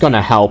 That's going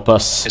to help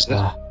us. Is it?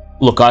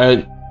 Look,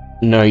 I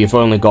know you've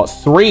only got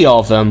 3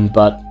 of them,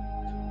 but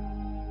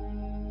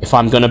if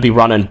I'm going to be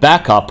running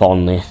backup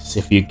on this,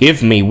 if you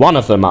give me one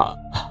of them,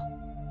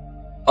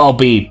 I'll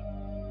be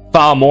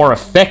far more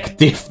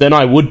effective than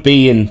I would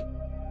be in...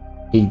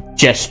 He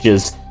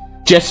gestures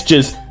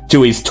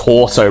to his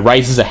torso,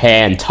 raises a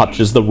hand,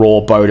 touches the raw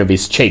bone of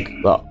his cheek.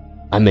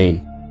 I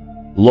mean,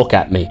 look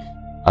at me.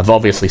 I've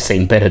obviously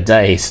seen better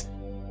days.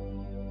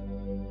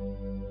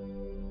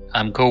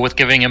 I'm cool with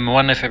giving him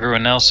one if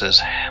everyone else is.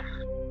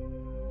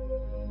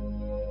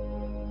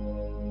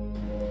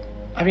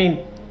 I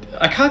mean,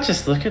 I can't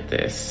just look at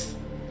this.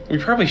 We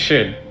probably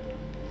should.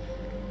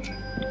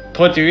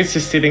 Poor dude's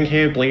just sitting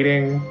here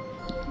bleeding,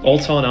 all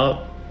torn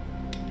up.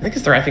 I think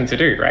it's the right thing to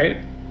do, right?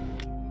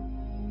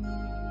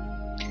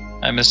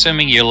 I'm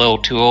assuming you're a little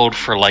too old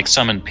for, like,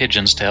 summoned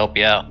pigeons to help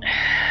you out.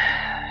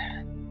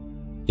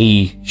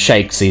 He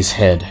shakes his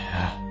head.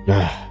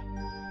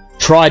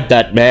 Tried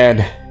that,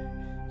 man.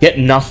 Get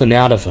nothing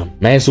out of him.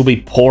 May as well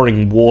be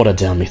pouring water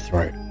down my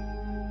throat.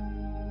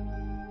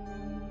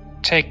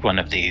 Take one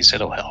of these,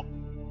 it'll help.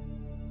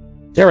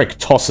 Derek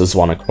tosses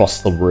one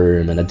across the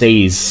room, and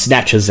Adiz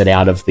snatches it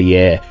out of the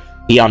air.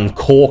 He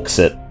uncorks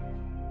it,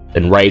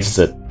 then raises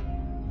it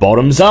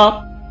bottoms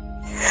up.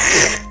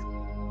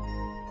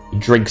 He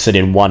drinks it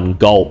in one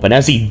gulp, and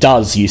as he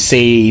does, you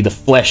see the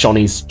flesh on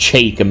his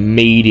cheek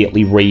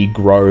immediately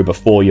regrow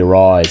before your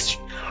eyes.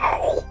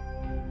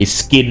 His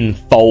skin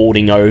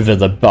folding over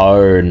the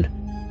bone.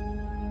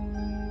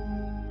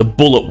 The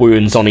bullet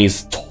wounds on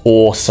his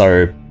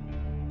torso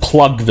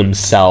plug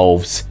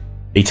themselves.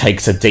 He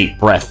takes a deep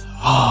breath.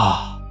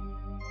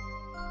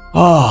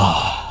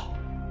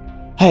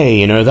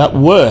 Hey, you know, that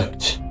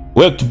worked.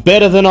 Worked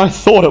better than I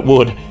thought it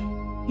would.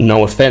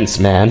 No offense,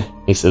 man,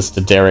 he says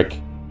to Derek.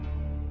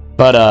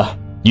 But,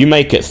 you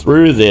make it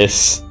through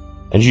this,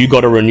 and you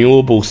got a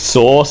renewable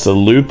source of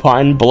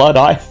lupine blood,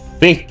 I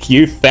think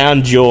you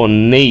found your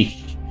niche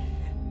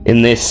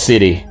in this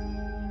city.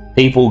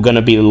 People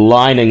gonna be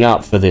lining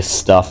up for this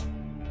stuff.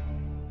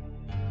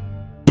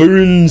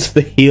 Boons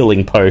for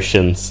healing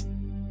potions.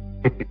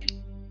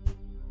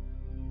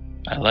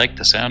 I like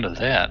the sound of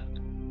that.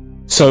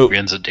 So,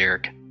 Grins at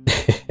Derek.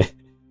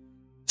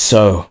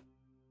 So,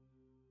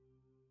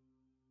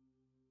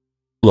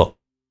 look,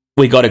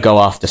 we gotta go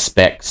after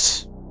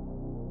Specs.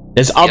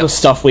 There's other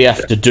stuff we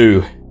have to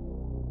do.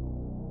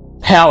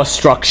 Power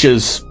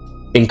structures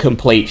in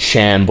complete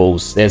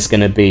shambles. There's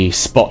gonna be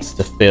spots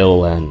to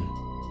fill, and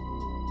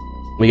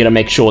we gotta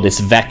make sure this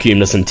vacuum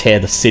doesn't tear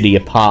the city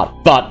apart.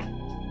 But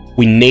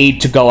we need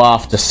to go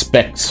after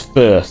Specs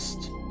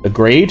first.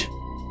 Agreed?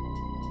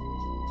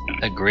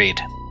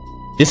 Agreed.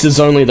 This is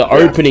only the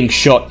opening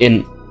shot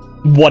in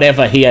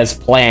whatever he has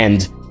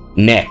planned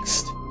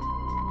next.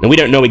 Now, we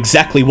don't know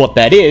exactly what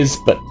that is,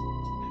 but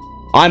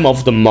I'm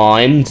of the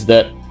mind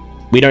that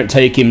we don't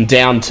take him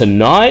down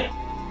tonight,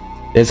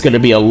 there's going to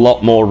be a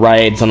lot more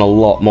raids on a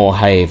lot more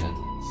havens.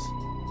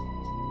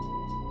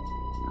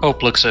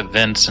 Hope looks at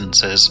Vince and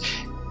says,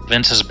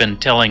 Vince has been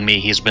telling me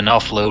he's been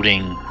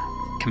offloading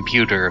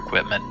computer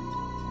equipment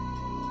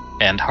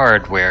and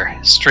hardware,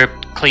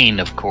 stripped clean,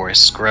 of course,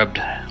 scrubbed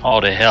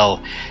all to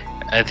hell.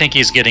 I think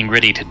he's getting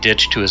ready to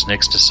ditch to his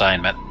next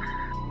assignment.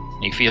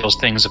 He feels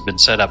things have been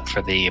set up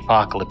for the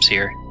apocalypse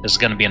here. There's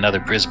going to be another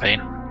Brisbane.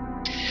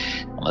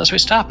 Unless we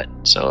stop it.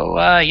 So,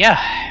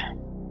 yeah.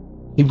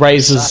 He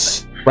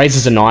raises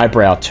an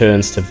eyebrow,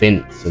 turns to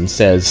Vince, and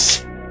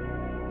says,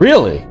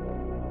 Really?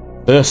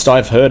 First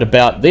I've heard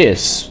about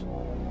this.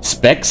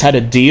 Specs had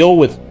a deal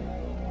with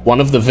one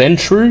of the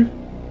Ventru?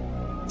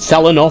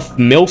 Selling off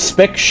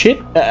mil-spec shit?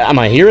 Am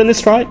I hearing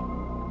this right?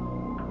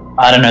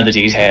 I don't know the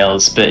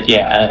details, but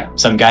yeah,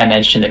 some guy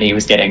mentioned that he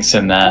was getting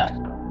some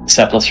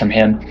surplus from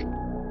him.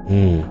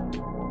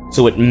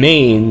 So it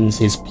means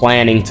he's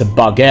planning to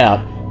bug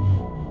out.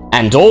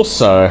 And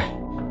also,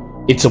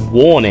 it's a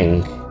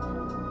warning.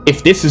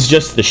 If this is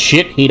just the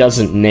shit he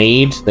doesn't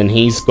need, then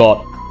he's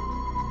got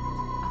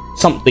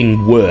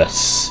something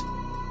worse.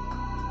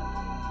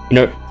 You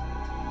know,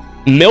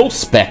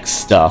 mil-spec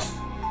stuff,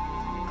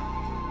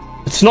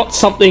 it's not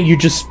something you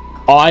just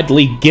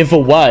idly give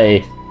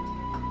away.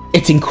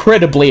 It's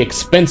incredibly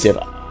expensive.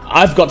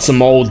 I've got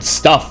some old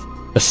stuff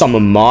for some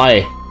of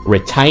my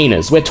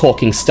retainers. We're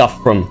talking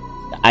stuff from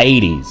the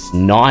 80s,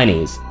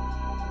 90s.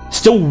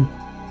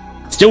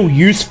 Still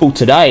useful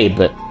today,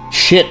 but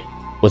shit,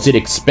 was it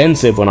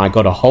expensive when I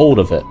got a hold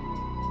of it.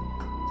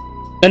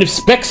 And if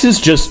Specs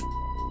is just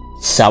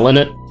selling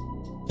it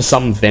to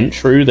some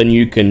Ventru, then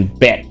you can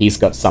bet he's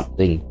got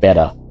something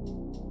better.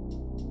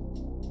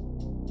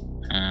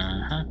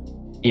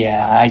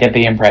 Yeah, I get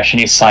the impression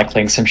he's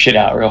cycling some shit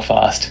out real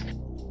fast.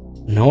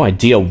 No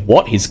idea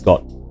what he's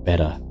got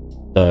better,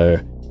 though.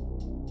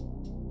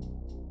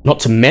 Not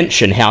to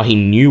mention how he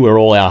knew where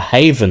all our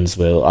havens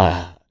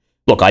were.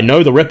 Look, I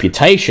know the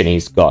reputation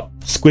he's got.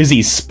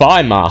 Squizzy's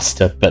spy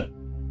master, but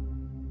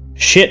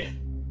shit.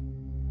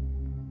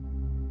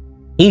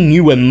 He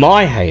knew where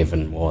my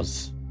haven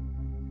was.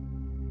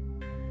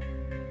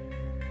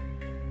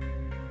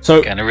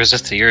 So... Kinda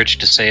resist the urge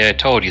to say I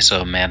told you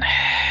so, man.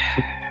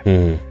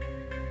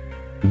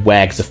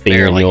 Wags a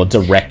finger in your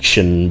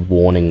direction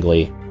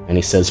warningly, and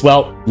he says,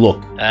 well,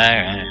 look.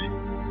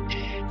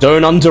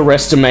 Don't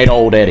underestimate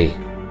old Eddie.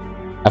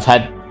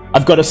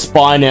 I've got a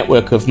spy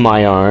network of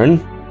my own,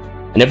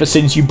 and ever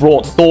since you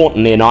brought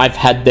Thornton in, I've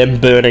had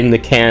them burning the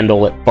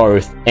candle at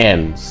both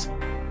ends.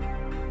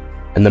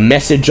 And the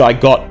message I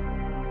got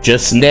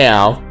just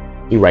now,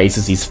 he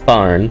raises his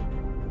phone,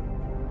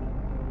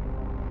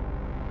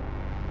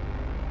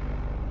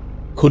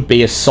 could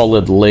be a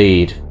solid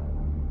lead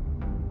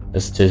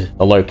as to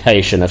the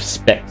location of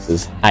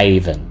Specs'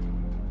 haven.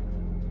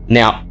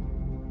 Now,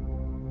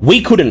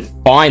 we couldn't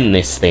find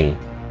this thing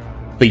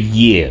for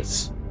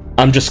years.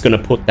 I'm just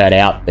gonna put that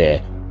out there.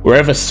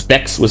 Wherever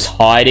Specs was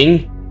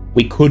hiding,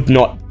 we could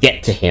not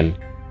get to him.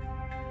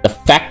 The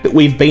fact that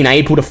we've been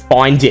able to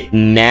find it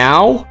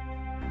now,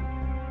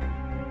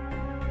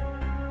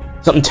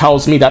 something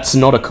tells me that's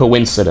not a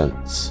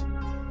coincidence.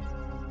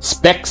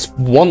 Specs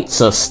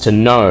wants us to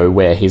know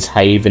where his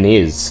haven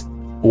is,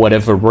 for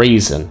whatever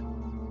reason.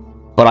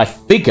 But I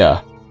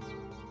figure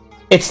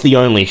it's the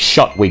only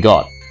shot we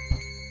got.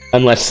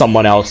 Unless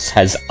someone else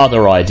has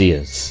other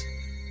ideas.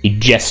 He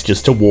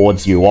gestures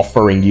towards you,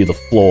 offering you the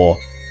floor.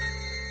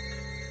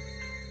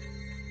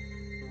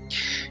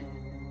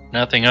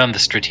 Nothing on the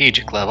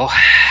strategic level.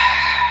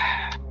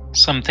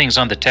 Some things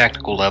on the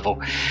tactical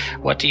level.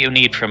 What do you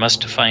need from us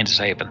to find his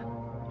haven?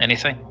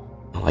 Anything?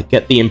 Well, I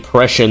get the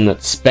impression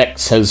that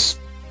Specs has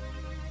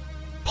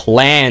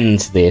planned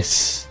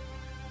this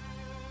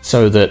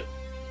so that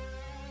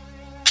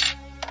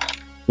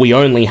we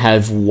only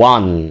have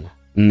one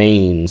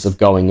means of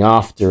going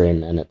after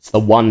him, and it's the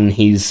one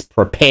he's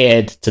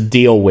prepared to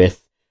deal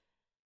with.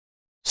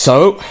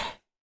 So,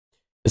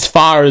 as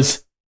far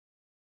as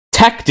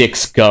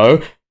tactics go,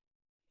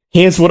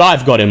 here's what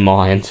I've got in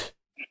mind.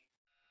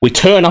 We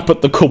turn up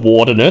at the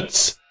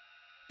coordinates,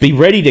 be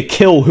ready to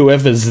kill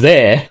whoever's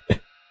there,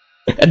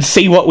 and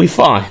see what we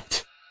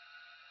find.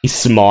 He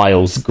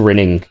smiles,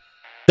 grinning.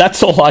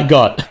 That's all I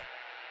got.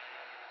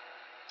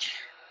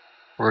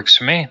 Works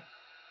for me.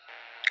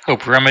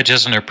 Hope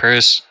rummages in her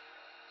purse,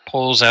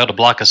 pulls out a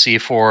block of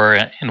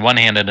C4 in one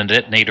hand and a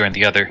detonator in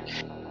the other.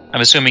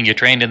 I'm assuming you're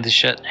trained in this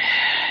shit.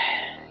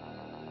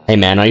 Hey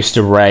man, I used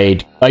to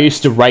race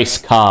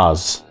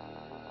cars.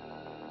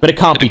 But it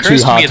can't be too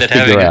hard to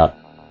figure out.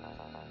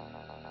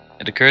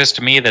 It occurs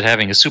to me that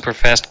having a super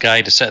fast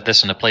guy to set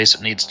this in a place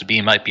it needs to be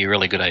might be a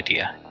really good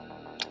idea.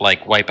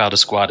 Like wipe out a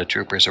squad of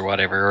troopers or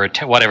whatever, or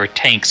whatever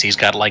tanks he's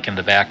got like in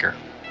the backer.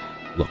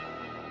 Look.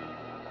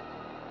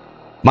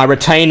 My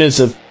retainers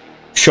have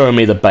shown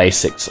me the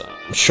basics.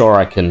 I'm sure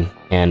I can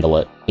handle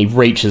it. He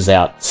reaches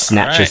out,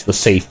 snatches the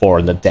C4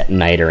 and the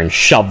detonator and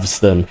shoves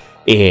them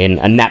in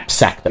a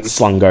knapsack that's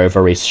slung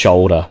over his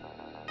shoulder.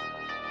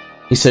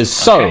 He says,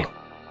 so,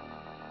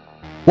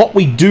 what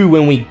we do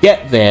when we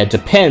get there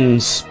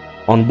depends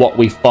on what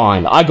we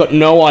find. I got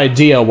no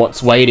idea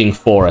what's waiting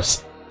for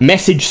us.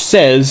 Message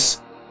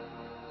says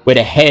we're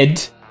to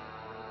head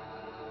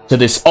to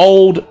this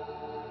old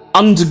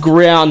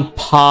underground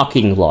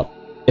parking lot.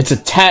 It's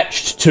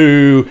attached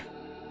to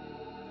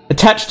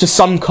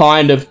some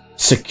kind of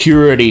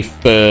security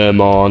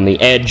firm on the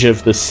edge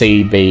of the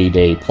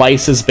CBD.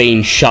 Place has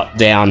been shut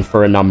down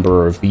for a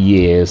number of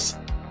years.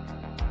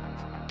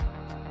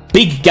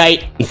 Big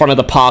gate in front of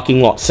the parking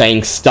lot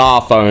saying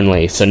staff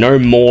only, so no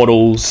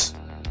mortals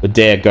would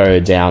dare go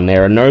down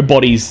there, and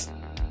nobody's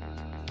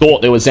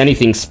thought there was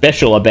anything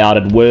special about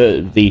it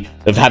worthy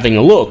of having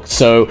a look,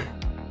 so,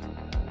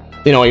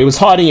 you know, he was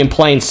hiding in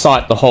plain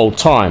sight the whole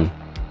time.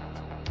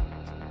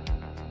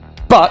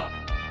 But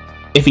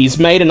if he's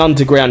made an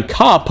underground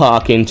car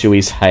park into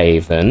his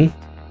haven,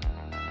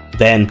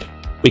 then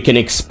we can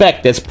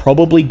expect there's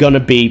probably going to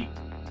be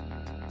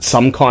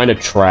some kind of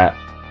trap.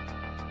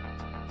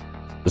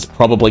 There's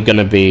probably going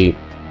to be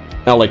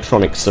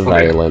electronic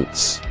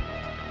surveillance.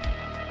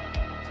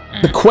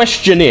 The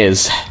question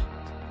is,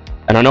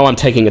 and I know I'm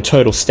taking a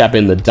total stab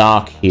in the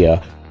dark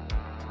here,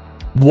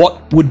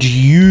 what would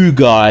you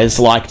guys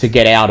like to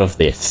get out of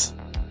this?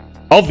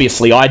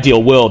 Obviously,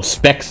 Ideal World,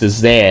 Specs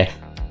is there.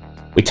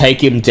 We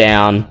take him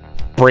down,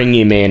 bring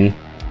him in,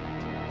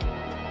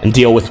 and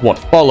deal with what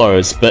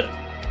follows, but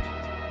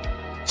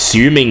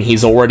assuming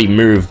he's already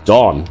moved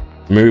on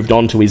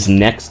to his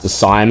next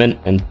assignment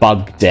and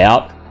bugged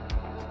out,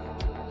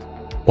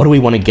 what do we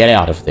want to get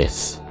out of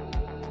this?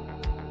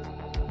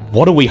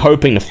 What are we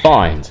hoping to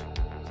find?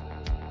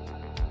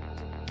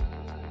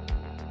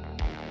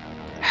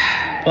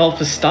 Well,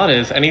 for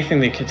starters,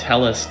 anything that could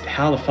tell us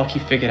how the fuck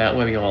you figured out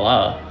where we all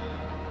are.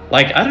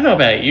 Like, I don't know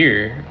about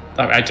you.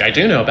 I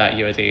do know about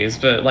you,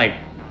 Adiz, but, like,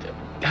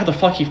 how the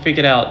fuck you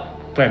figured out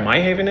where my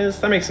haven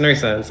is? That makes no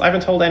sense. I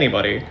haven't told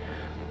anybody.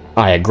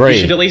 I agree. We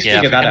should at least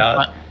figure that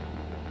out.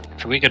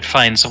 If we could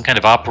find some kind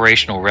of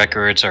operational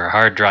records or a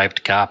hard drive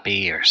to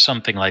copy or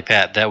something like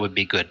that, that would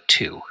be good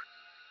too.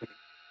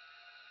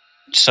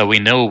 So we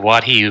know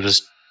what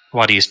he's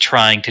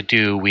trying to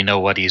do, we know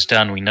what he's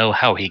done, we know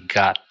how he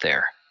got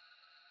there.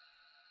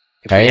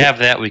 If we have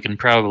that, we can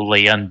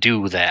probably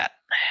undo that.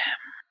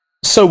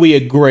 So we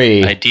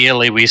agree.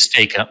 Ideally, we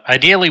stake him.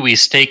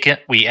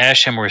 We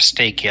ash him or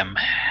stake him.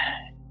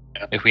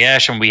 If we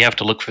ash him, we have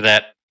to look for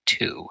that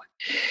too.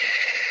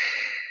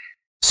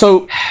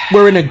 So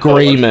we're in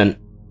agreement.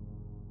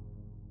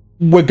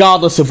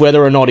 Regardless of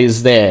whether or not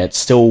he's there, it's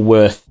still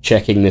worth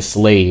checking this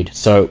lead.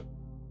 So,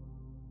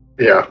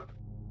 yeah.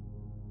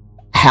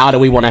 How do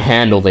we want to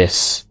handle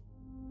this?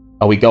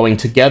 Are we going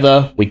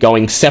together? Are we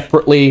going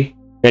separately?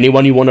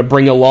 Anyone you want to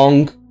bring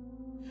along?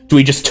 Do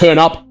we just turn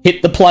up,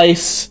 hit the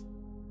place?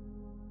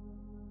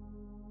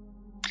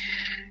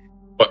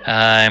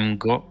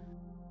 Go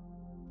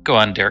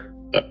on, Derek.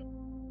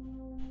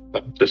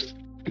 If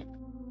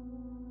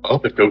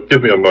you'll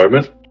give me a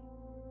moment.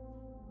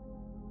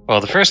 Well,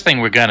 the first thing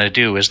we're gonna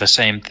do is the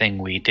same thing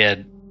we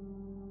did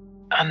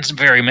on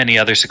very many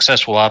other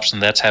successful ops,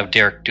 and that's have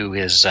Derek do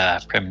his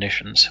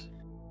premonitions.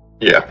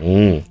 Yeah.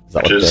 Is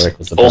that which what is Derek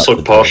was about also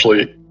to do?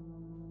 partially,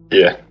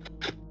 yeah.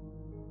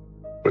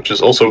 Which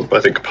is also, I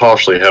think,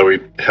 partially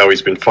how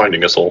he's been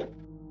finding us all.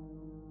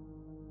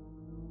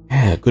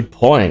 Yeah, good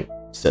point,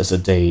 says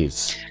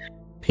Adiz.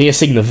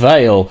 Piercing the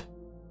veil.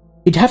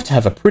 He'd have to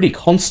have a pretty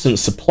constant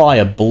supply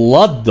of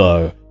blood,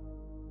 though.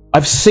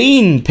 I've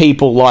seen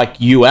people like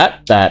you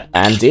at that,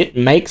 and it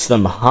makes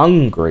them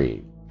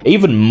hungry.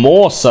 Even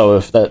more so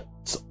if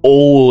that's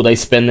all they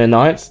spend their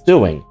nights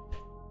doing.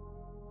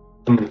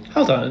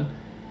 Hold on.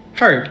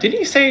 Hope, didn't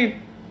you say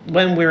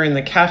when we were in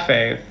the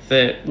cafe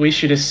that we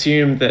should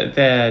assume that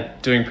they're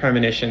doing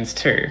premonitions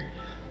too?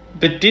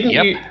 But didn't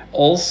you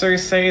also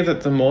say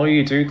that the more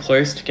you do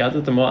close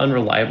together, the more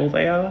unreliable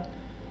they are?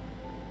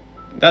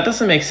 That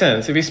doesn't make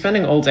sense. If he's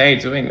spending all day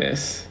doing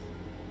this,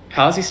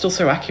 how is he still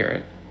so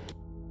accurate?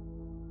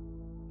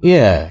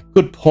 Yeah,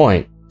 good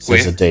point,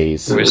 says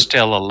Adiz. We're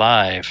still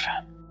alive.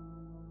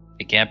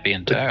 It can't be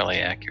entirely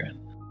accurate.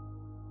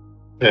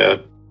 Yeah.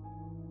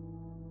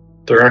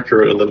 They're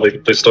accurate, and then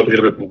they start to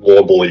get a bit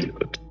wobbly.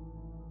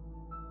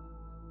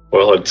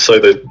 Well, I'd say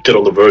they get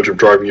on the verge of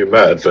driving you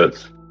mad, but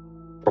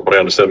from what I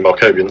understand,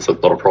 Malkavians,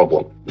 that's not a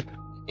problem.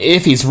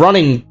 If he's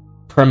running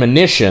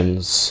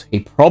premonitions,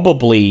 he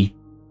probably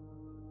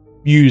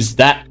used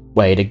that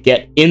way to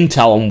get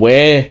intel on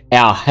where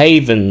our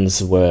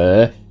havens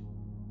were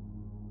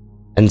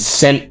and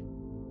sent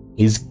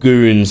his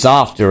goons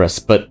after us.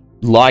 But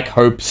like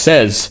Hope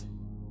says,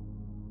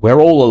 we're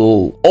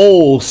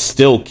all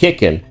still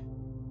kicking,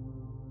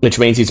 which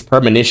means his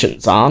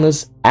premonitions aren't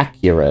as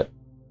accurate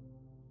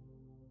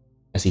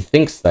as he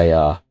thinks they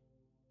are.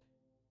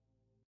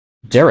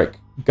 Derek,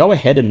 go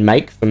ahead and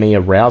make for me a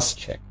rouse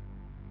check.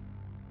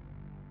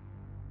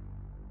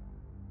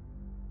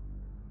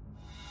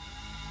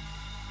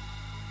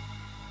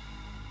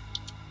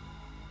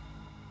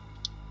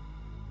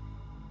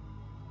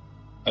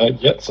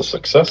 Yeah, it's a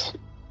success.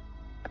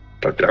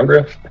 Don't get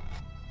hungry.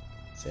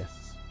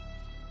 Yes.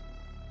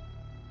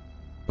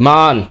 Come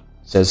on,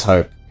 says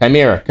Hope.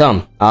 Chimera,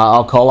 come.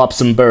 I'll call up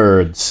some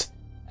birds.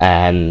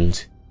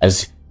 And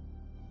as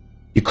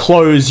you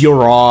close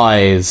your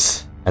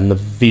eyes and the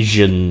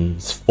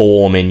visions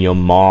form in your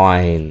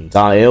mind,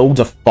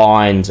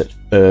 ill-defined at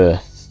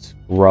first,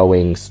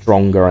 growing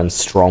stronger and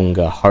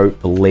stronger,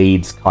 Hope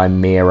leads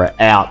Chimera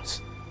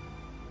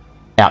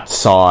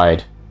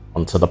outside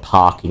onto the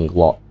parking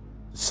lot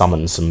to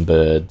summon some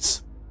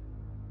birds.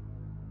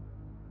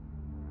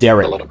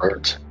 Derek, A lot of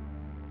birds.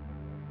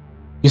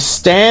 you're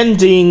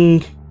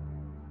standing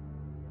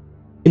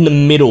in the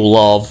middle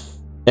of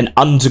an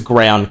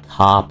underground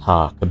car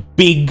park, a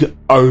big,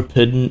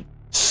 open,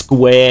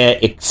 square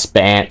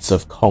expanse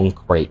of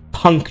concrete,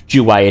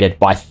 punctuated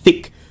by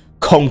thick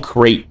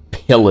concrete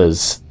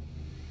pillars.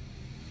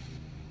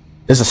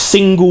 There's a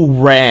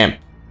single ramp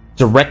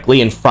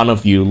directly in front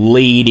of you,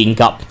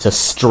 leading up to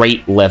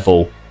street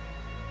level.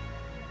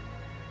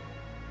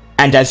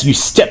 And as you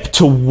step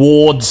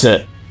towards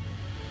it,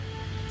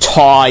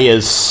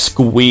 tires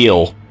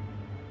squeal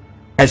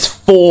as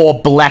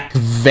 4 black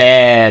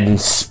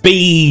vans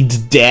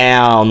speed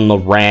down the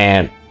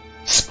ramp,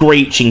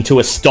 screeching to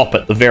a stop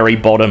at the very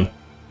bottom.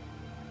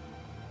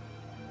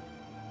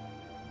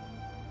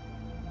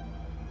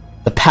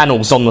 The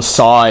panels on the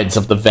sides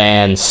of the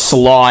van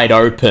slide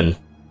open,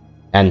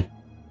 and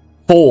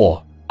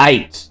 4,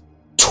 8,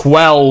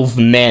 12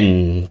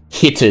 men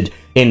kitted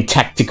in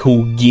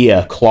tactical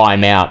gear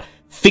climb out,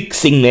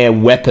 fixing their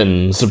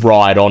weapons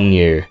right on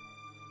you.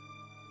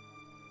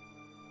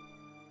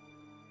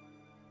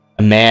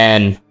 A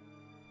man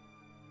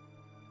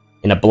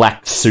in a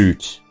black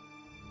suit,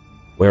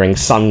 wearing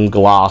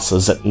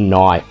sunglasses at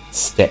night,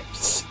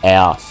 steps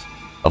out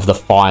of the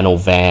final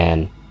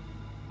van,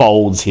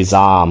 folds his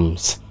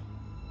arms,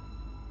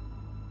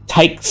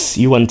 takes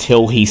you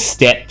until he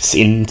steps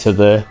into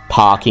the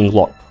parking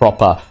lot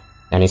proper,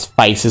 and his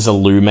face is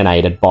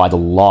illuminated by the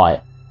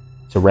light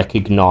to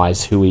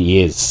recognize who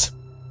he is.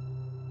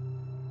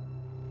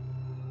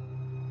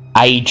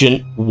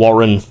 Agent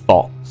Warren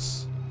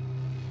Fox,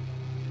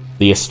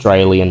 the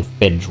Australian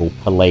Federal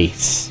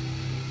Police.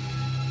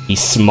 He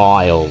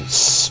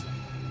smiles.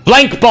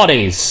 Blank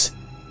bodies!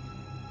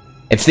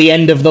 It's the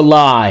end of the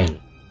line.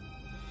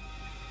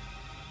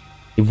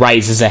 He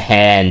raises a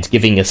hand,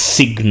 giving a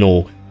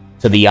signal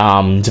to the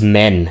armed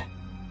men,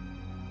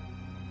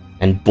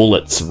 and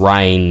bullets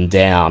rain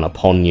down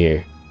upon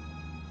you.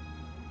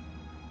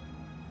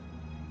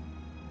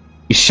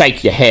 You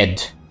shake your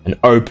head and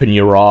open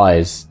your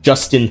eyes,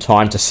 just in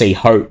time to see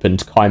Hope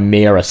and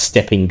Chimera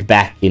stepping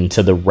back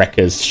into the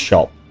wrecker's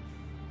shop.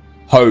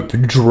 Hope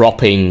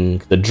dropping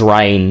the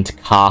drained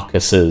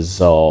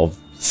carcasses of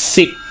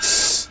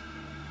 6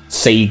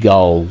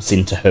 seagulls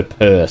into her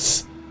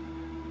purse.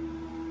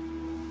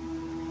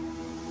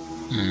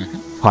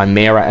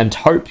 Chimera and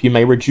Hope, you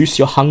may reduce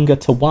your hunger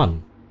to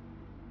 1.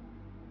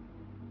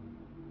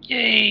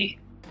 Yay!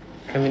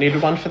 And we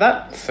needed 1 for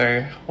that,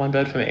 so 1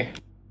 bird for me.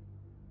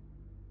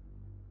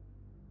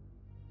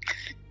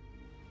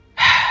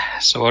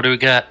 So what do we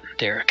got,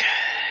 Derek?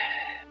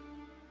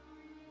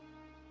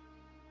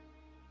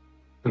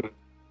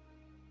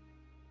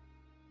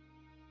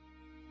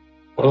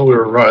 Well, we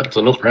were right. It's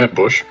another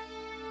ambush.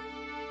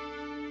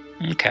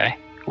 Okay.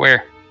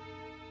 Where?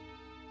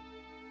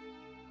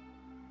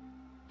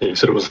 Yeah, you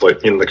said it was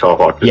like in the car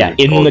park. Yeah,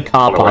 in the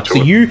car park. So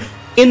you,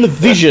 in the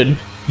vision,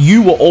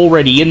 you were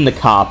already in the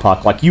car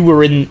park. Like, you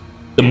were in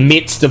the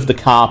midst of the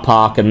car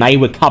park, and they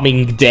were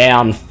coming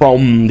down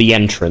from the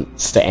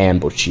entrance to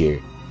ambush you.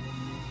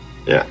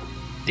 Yeah.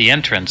 The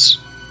entrance.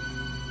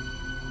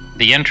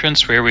 The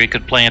entrance where we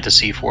could plant a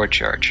C4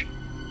 charge.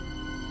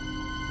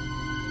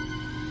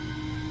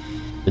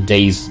 The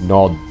D's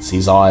nods,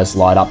 his eyes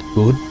light up.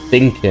 Good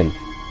thinking.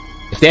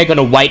 If they're going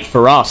to wait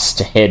for us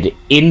to head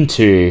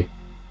into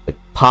the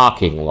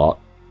parking lot,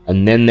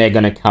 and then they're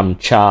going to come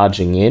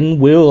charging in,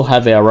 we'll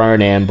have our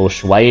own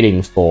ambush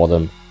waiting for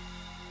them.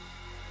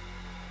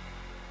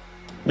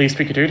 Least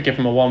we could do to give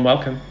them a warm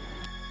welcome.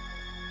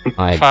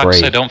 I Fox,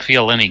 agree. I don't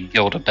feel any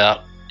guilt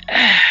about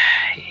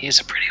He's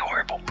a pretty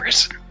horrible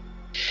person.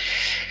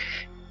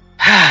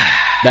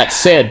 That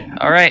said,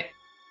 All right.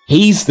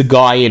 he's the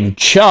guy in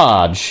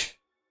charge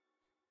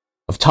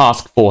of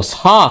Task Force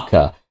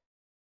Harker,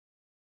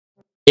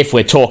 if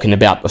we're talking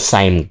about the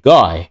same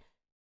guy.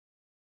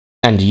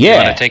 And You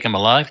yeah, want to take him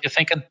alive, you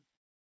thinking?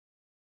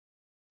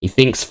 he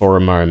thinks for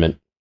a moment.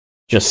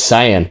 Just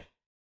saying,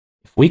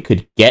 if we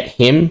could get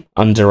him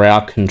under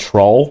our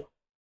control,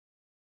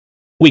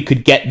 we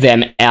could get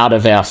them out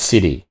of our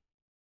city.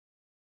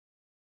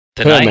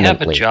 Then I have a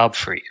Permanently. job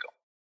for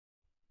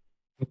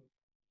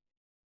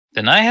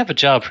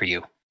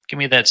you. Give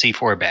me that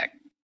C4 back.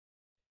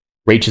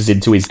 Reaches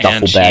into his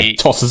duffel And bag, she-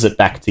 tosses it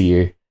back to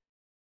you.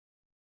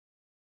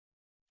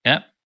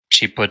 Yeah.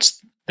 She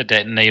puts the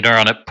detonator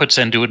on it, puts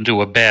it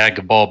into a bag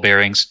of ball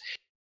bearings.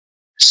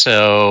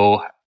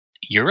 So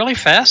you're really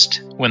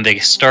fast. When they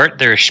start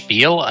their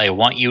spiel, I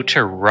want you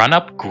to run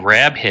up,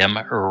 grab him,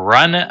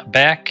 run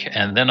back,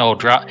 and then I'll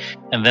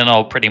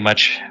pretty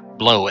much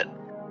blow it.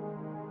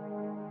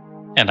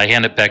 And I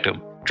hand it back to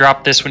him.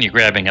 Drop this when you're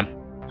grabbing him.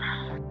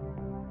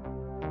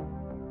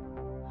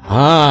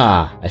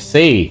 Ah, I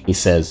see, he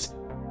says.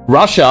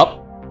 Rush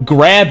up,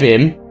 grab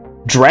him,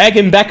 drag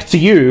him back to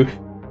you,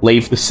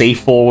 leave the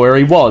C4 where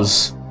he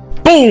was.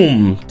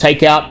 Boom!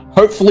 Take out,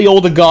 hopefully,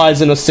 all the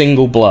guys in a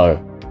single blow.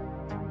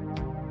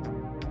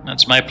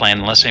 That's my plan,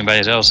 unless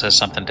anybody else has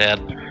something to add.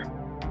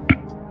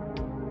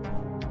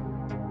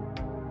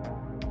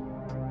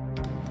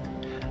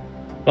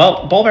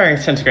 Well, ball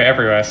bearings tend to go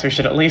everywhere, so we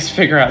should at least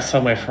figure out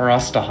somewhere for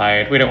us to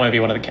hide. We don't want to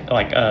be one of the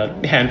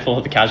a handful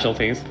of the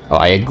casualties.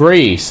 I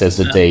agree, says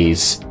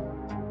Adiz.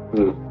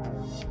 Hmm.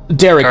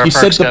 Derek, Car you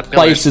said park's the got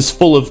place pillars. is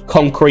full of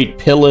concrete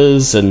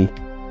pillars and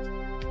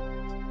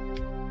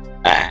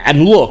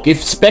look,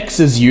 if Specs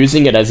is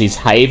using it as his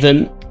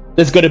haven,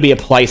 there's got to be a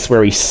place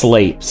where he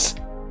sleeps.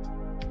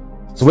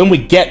 So when we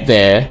get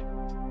there,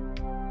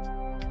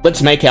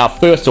 let's make our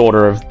first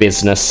order of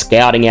business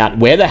scouting out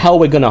where the hell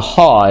we're going to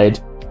hide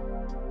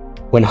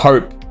when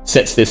Hope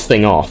sets this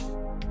thing off.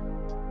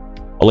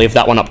 I'll leave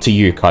that one up to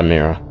you,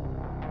 Chimera.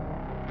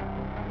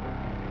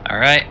 All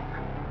right.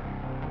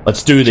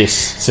 Let's do this,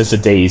 says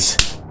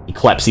Adiz. He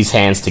claps his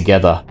hands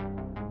together.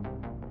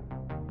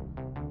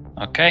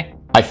 Okay.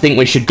 I think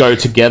we should go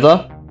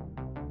together.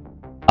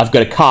 I've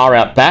got a car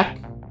out back.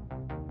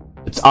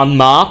 It's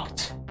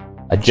unmarked.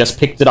 I just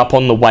picked it up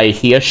on the way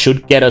here.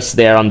 Should get us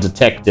there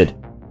undetected.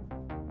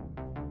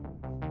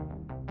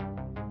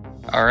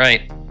 All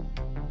right.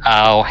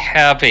 I'll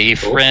have a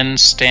friend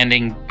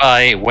standing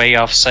by, way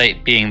off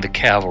site, being the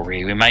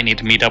cavalry. We might need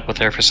to meet up with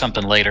her for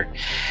something later.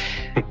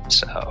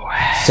 So,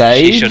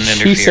 Sage, she shouldn't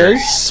he interfere.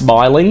 says,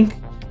 smiling.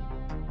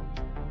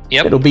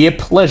 Yep. It'll be a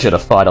pleasure to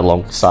fight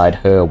alongside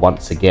her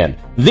once again.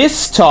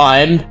 This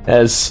time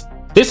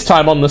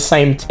on the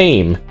same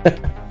team.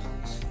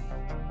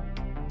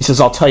 He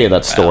says, I'll tell you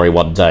that story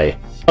one day.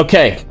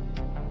 Okay.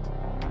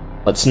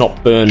 Let's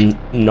not burn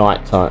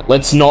nighttime.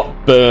 Let's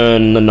not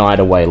burn the night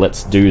away.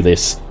 Let's do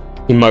this.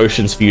 He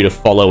motions for you to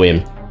follow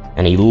him,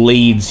 and he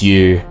leads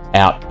you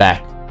out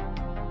back,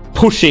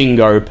 pushing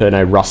open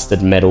a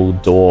rusted metal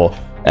door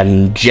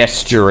and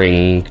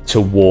gesturing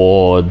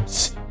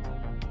towards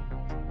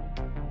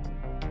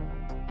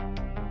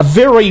a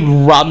very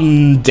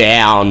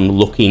run-down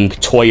looking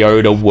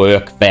Toyota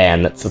work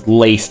van that's at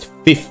least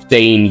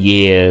 15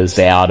 years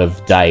out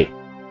of date.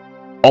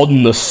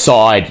 On the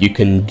side, you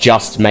can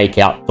just make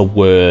out the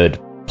word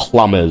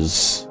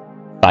plumbers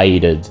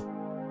faded.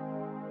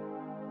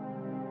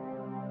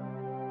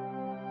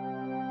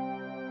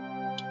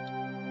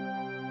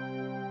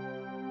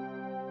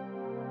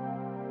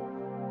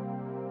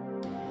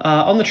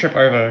 On the trip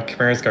over,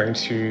 Chimera's going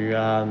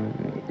to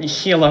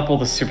heal up all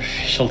the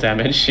superficial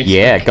damage. She's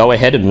Yeah, go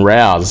ahead and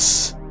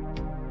rouse.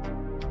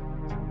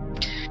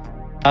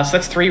 So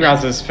that's 3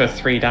 rouses for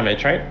 3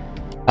 damage, right?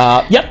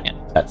 Yep,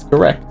 that's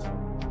correct.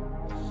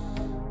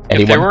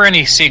 If there were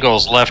any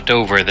seagulls left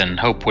over, then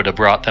Hope would have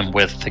brought them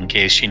with in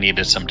case she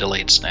needed some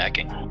delayed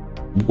snacking.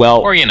 Well,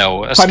 Or,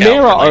 a scout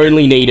Chimera for later.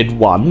 only needed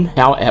 1.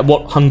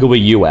 What hunger were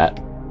you at?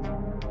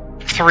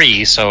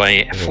 3, so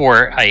I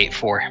ate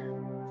 4.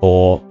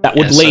 Or that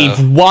would Yeah, leave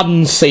so-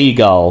 1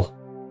 seagull.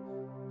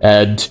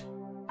 And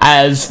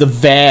as the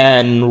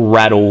van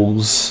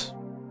rattles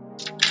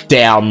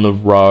down the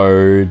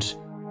road,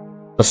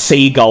 the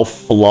seagull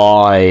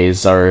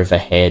flies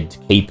overhead,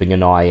 keeping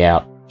an eye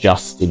out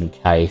just in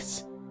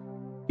case.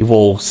 You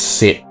all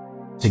sit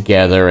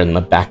together in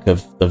the back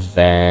of the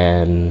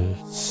van,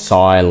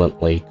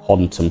 silently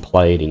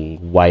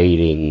contemplating,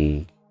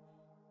 waiting,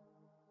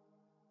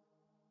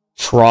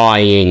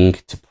 trying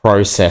to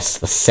process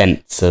the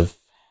sense of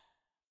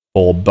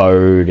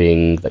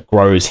foreboding that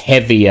grows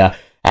heavier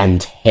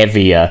and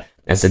heavier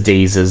as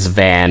Adiz's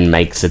van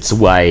makes its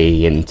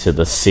way into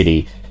the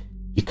city.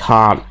 You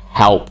can't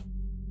help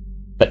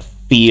but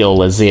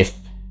feel as if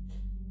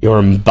you're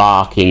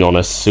embarking on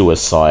a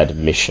suicide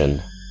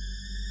mission.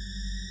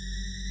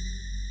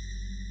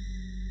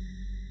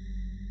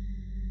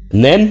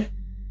 And then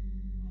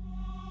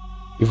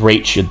you've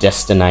reached your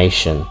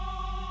destination.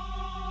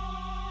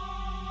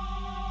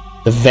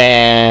 The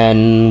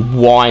van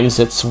winds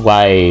its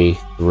way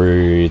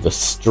through the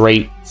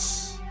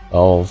streets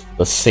of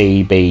the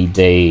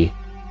CBD,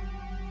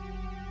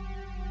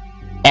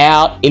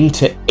 out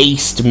into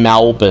East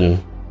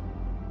Melbourne,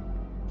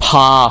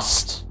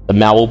 past the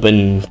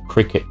Melbourne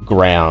Cricket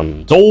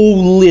Ground,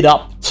 all lit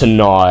up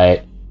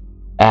tonight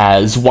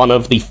as one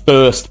of the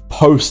first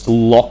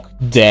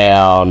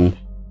post-lockdown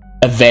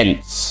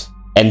events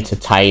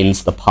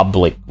entertains the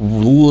public.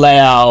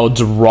 Loud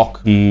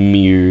rock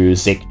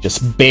music,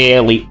 just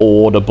barely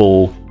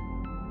audible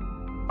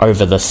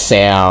over the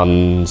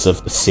sounds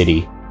of the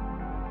city.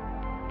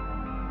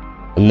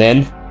 And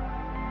then,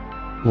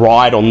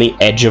 right on the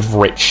edge of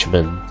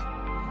Richmond,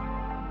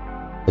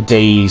 the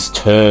D's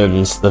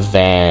turns the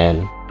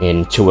van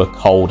into a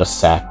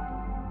cul-de-sac,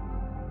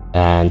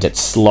 and it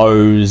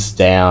slows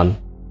down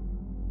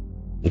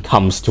and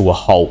comes to a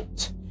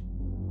halt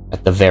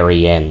at the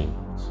very end.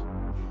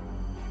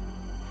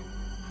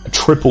 A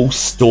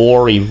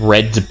triple-storey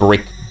red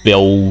brick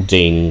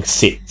building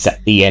sits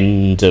at the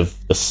end of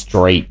the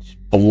street,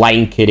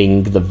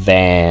 blanketing the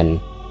van,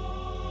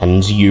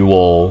 and you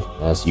all,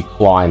 as you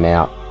climb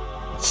out,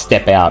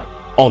 step out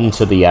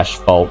onto the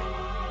asphalt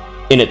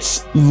in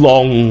its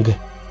long,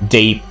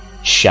 deep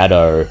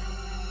shadow.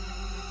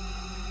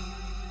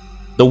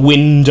 The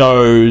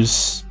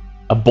windows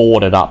are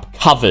boarded up,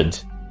 covered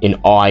in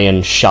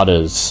iron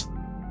shutters.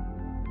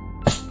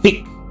 A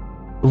thick,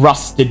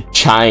 rusted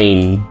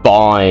chain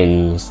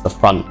binds the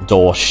front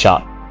door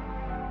shut.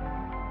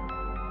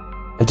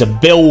 And a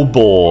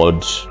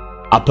billboard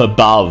up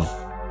above,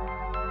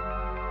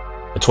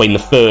 between the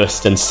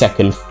first and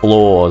second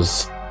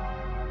floors,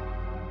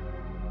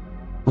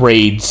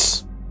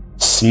 reads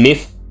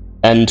Smith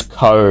 &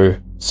 Co.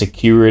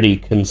 Security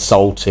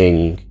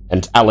Consulting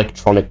and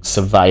Electronic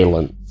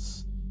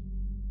Surveillance.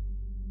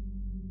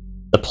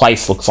 The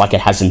place looks like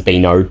it hasn't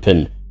been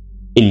open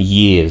in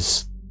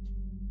years.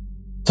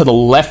 To the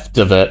left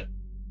of it,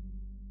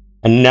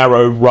 a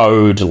narrow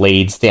road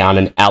leads down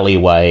an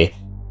alleyway,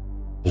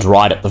 and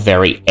right at the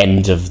very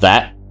end of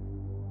that,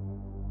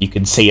 you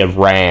can see a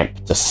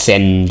ramp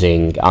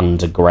descending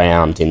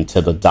underground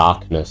into the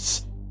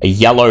darkness. A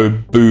yellow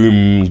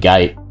boom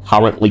gate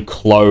currently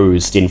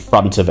closed in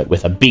front of it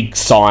with a big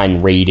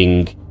sign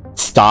reading,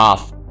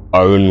 "Staff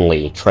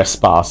only,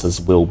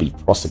 trespassers will be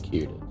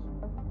prosecuted."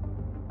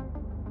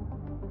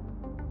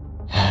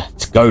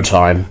 "It's go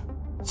time,"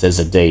 says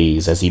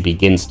Adiz as he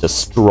begins to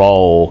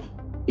stroll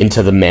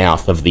into the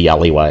mouth of the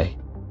alleyway.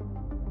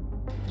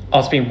 Oh,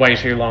 it's been way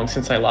too long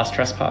since I last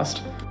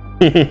trespassed.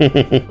 Is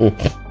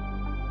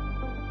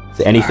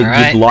there anything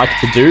Alright. you'd like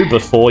to do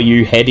before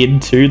you head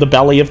into the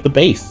belly of the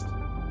beast?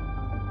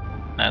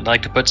 I'd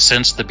like to put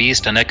Sense the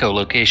Beast and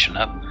echolocation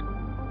up.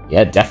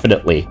 Yeah,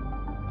 definitely.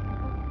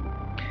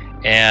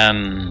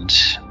 And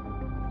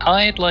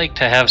I'd like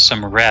to have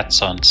some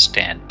rats on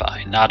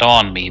standby. Not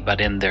on me, but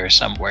in there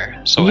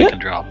somewhere, so I Yep. can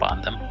drop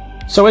on them.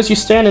 So as you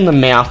stand in the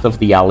mouth of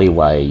the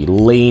alleyway, you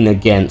lean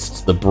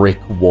against the brick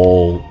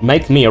wall.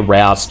 Make me a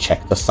rouse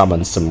check to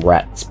summon some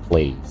rats,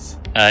 please.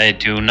 I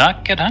do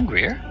not get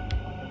hungrier.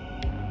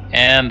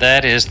 And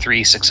that is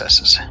 3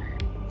 successes.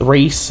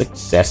 3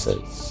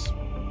 successes.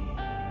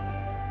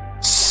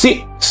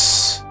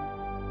 6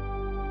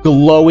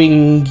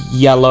 glowing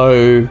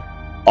yellow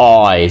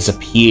eyes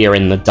appear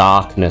in the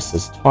darkness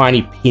as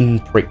tiny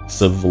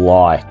pinpricks of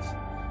light,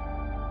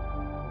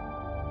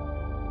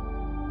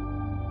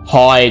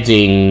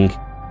 hiding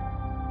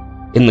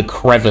in the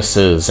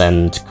crevices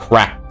and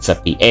cracks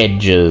at the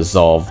edges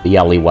of the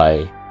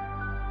alleyway.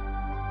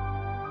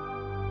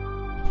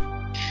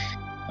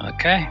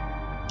 Okay.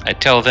 I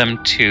tell them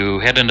to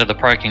head into the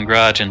parking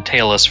garage and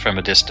tail us from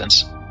a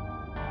distance.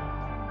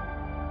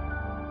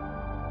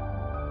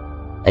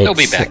 They'll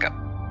be back up.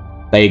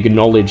 They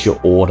acknowledge your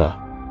order,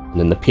 and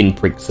then the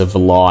pinpricks of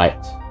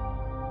light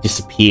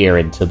disappear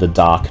into the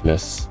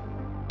darkness.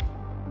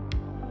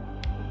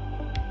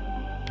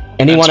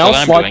 Anyone That's what else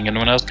I'm like? doing.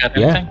 Anyone else got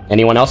anything? Yeah.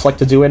 Anyone else like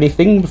to do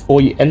anything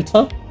before you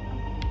enter?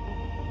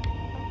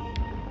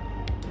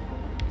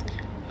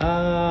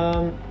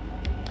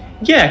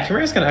 Yeah,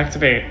 Kimura's going to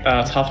activate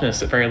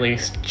toughness at very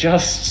least,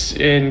 just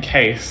in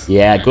case.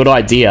 Yeah, good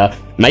idea.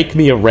 Make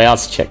me a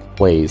rouse check,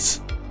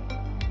 please.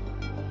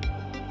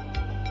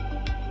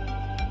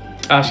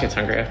 Ah, she gets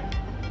hungrier.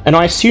 And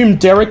I assume,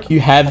 Derek,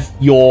 you have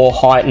your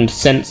heightened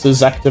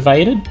senses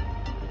activated?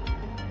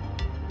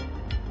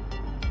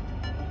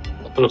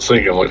 I was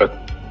thinking, like, I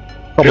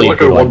Probably feel a like I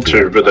good want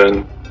idea. to, but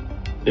then,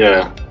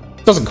 yeah,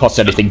 It doesn't cost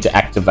anything to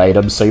activate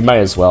them, so you may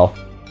as well.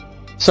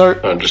 So,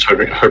 I'm just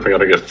hoping I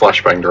don't get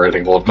flashbanged or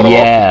anything while I've got them off.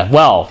 yeah,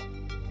 well,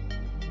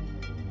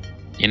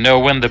 You know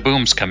when the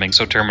boom's coming,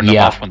 so turn them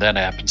Yeah. off when that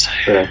happens.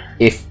 Yeah.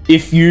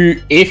 if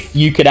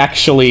you could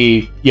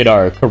actually,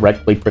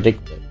 correctly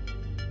predict it.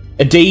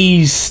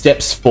 Adiz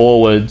steps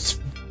forwards,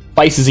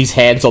 places his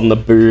hands on the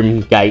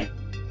boom gate,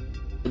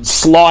 and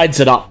slides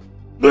it up,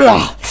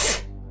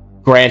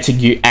 granting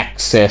you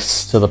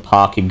access to the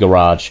parking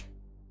garage.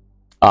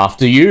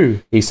 "After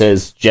you," he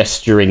says,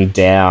 gesturing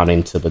down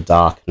into the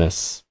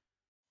darkness.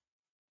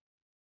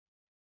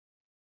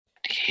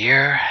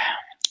 Here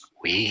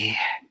we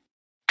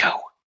go.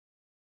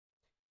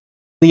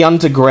 The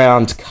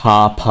underground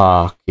car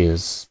park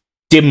is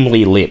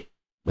dimly lit,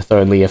 with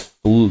only a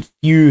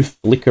few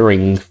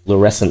flickering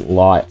fluorescent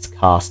lights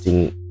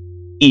casting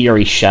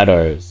eerie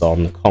shadows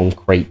on the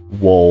concrete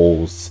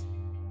walls.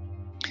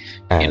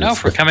 You know,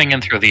 if we're coming in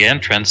through the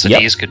entrance,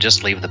 Yep. Adiz could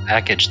just leave the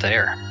package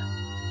there.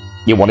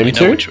 You want him We know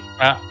to? which-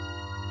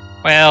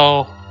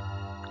 well,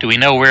 do we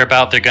know where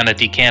about they're going to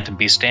decant and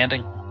be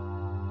standing?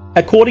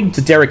 According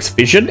to Derek's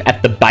vision,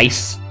 at the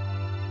base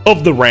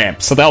of the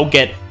ramp. So they'll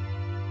get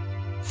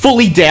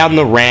fully down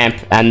the ramp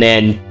and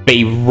then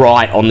be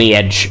right on the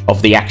edge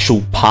of the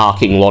actual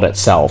parking lot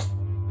itself.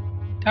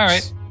 All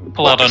right.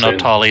 Pull out an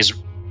Otali's.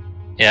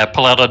 Yeah,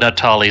 pull out an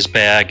Otali's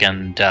bag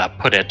and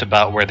put it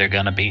about where they're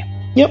going to be.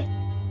 Yep.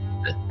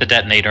 The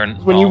detonator.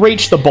 And When you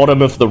reach the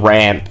bottom of the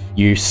ramp,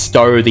 you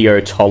stow the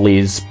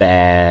Otali's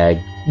bag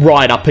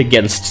right up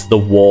against the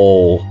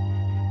wall,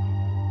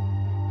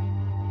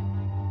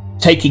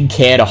 taking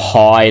care to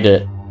hide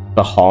it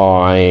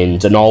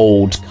behind an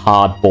old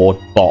cardboard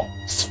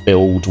box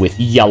filled with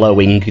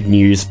yellowing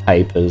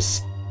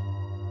newspapers.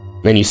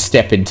 Then you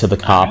step into the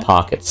car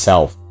park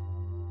itself.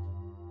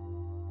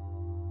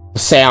 The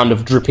sound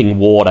of dripping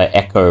water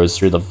echoes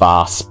through the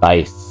vast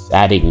space,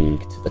 adding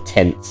to the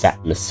tense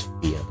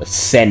atmosphere. The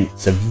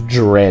sense of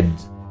dread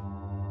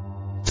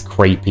is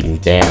creeping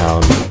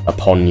down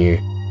upon you.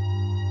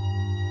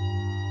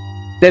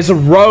 There's a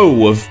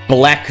row of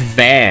black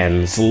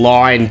vans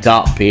lined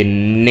up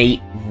in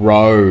neat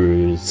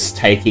rows,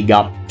 taking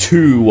up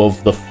 2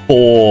 of the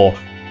 4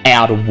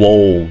 outer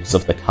walls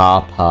of the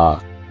car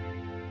park,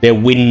 their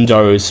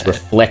windows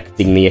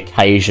reflecting the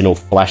occasional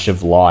flash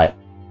of light.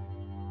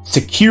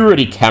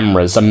 Security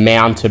cameras are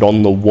mounted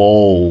on the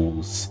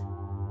walls,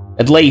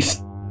 at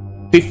least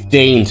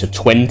 15 to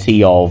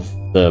 20 of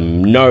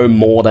them, no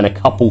more than a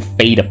couple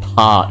feet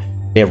apart,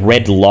 their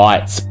red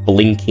lights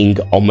blinking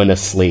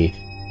ominously.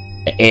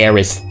 The air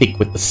is thick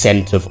with the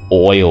scent of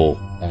oil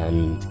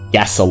and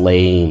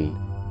gasoline.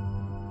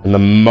 And the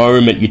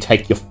moment you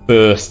take your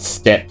first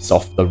steps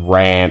off the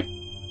ramp,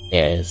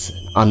 there's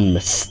an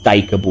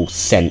unmistakable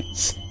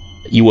sense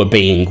that you are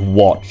being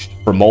watched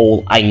from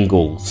all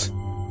angles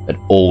at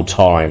all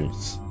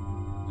times.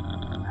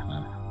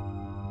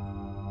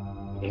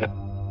 Yeah.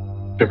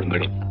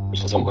 Everything.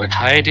 This is something.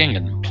 Hiding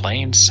in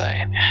plain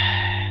sight.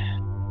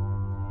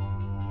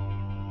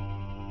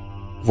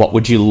 What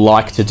would you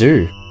like to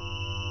do?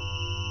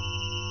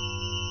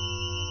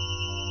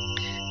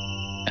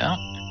 Well,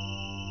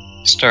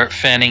 start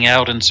fanning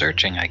out and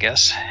searching, I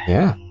guess.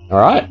 Yeah,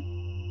 alright.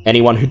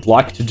 Anyone who'd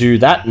like to do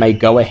that may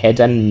go ahead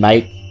and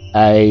make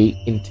a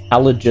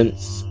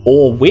intelligence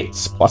or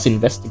wits plus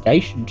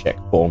investigation check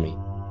for me.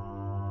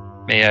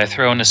 May I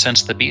throw in a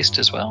sense the beast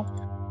as well?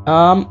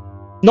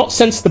 Not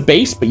sense the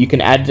beast, but you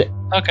can add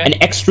Okay.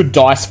 an extra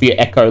dice for your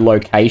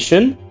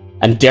echolocation.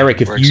 And Derek,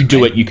 if Works you for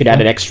do me. it, you can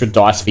add an extra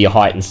dice for your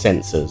heightened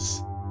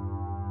senses.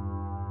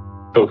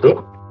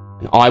 Cool.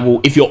 And I will,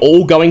 if you're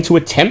all going to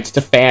attempt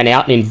to fan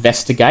out and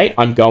investigate,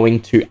 I'm going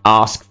to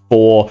ask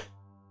for,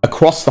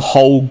 across the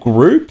whole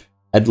group,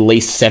 at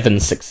least 7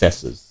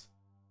 successes.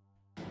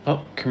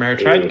 Oh, Chimera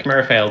tried.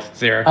 Chimera failed.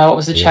 0. What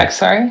was the check,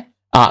 sorry?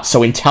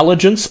 So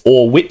intelligence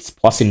or wits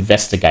plus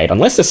investigate,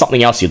 unless there's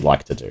something else you'd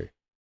like to do.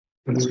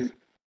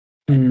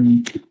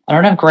 I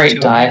don't have great 2.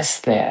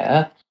 dice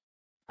there.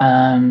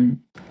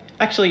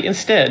 Actually,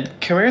 instead,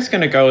 Chimera's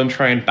going to go and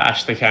try and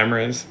bash the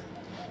cameras.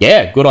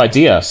 Yeah, good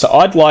idea. So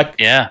I'd like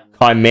Yeah.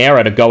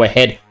 Chimera to go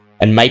ahead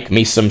and make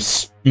me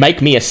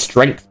a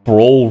strength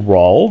brawl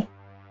roll.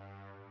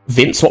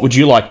 Vince, what would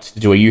you like to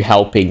do? Are you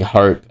helping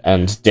Hope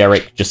and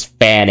Derek just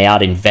fan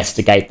out,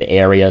 investigate the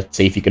area,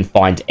 see if you can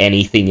find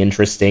anything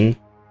interesting?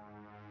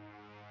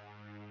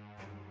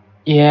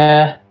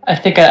 Yeah, I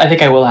think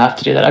I will have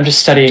to do that. I'm just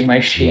studying my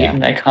sheet Yeah.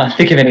 and I can't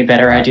think of any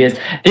better ideas.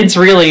 Vince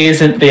really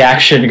isn't the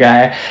action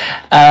guy.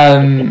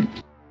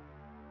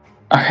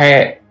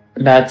 Okay,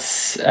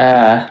 that's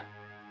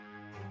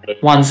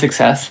 1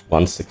 success.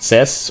 1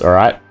 success,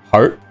 alright.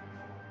 Hope,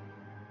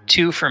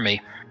 2 for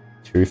me.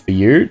 2 for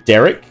you.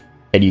 Derek,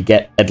 can you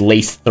get at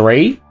least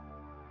 3?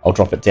 I'll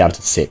drop it down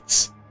to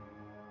 6.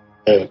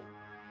 Yeah.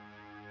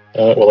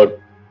 Well, I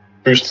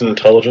boosted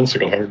intelligence. I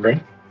got higher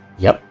ground.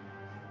 Yep.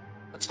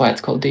 That's why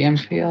it's called DM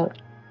Field.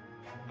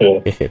 Yeah.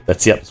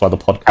 That's why the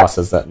podcast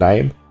has that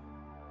name.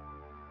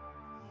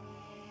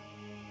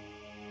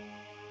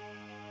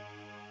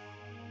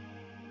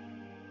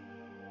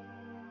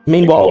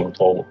 Meanwhile,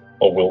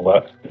 I'll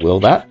will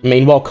that.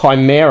 Meanwhile,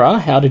 Chimera,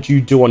 how did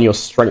you do on your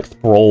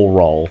strength brawl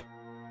roll?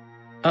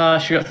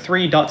 She got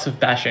 3 dots of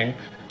bashing.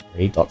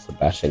 3 dots of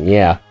bashing,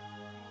 yeah.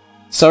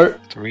 So,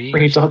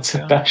 3 dots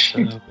of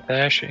bashing.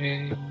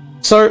 bashing.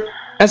 So,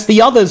 as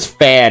the others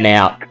fan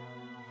out,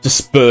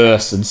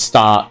 disperse and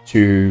start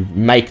to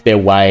make their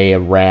way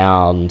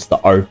around the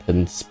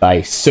open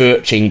space,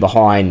 searching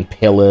behind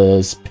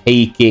pillars,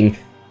 peeking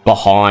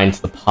behind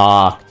the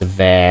parked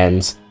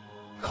vans,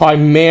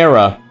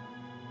 Chimera,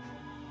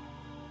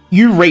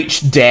 you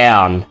reach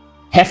down,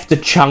 heft a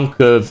chunk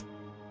of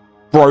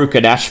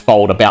broken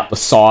asphalt about the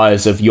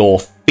size of your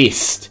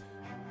fist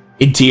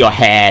into your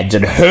hand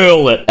and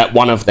hurl it at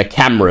one of the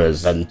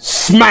cameras, and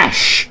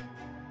smash!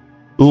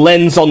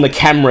 Lens on the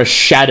camera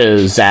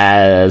shatters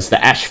as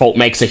the asphalt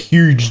makes a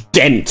huge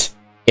dent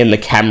in the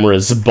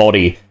camera's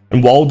body.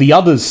 And while the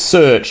others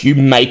search, you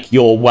make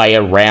your way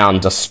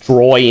around,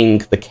 destroying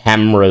the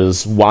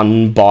cameras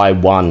one by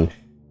one.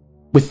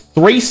 With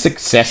 3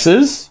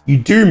 successes, you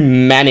do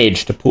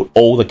manage to put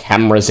all the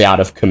cameras out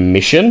of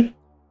commission,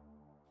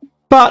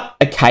 but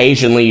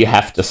occasionally you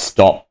have to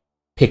stop,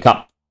 pick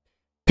up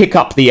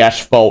the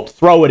asphalt,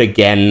 throw it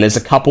again. There's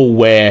a couple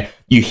where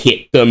you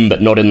hit them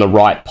but not in the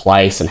right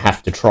place and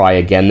have to try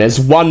again. There's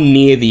one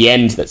near the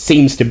end that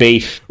seems to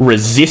be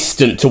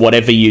resistant to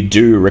whatever you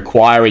do,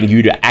 requiring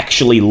you to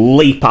actually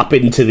leap up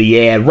into the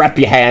air, wrap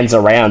your hands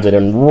around it,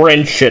 and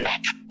wrench it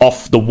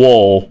off the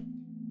wall.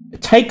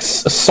 It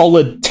takes a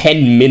solid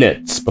 10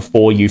 minutes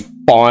before you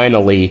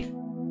finally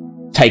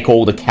take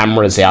all the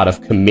cameras out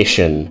of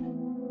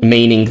commission,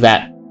 meaning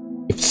that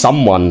if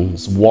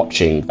someone's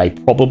watching, they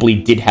probably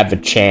did have a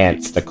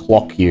chance to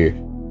clock you,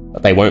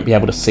 but they won't be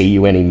able to see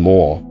you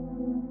anymore.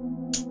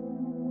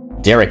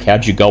 Derek,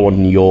 how'd you go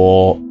on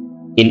your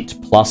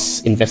int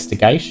plus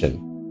investigation?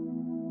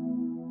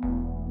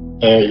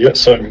 Yeah,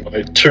 so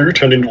my 2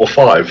 turned into a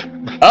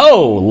 5.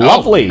 Oh,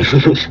 lovely!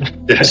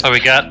 Yeah. So we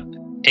got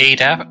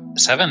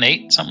 7,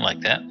 8, something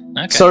like that.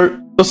 Okay. So,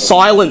 the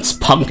silence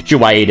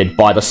punctuated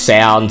by the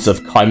sounds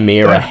of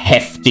Chimera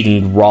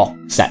hefting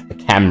rocks at the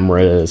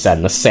cameras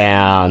and the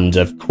sound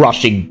of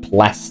crushing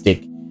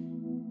plastic.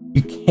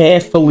 You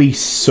carefully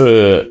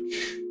search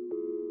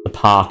the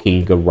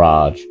parking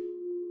garage.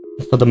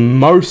 For the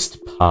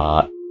most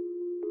part,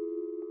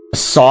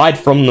 aside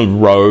from the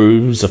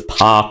rows of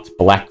parked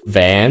black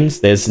vans,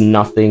 there's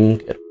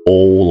nothing at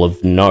all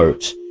of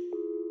note.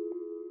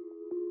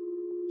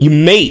 You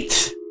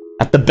meet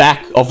at the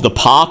back of the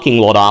parking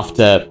lot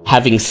after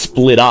having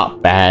split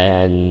up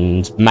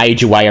and made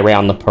your way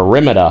around the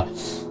perimeter.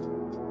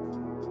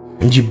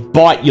 And you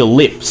bite your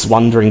lips,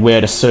 wondering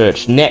where to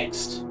search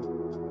next.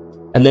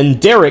 And then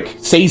Derek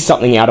sees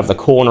something out of the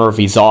corner of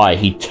his eye.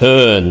 He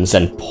turns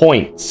and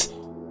points.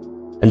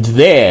 And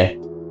there,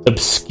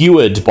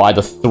 obscured by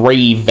the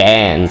 3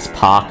 vans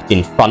parked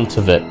in front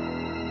of it,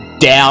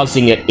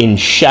 dousing it in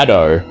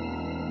shadow,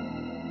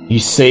 you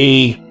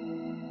see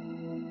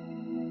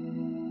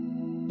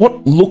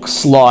what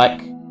looks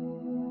like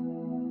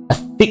a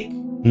thick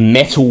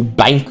metal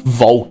bank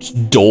vault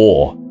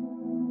door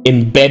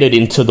embedded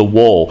into the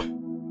wall,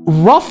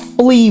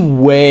 roughly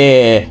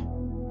where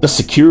the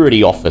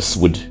security office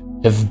would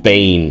have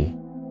been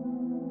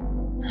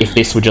if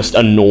this were just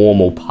a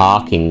normal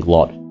parking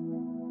lot.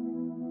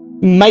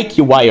 Make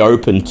your way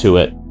over to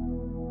it,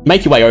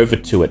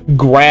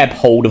 grab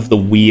hold of the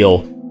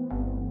wheel,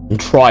 and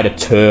try to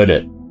turn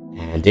it.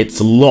 And it's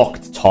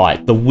locked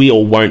tight. The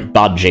wheel won't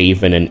budge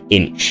even an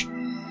inch.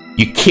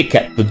 You kick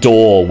at the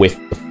door with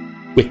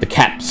the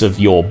caps of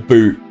your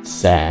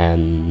boots,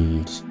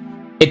 and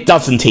it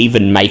doesn't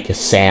even make a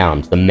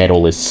sound. The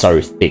metal is so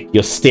thick.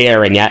 You're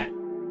staring at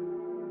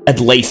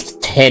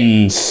least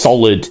 10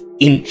 solid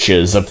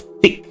inches of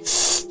thick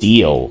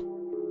steel.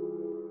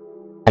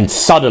 And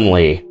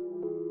suddenly,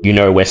 you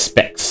know where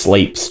Specs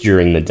sleeps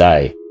during the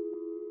day.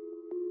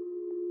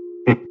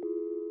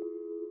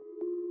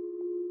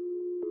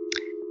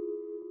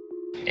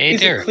 Hey,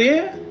 Is it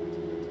clear?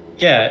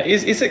 Yeah,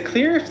 is it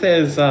clear if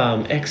there's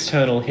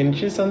external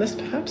hinges on this,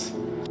 perhaps?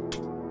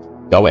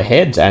 Go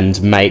ahead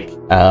and make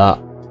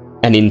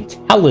an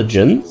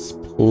intelligence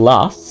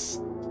plus,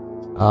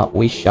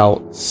 we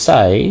shall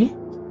say,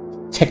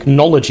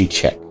 technology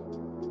check.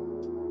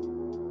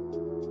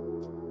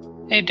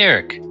 Hey,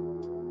 Derek.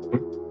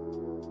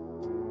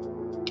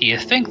 Do you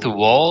think the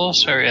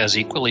walls are as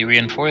equally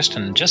reinforced,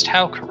 and just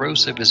how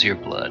corrosive is your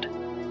blood?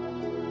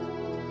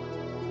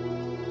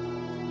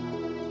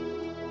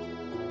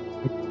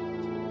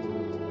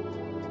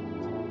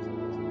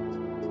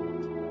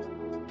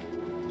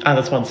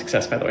 That's 1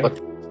 success, by the way.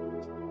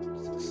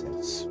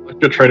 Success. A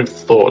good train of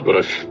thought, but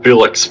I feel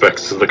like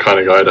Specs is the kind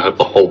of guy to have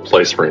the whole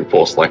place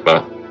reinforced like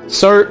that.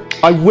 So,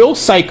 I will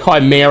say,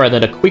 Chimera,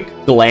 that a quick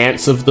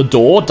glance of the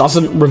door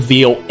doesn't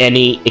reveal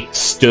any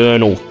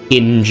external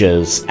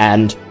hinges,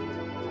 and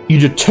you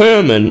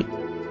determine,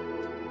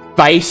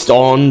 based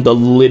on the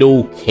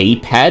little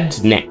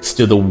keypad next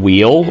to the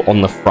wheel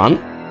on the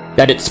front,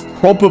 that it's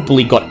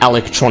probably got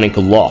electronic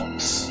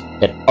locks.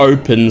 It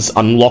opens,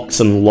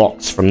 unlocks, and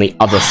locks from the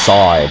other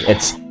side.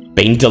 It's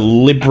been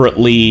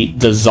deliberately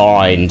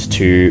designed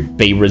to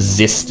be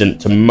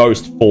resistant to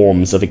most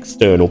forms of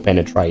external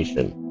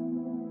penetration.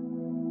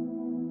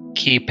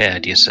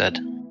 Keypad, you said.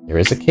 There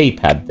is a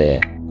keypad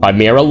there.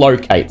 Chimera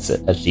locates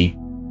it as she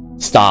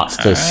starts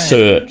to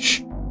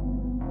search.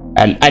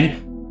 And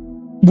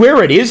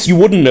where it is, you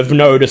wouldn't have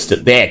noticed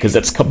it there because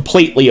it's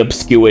completely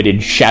obscured in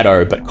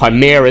shadow, but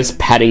Chimera's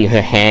patting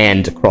her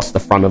hand across the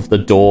front of the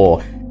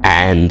door,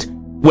 and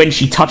when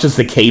she touches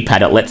the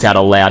keypad, it lets out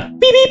a loud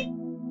beep beep,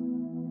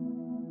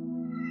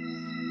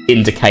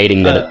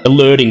 indicating that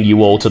alerting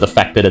you all to the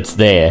fact that it's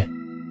there.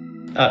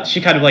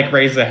 she kind of like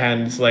raises her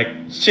hands, like,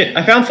 shit,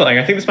 I found something.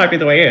 I think this might be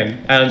the way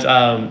in.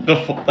 And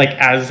before, like,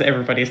 as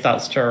everybody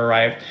starts to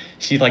arrive,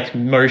 she like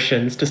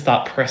motions to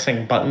start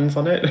pressing buttons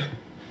on it.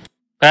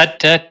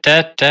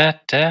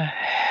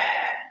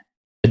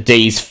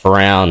 Dees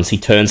frowns. He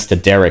turns to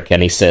Derek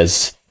and he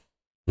says,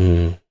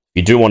 if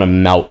you do want to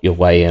melt your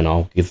way in,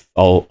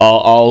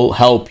 I'll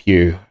help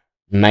you.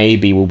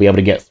 Maybe we'll be able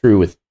to get through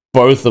with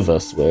both of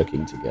us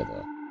working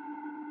together.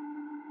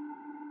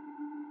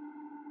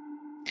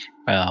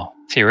 Well,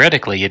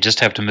 theoretically, you just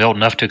have to melt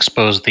enough to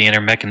expose the inner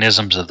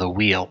mechanisms of the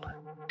wheel.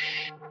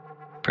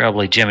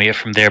 Probably jimmy it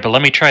from there, but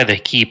let me try the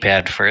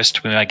keypad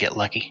first. We might get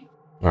lucky.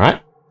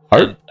 Alright.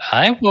 Hope.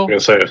 I will. I'm going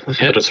to say,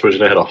 I just wish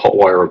I had a hot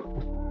wire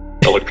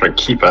electronic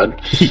keypad.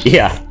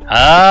 Yeah.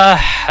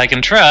 I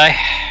can try.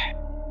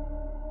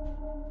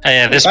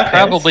 This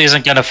probably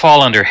isn't going to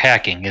fall under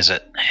hacking, is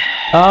it?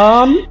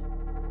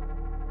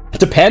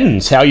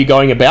 Depends. How are you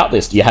going about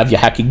this? Do you have your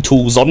hacking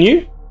tools on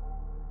you?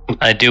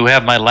 I do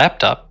have my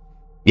laptop.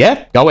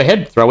 Yeah, go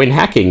ahead. Throw in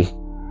hacking.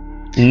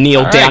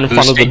 Kneel down in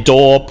front of the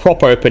door,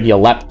 prop open your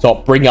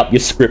laptop, bring up your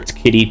script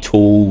kiddie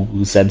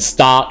tools, and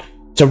start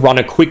to run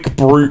a quick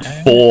brute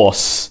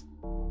force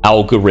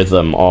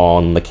algorithm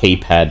on the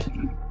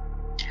keypad.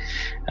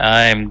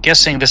 I'm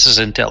guessing this is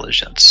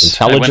intelligence.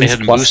 Intelligence I went ahead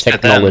and plus boosted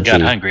technology. that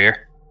and got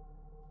hungrier.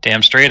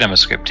 Damn straight I'm a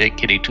script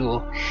kiddie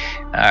tool.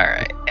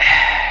 Alright.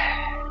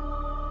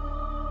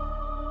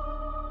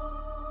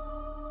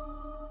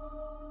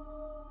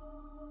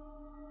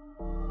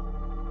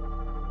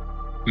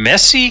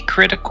 Messy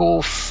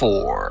Critical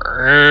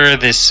 4.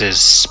 This is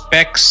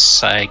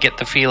Specs. I get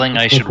the feeling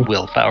I should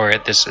willpower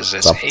it. This is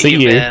Up to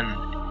you. Haven.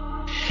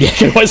 You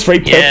can always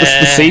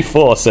repurpose the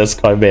C4, says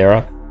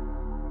Chimera.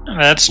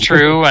 That's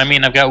true. I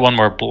mean, I've got one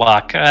more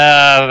block.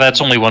 That's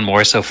only one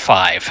more, so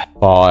 5.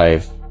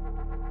 5.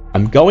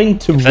 I'm going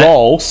to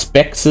roll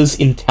Spex's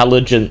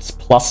intelligence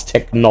plus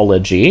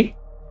technology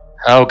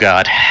Oh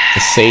god. to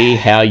see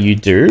how you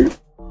do.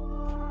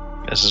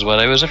 This is what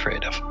I was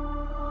afraid of.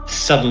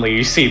 Suddenly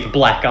you see the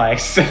black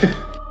ice.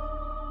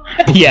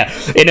 Yeah,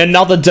 in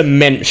another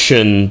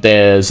dimension,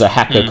 there's a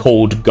hacker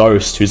called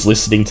Ghost who's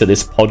listening to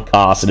this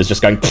podcast and is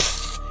just going,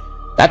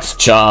 that's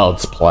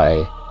child's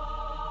play.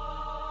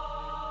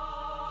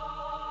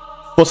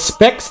 For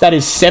Specs, that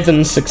is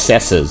 7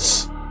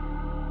 successes.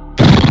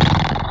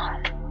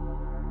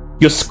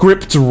 Your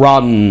script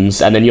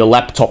runs, and then your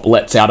laptop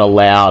lets out a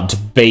loud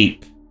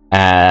beep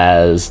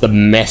as the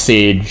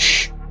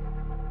message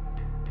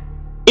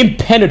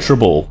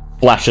impenetrable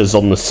flashes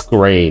on the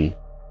screen.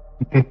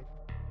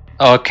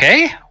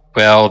 Okay,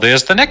 well,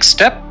 there's the next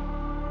step.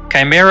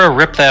 Chimera,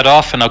 rip that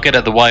off and I'll get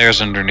at the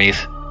wires underneath.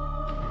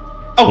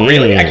 Oh,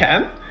 really? I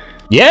can?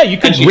 Yeah, you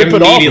can And she rip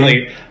it off.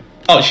 immediately...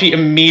 Oh, she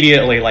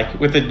immediately, like,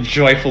 with a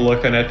joyful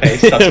look on her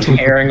face, starts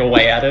tearing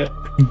away at it.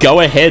 Go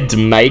ahead,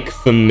 make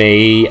for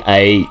me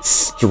a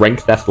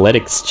strength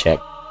athletics check.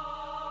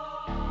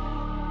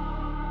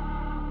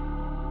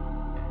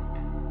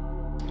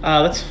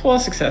 That's 4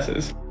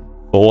 successes.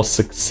 4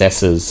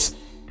 successes.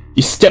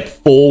 You step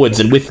forwards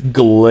and with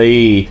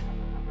glee,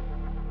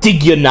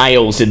 dig your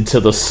nails into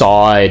the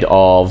side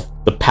of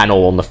the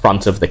panel on the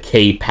front of the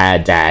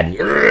keypad and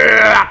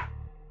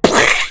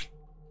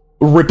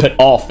rip it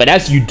off. And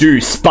as you do,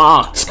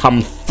 sparks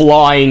come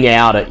flying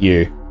out at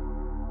you.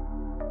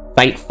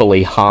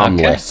 Thankfully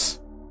harmless.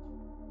 Okay.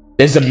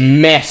 There's a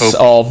mess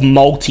of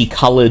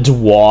multicolored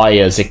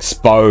wires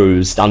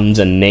exposed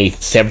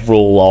underneath,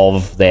 several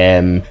of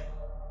them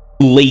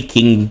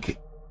leaking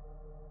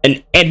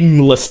an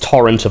endless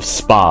torrent of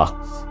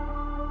sparks.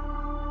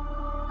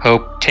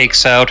 Hope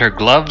takes out her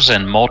gloves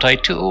and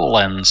multi-tool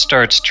and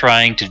starts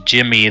trying to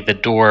jimmy the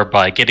door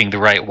by getting the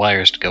right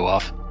wires to go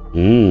off.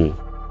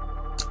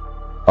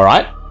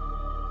 Alright.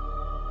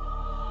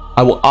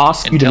 I will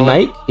ask you to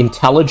make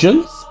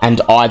intelligence and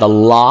either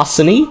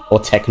larceny or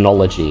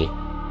technology.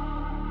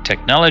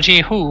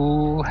 Technology,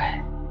 4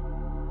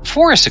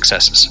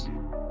 successes.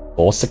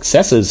 4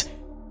 successes.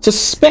 So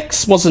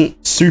Specs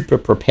wasn't super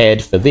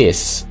prepared for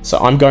this, so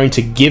I'm going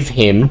to give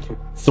him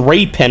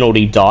 3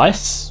 penalty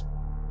dice.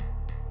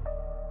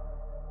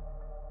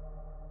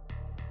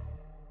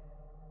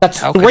 That's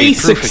 3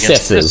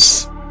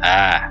 successes.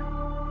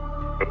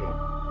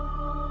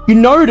 You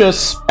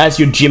notice, as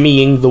you're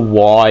jimmying the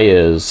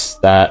wires,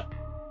 that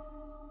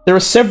there are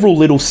several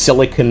little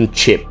silicon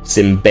chips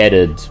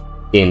embedded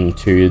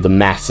into the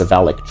mass of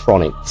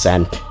electronics,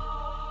 and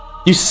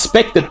you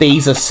suspect that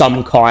these are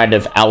some kind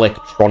of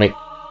electronic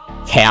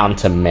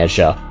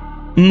countermeasure,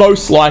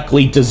 most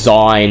likely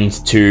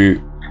designed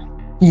to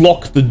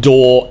lock the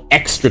door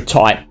extra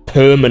tight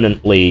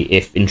permanently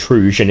if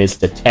intrusion is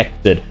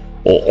detected,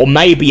 or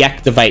maybe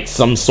activate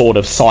some sort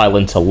of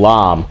silent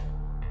alarm.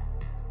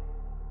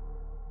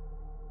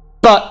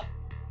 But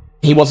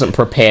he wasn't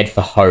prepared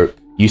for Hope.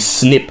 You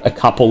snip a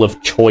couple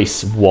of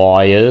choice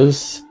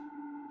wires,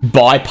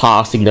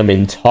 bypassing them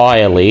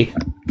entirely,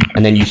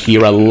 and then you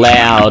hear a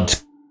loud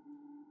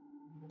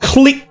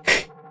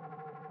click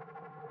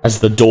as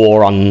the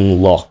door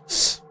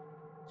unlocks.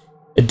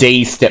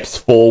 Adee steps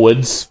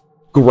forwards,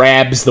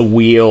 grabs the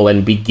wheel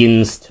and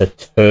begins to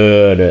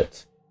turn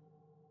it.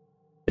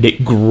 And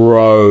it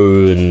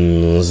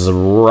groans,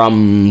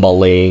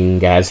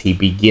 rumbling as he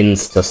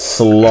begins to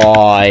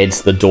slide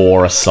the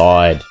door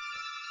aside,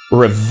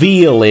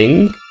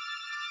 revealing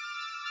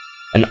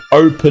an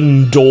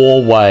open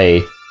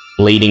doorway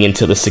leading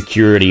into the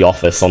security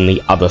office on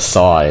the other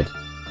side.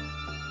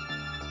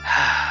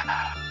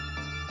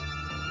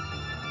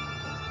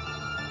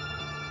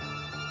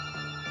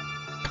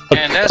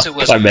 And as it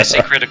was a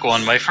missing critical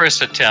on my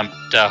first attempt,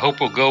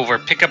 Hope will go over,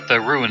 pick up the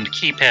ruined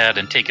keypad,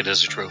 and take it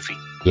as a trophy.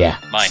 Yeah,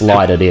 Mine.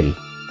 slide it in.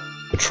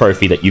 The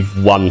trophy that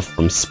you've won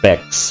from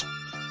Specs.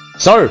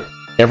 So,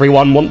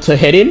 everyone want to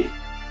head in?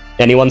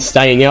 Anyone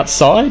staying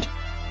outside?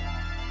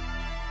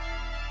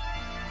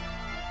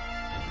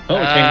 Oh,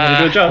 okay, I'm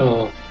gonna do a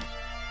job.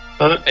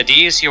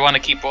 Adiz, you want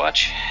to keep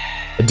watch?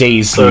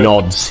 Adiz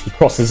nods. He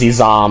crosses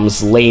his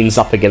arms, leans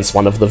up against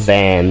one of the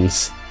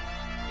vans.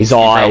 His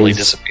Probably eyes...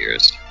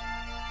 disappears.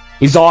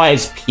 His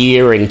eyes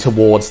peering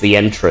towards the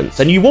entrance,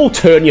 and you all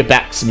turn your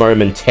backs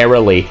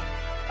momentarily,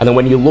 and then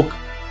when you look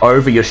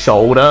over your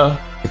shoulder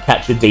to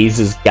catch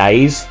Adiz's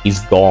gaze,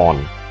 he's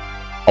gone.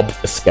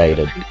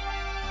 Obfuscated.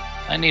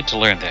 I need to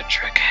learn that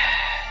trick.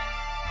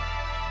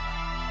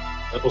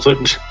 Also,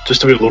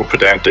 just to be a little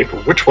pedantic,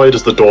 which way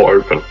does the door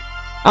open?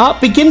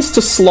 Begins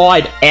to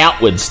slide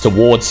outwards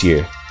towards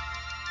you.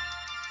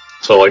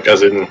 So, like,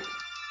 as in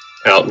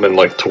out and then,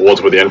 like,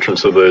 towards where the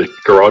entrance of the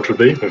garage would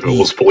be, if it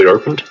was fully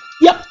opened?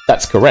 Yep,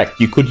 that's correct.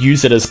 You could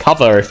use it as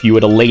cover if you were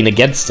to lean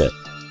against it.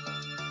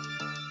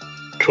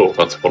 Cool,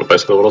 that's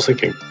basically what I was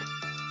thinking.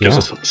 Yeah.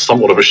 Gives us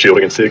somewhat of a shield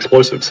against the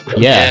explosives.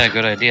 Yeah.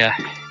 Good idea.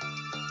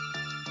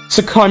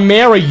 So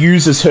Chimera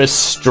uses her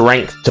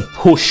strength to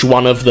push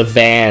one of the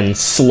vans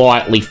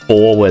slightly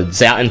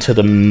forwards out into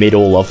the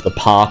middle of the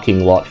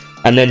parking lot.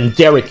 And then,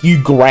 Derek, you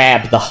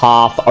grab the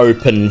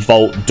half-open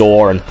vault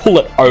door and pull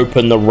it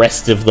open the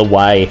rest of the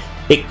way.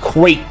 It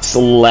creaks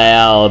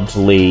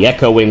loudly,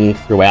 echoing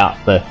throughout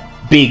the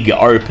big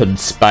open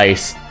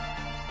space.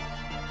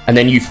 And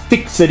then you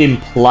fix it in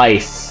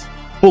place,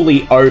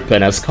 fully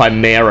open, as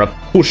Chimera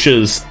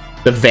pushes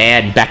the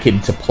van back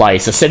into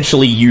place,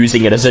 essentially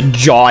using it as a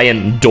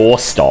giant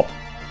doorstop.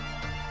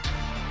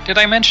 Did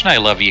I mention I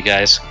love you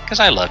guys?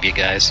 Because I love you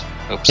guys.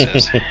 Hope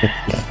says.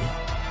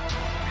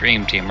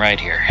 Dream team right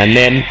here. And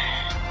then,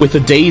 with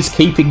Adiz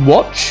keeping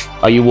watch,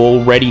 are you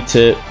all going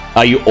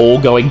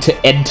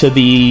to enter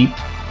the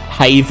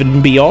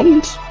Haven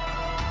Beyond?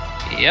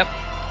 Yep.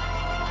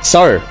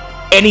 So,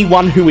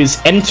 anyone who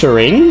is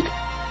entering,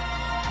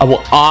 I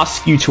will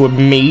ask you to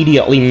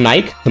immediately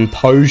make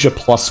composure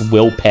plus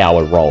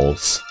willpower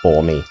rolls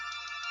for me.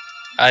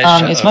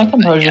 Is my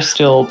composure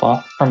still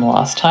buffed from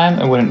last time?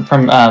 It wouldn't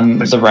from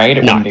the raid.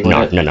 It wouldn't be.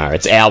 No.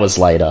 It's hours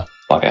later.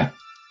 Okay.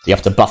 So you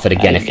have to buff it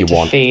again if you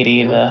want. Feed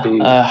either.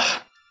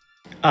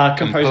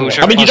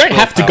 Composure. I mean, you plus don't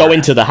have to go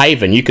into the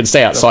Haven. You can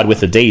stay outside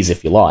with Adiz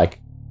if you like.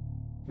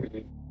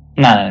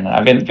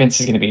 No. Vince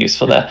is going to be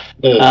useful there.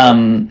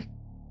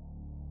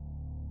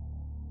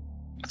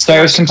 So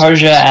it was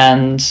composure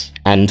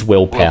and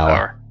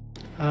willpower.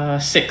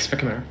 6 for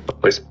Chimera. The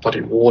place bloody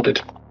warded.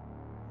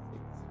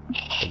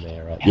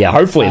 Yeah,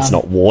 hopefully it's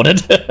not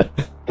warded.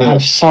 I'm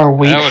so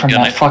weak That would from be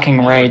that nice.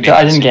 fucking raid.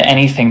 I didn't get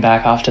anything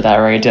back after that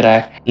raid, did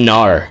I?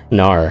 No.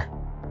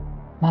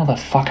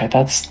 Motherfucker,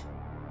 that's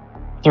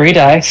 3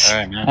 dice,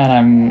 Alright, man. and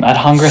I'm at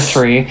hunger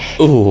 3.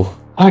 Ooh.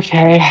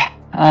 Okay.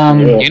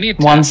 You need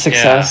to, one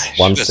success.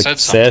 Yeah, One should have said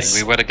success.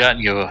 something. We would have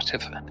gotten you a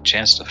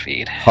chance to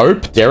feed.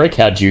 Hope, Derek,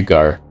 how'd you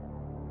go?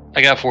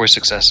 I got 4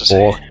 successes.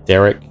 4,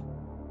 Derek.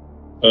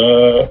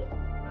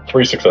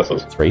 3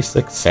 successes. 3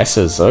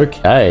 successes,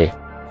 okay.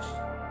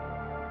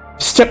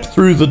 Step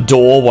through the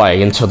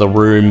doorway into the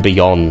room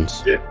beyond.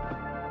 Yeah.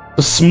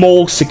 The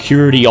small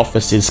security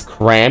office is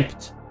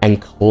cramped and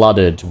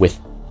cluttered with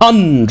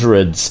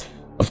hundreds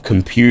of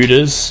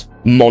computers,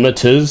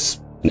 monitors,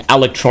 and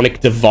electronic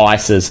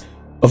devices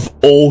of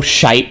all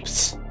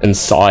shapes and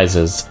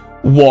sizes.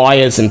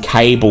 Wires and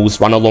cables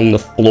run along the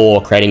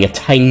floor, creating a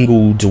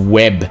tangled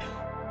web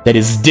that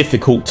is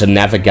difficult to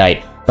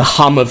navigate. The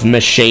hum of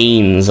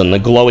machines and the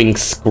glowing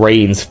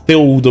screens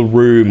fill the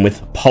room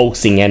with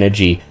pulsing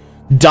energy.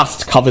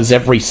 Dust covers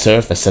every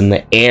surface and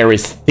the air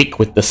is thick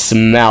with the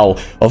smell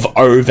of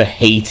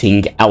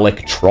overheating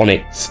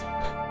electronics.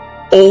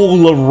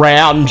 All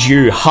around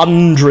you,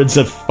 hundreds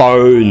of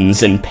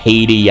phones and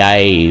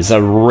PDAs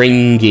are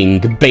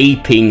ringing,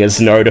 beeping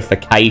as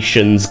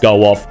notifications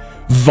go off,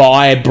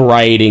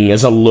 vibrating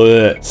as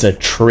alerts are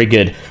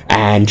triggered,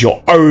 and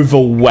you're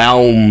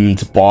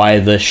overwhelmed by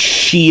the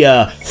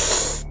sheer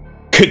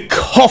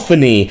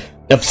cacophony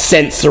of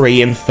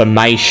sensory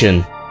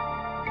information.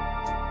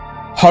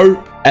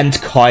 Hope and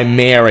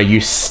Chimera, you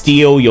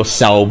steel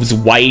yourselves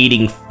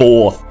wading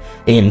forth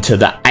into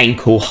the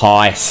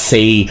ankle-high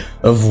sea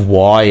of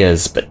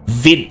wires, but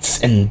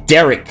Vince and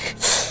Derek,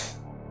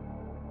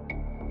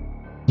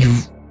 you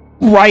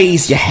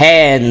raise your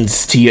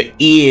hands to your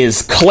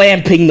ears,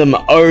 clamping them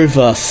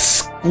over,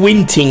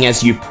 squinting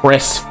as you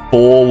press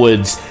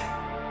forwards.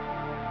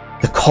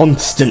 The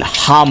constant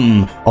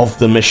hum of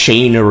the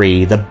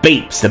machinery, the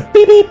beeps, the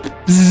beep beep,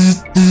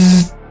 bzz,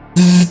 bzz,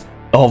 bzz,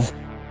 of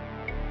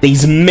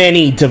these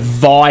many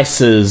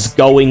devices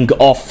going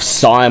off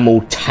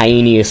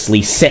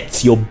simultaneously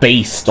sets your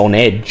beast on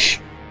edge,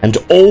 and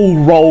all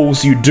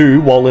rolls you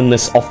do while in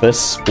this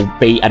office will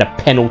be at a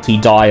penalty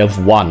die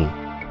of 1.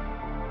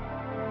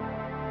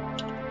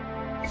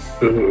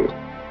 Ooh.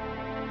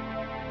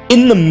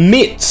 In the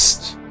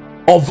midst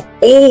of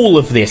all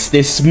of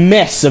this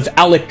mess of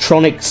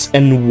electronics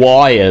and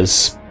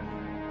wires,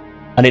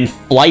 an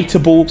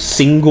inflatable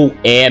single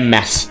air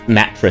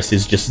mattress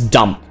is just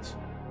dumped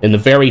in the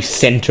very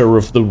center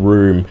of the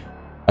room,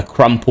 a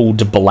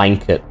crumpled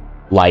blanket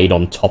laid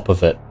on top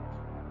of it.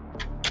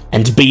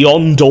 And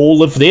beyond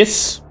all of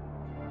this,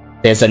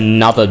 there's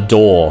another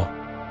door.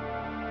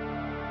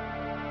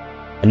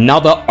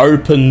 Another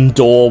open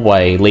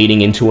doorway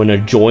leading into an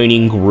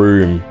adjoining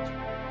room.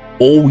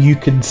 All you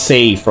can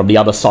see from the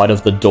other side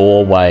of the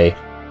doorway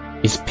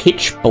is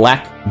pitch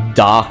black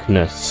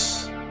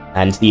darkness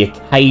and the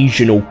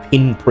occasional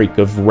pinprick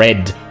of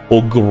red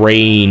or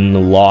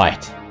green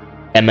light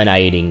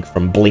emanating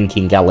from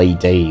blinking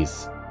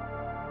LEDs.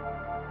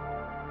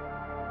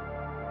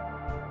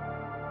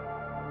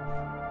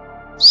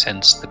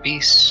 Sense the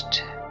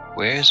beast.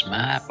 Where's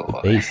my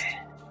boy? Beast.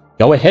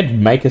 Go ahead,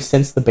 make a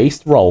Sense the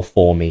Beast roll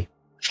for me.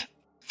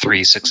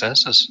 3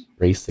 successes.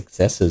 3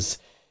 successes.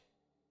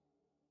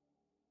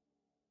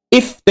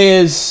 If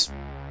there's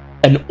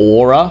an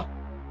aura,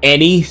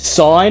 any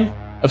sign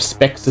of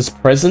Spex's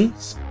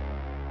presence,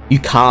 you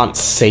can't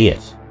see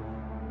it.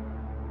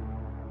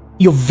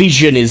 Your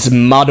vision is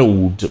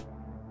muddled,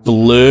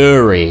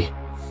 blurry.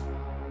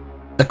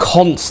 The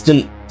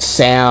constant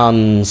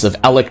sounds of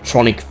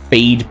electronic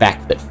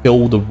feedback that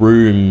fill the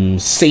room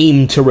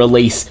seem to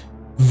release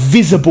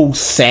visible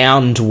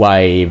sound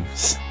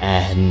waves,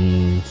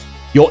 and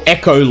your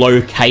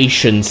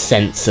echolocation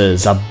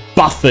sensors are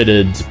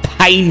buffeted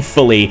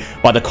painfully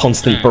by the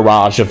constant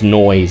barrage of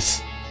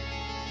noise.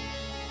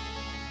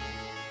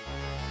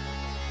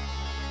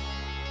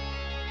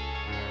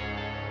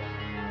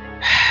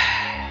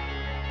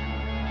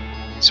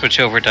 Switch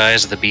over to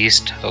Eyes of the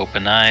Beast.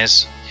 Open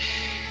eyes.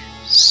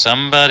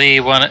 Somebody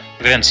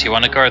Vince, you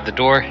want to guard the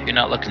door? You're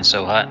not looking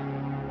so hot.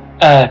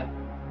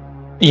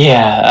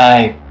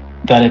 Yeah,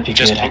 that'd be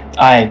Just- good.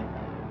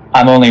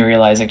 I'm only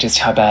realizing just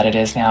how bad it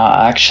is now.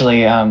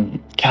 Actually,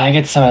 can I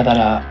get some of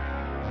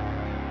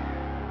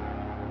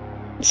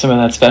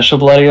that special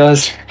blood of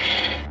yours?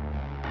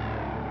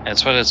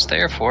 That's what it's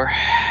there for.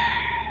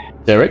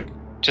 Derek,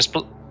 Just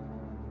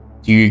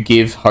do you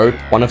give Hope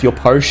one of your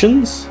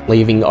potions,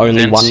 leaving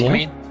only Vince, one you left?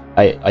 mean?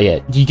 Yeah.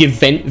 Do you give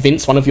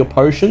Vince one of your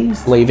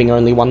potions, leaving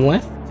only one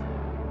left?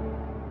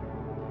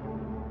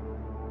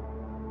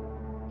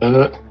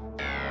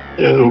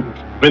 Yeah,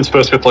 Vince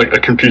first gets like a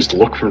confused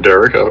look from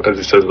Derek as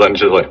he says that, and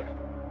she's like,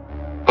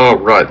 "Oh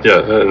right, yeah,"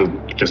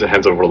 and gives her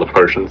hands over all the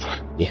potions.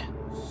 Yeah.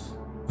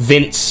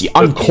 Vince, you It's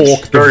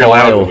uncork the very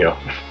loud in vial,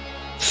 here.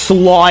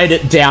 slide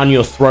it down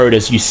your throat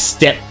as you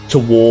step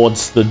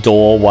towards the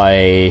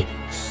doorway,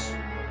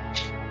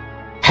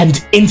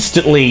 and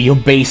instantly your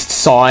beast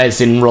sighs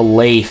in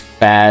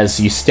relief as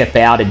you step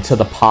out into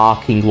the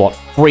parking lot,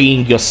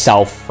 freeing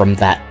yourself from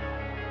that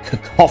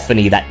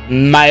cacophony, that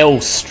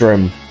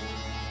maelstrom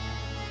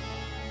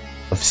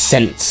of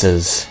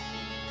senses.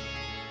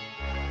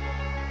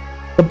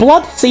 The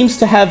blood seems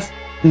to have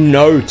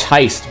no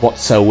taste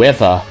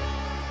whatsoever,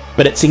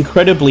 but it's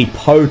incredibly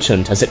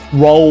potent as it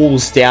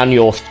rolls down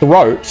your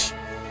throat.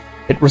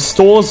 It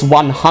restores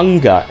 1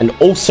 hunger and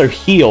also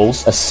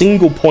heals a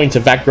single point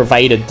of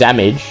aggravated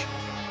damage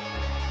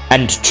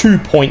and 2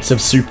 points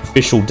of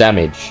superficial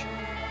damage.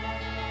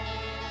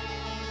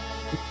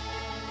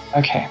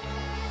 Okay.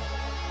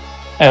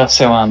 I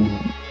also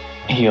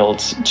healed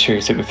 2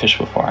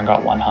 superficial before and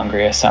got 1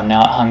 hungrier, so I'm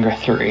now at hunger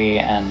 3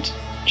 and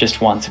just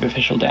 1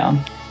 superficial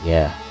down.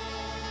 Yeah.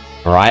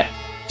 Alright,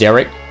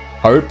 Derek,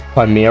 Hope,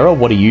 Chimera,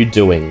 what are you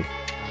doing?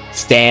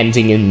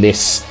 Standing in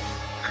this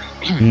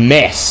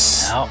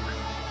mess. Now,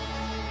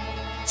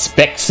 is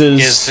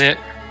Spex's it?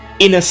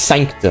 inner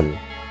sanctum.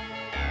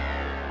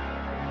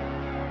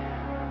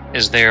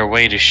 Is there a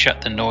way to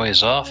shut the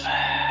noise off?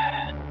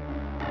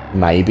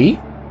 Maybe.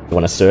 You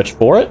want to search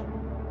for it?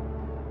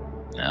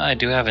 I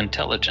do have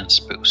intelligence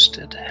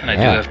boosted, and I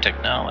do Yeah. have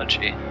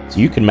technology. So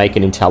you can make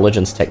an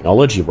intelligence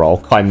technology roll.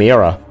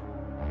 Chimera.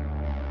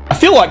 I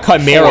feel like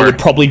Chimera 4. would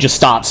probably just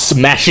start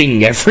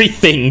smashing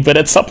everything, but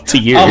it's up to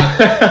you.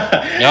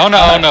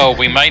 No,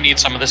 we might need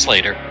some of this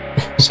later.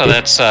 So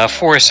that's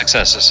 4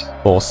 successes.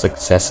 4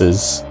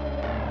 successes.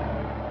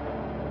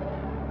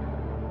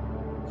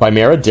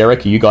 Chimera,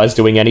 Derek, are you guys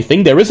doing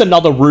anything? There is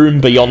another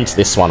room beyond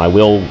this one. I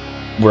will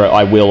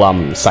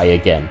say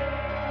again.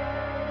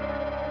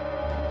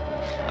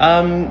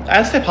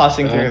 As they're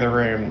passing through the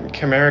room,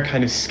 Chimera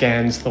kind of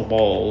scans the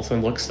walls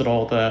and looks at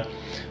all the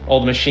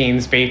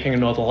machines beeping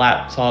and all the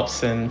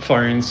laptops and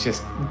phones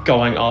just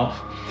going off,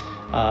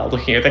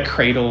 looking at the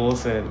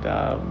cradles and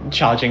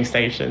charging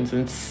stations,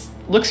 and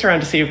looks around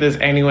to see if there's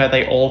anywhere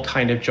they all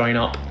kind of join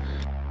up.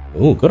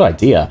 Ooh, good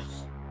idea.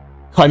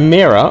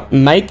 Chimera,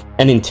 make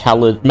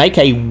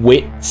a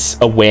wits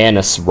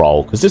awareness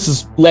roll, because this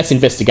is less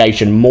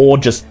investigation, more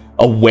just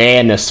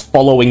awareness,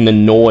 following the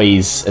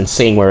noise and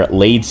seeing where it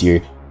leads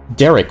you.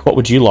 Derek, what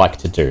would you like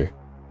to do?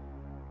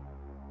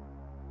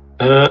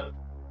 I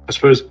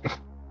suppose,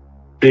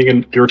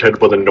 being irritated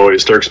by the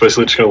noise, Derek's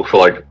basically just going to look for,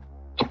 like,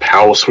 a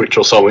power switch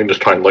or something, just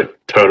try and, like,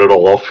 turn it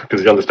all off,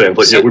 because he understands,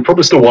 like, yeah, we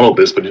probably still want all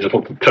this, but you just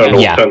want to turn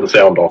the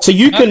sound off. So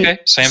you can... Okay,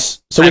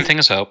 same thing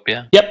as Hope,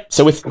 yeah. Yep,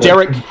 so with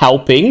Derek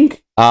helping,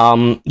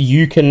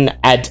 you can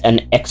add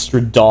an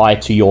extra die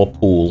to your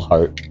pool,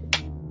 Hope.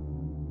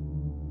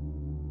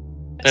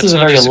 That's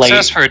a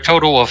success for a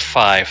total of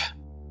 5.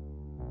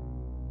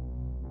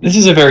 This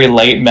is a very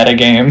late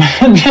metagame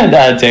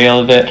deal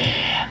of it.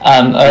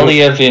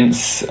 Earlier,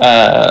 Vince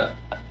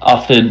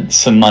offered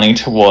some money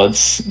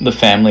towards the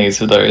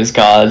families of those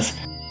guards.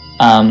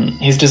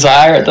 His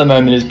desire at the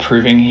moment is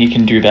proving he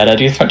can do better.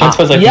 Do you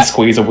suppose I can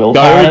squeeze a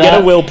willpower? Go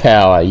get a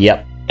willpower,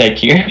 yep.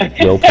 Thank you.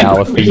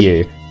 Willpower for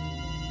you.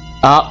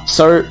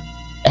 So,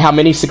 how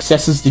many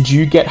successes did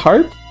you get,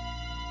 Hope?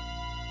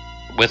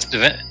 With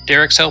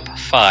Derek's help,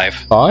 5.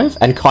 5?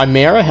 And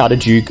Chimera, how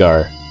did you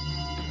go?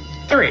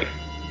 3.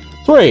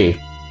 3.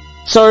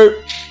 So,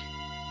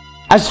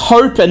 as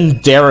Hope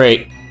and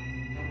Derek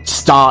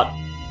start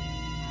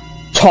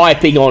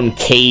typing on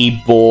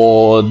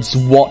keyboards,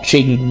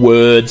 watching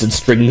words and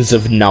strings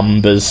of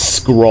numbers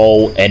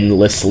scroll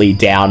endlessly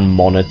down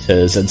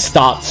monitors, and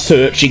start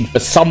searching for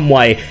some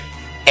way,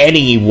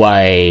 any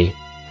way,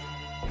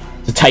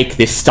 to take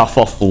this stuff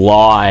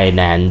offline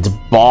and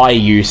buy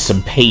you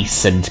some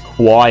peace and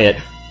quiet,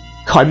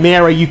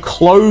 Chimera, you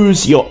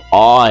close your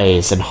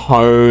eyes and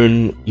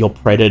hone your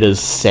predator's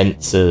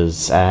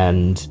senses,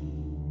 and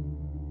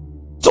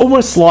it's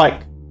almost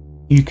like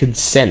you can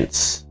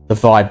sense the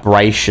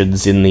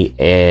vibrations in the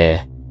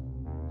air.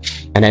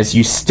 And as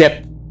you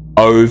step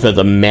over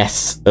the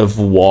mess of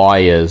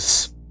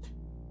wires,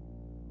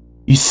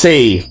 you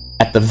see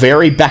at the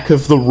very back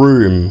of the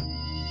room,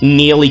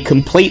 nearly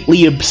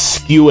completely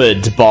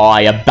obscured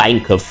by a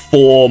bank of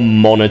 4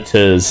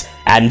 monitors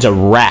and a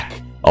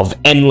rack of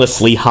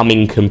endlessly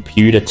humming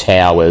computer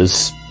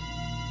towers,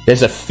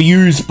 there's a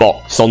fuse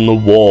box on the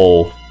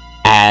wall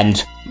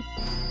and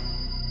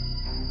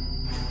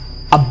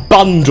a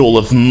bundle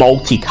of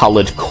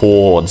multicolored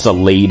cords are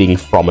leading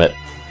from it.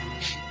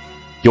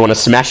 You want to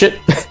smash it?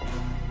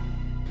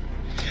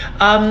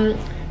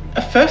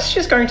 First,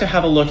 she's going to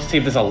have a look to see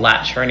if there's a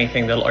latch or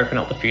anything that'll open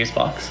up the fuse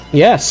box.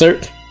 Yeah, so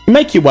you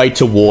make your way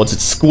towards it,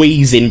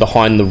 squeeze in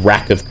behind the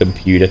rack of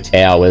computer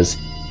towers,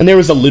 and there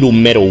is a little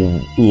metal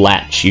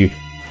latch. You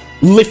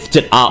lift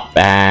it up,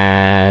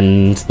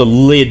 and the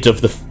lid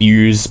of the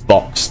fuse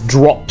box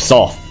drops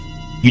off.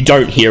 You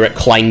don't hear it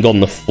clang on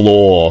the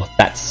floor.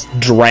 That's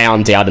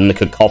drowned out in the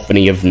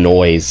cacophony of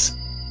noise.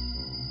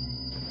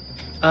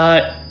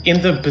 In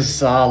the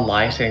bizarre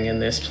lighting in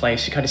this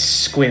place, she kind of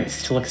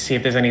squints to look to see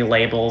if there's any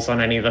labels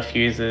on any of the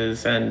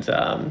fuses, and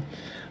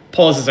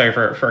pauses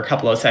over it for a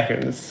couple of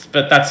seconds.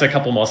 But that's a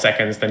couple more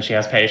seconds than she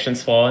has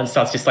patience for, and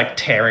starts just like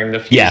tearing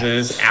the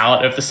fuses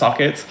out of the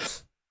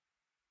sockets.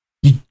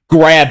 You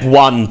grab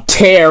one,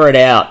 tear it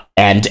out,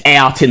 and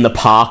out in the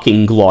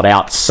parking lot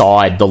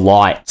outside, the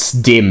lights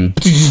dim.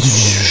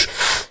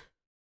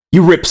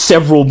 You rip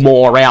several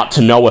more out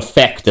to no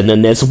effect, and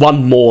then there's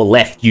one more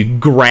left. You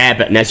grab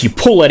it, and as you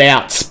pull it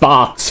out,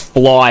 sparks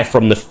fly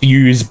from the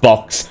fuse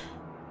box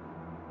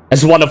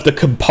as one of the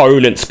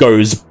components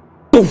goes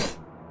poof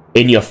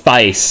in your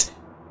face.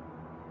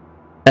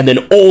 And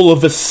then all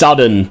of a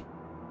sudden,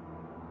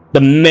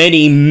 the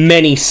many,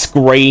 many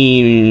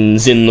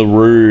screens in the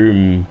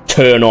room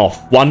turn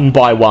off one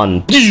by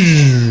one,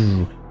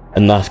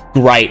 and the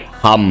great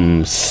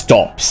hum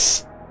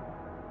stops.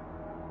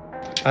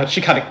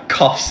 She kind of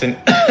coughs and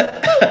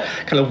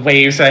kind of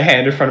waves her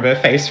hand in front of her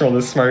face for all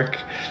the smoke.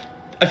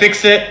 I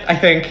fixed it, I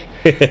think.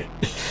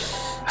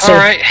 All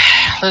right,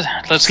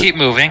 let's keep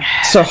moving.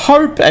 So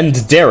Hope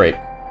and Derek,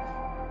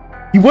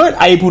 you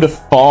weren't able to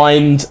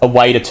find a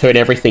way to turn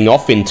everything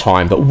off in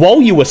time, but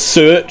while you were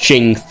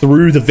searching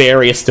through the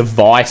various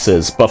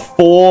devices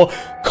before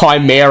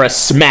Chimera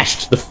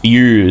smashed the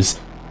fuse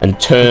and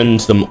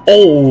turned them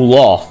all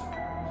off,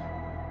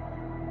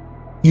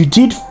 you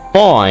did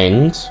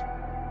find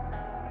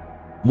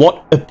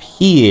what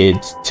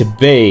appeared to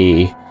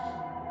be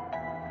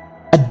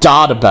a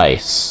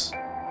database,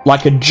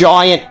 like a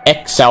giant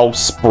Excel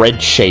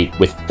spreadsheet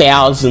with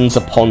thousands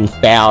upon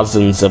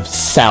thousands of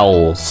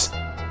cells,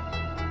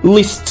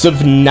 lists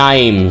of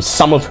names,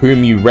 some of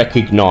whom you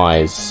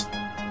recognize,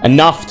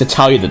 enough to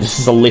tell you that this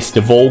is a list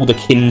of all the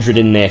kindred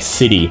in their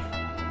city,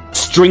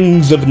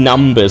 strings of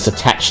numbers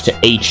attached to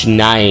each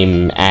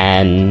name,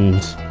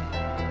 and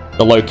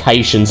the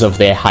locations of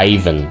their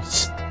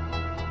havens.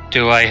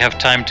 Do I have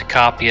time to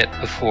copy it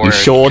before you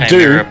sure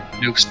Chimera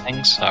nukes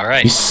things? All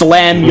right. You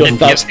slam your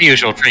thumb. It's the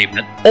usual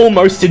treatment.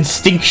 Almost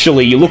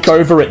instinctually, you look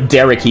over at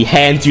Derek. He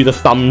hands you the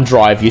thumb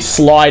drive. You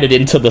slide it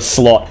into the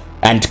slot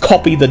and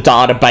copy the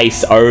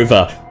database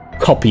over.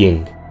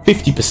 Copying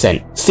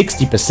 50%,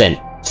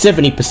 60%,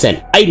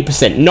 70%,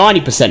 80%,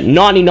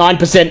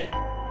 90%,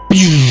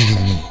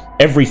 99%.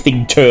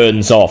 Everything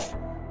turns off.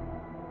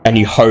 And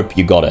you hope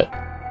you got it.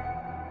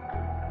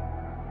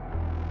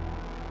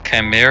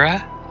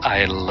 Chimera,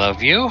 I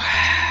love you.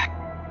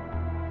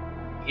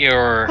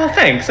 You're Oh,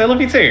 thanks. I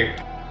love you too.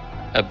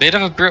 a bit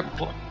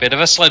of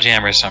a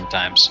sledgehammer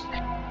sometimes.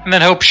 And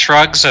then Hope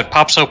shrugs and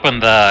pops open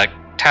the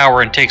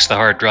tower and takes the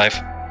hard drive.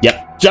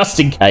 Yep, just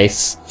in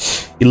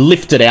case. You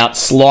lift it out,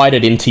 slide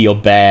it into your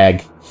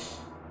bag.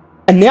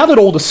 And now that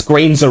all the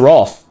screens are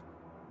off,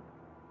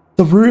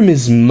 the room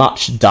is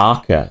much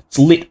darker. It's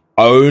lit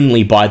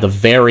only by the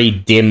very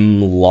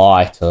dim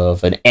light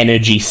of an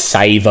energy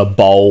saver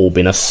bulb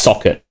in a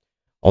socket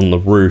on the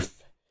roof.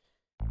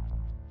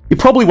 You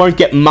probably won't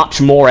get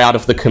much more out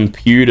of the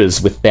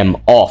computers with them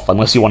off,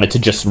 unless you wanted to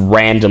just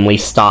randomly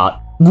start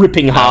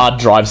ripping hard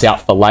drives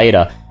out for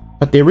later.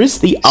 But there is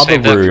the other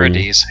Save that for room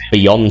D's.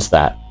 beyond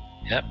that.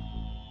 Yep.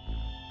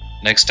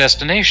 Next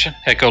destination.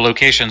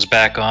 Echolocation's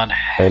back on.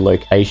 The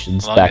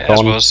location's Long back as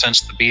on. well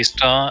since the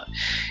beast on.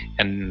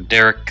 And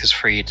Derek is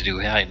free to do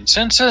heightened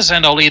senses,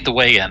 and I'll lead the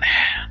way in.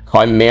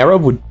 Chimera,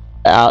 would,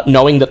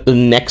 knowing that the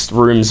next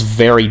room's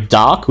very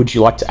dark, would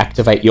you like to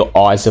activate your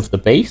Eyes of the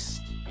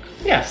Beast?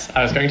 Yes,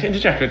 I was going to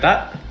interject with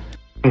that.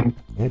 Yeah,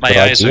 My good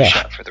eyes idea. are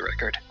shut, for the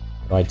record.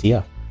 Good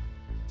idea.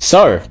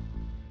 So,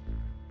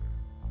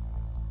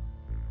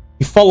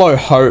 you follow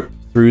Hope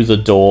through the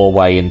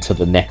doorway into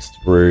the next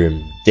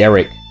room,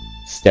 Derek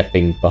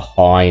stepping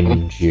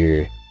behind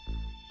you.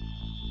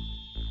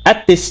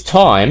 At this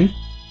time,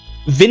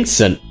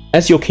 Vincent,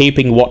 as you're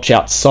keeping watch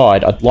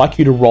outside, I'd like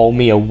you to roll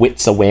me a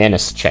wits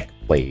awareness check,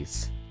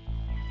 please.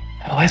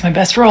 Always my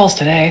best rolls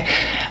today.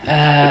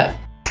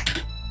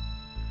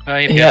 Well,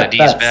 you've Yeah, got a D's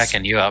that's-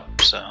 backing you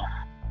up, so...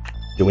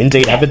 You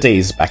indeed have a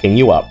D's backing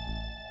you up.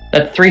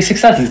 That's 3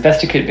 successes,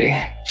 best it could be.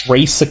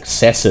 3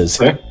 successes.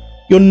 Yeah.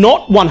 You're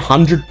not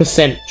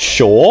 100%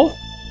 sure,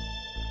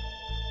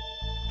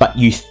 but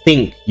you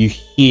think you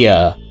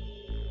hear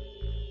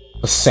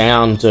the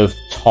sound of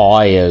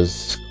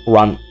tyres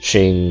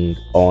crunching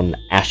on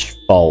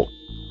asphalt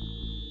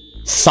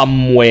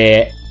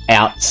somewhere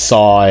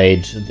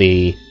outside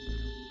the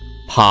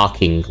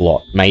parking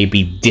lot,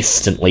 maybe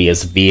distantly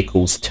as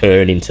vehicles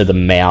turn into the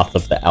mouth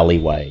of the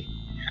alleyway.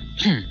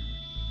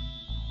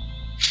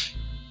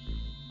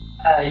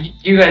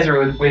 You guys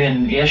are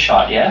within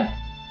earshot, yeah?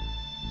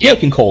 Yeah, you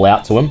can call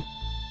out to him.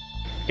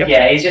 Yep.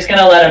 Yeah, he's just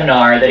gonna let him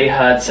know that he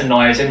heard some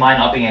noise. It might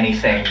not be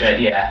anything, but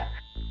yeah.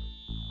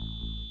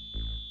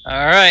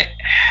 Alright.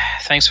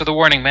 Thanks for the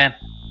warning, man.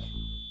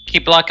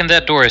 Keep locking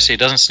that door so he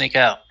doesn't sneak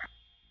out.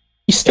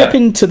 You step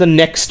into the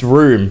next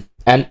room,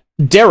 and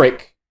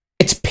Derek,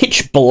 it's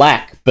pitch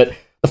black, but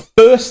the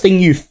first thing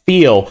you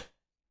feel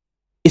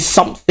is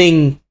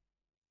something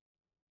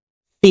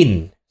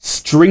thin,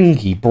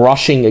 stringy,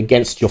 brushing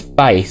against your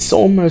face,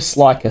 almost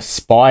like a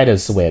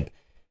spider's web.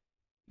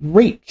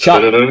 Reach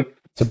up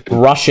to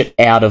brush it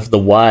out of the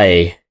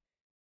way,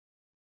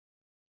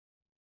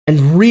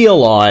 and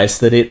realize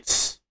that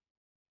it's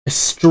a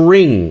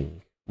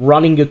string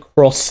running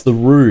across the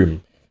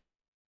room.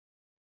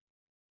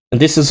 And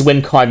this is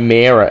when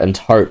Chimera and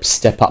Hope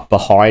step up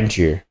behind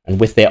you, and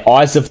with their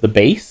Eyes of the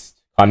Beast,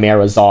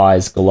 Chimera's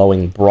eyes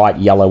glowing bright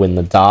yellow in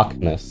the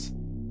darkness,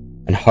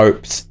 and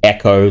Hope's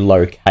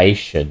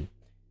echolocation,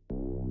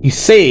 you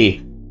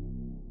see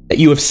that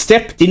you have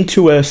stepped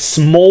into a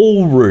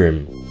small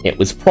room. It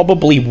was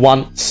probably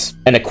once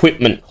an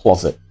equipment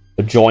closet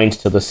adjoined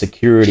to the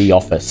security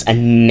office,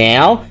 and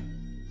now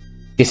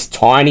this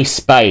tiny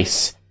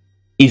space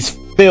is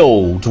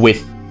filled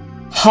with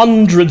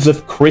hundreds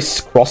of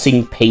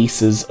crisscrossing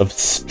pieces of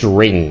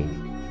string.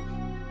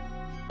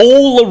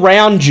 All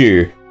around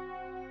you,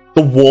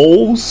 the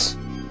walls,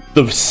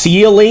 the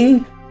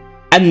ceiling,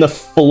 and the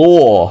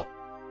floor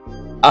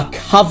are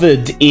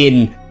covered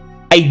in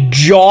a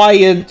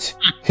giant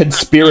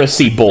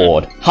conspiracy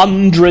board.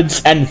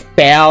 Hundreds and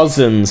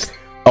thousands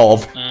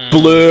of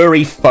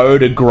blurry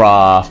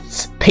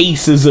photographs,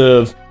 pieces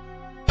of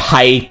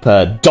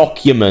paper,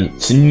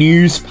 documents,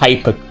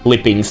 newspaper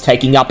clippings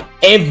taking up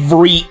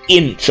every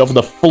inch of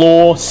the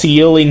floor,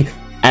 ceiling,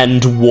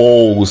 and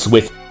walls,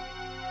 with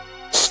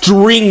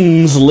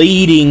strings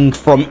leading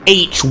from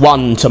each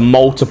one to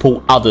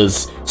multiple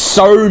others.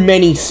 So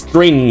many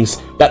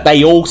strings that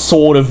they all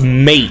sort of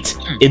meet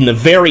in the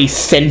very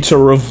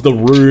center of the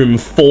room,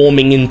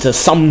 forming into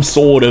some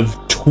sort of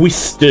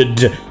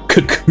twisted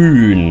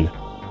cocoon.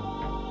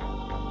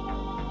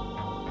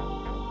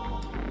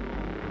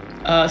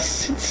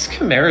 Since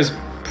Chimera's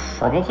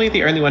probably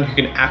the only one who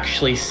can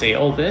actually see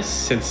all this,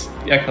 since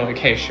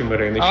echolocation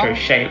would only show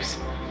shapes,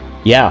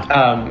 Yeah.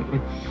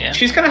 Yeah.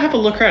 she's gonna have a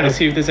look around and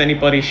see if there's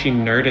anybody she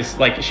noticed,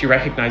 like she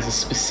recognizes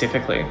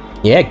specifically.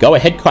 Yeah, go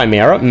ahead,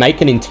 Chimera.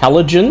 Make an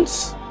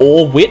intelligence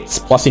or wits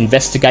plus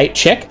investigate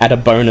check at a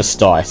bonus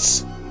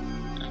dice.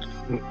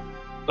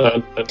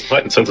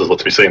 Heightened senses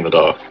lets me see in the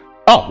dark.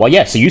 Oh, well,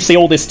 yeah, so you see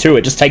all this too.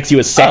 It just takes you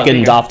a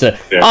second there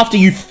you go. after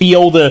you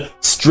feel the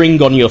string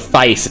on your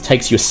face. It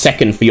takes you a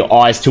second for your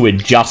eyes to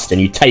adjust,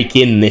 and you take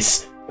in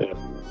this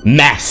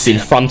mass in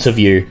front of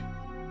you.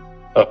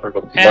 Oh, I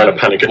got minor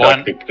panic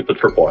attack with the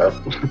tripwire.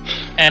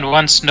 And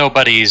once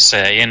nobody's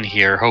in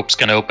here, Hope's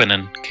gonna open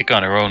and kick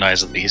on her own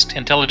eyes at least.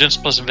 Intelligence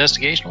plus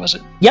investigation, was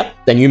it? Yep,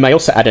 then you may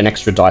also add an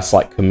extra dice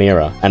like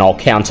Chimera, and I'll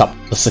count up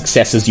the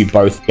successes you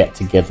both get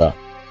together.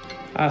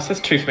 So that's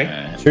 2 for me.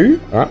 2?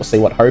 Alright, we'll see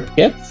what Hope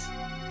gets.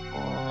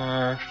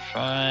 4,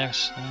 5,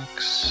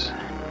 6...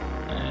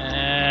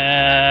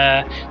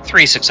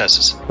 3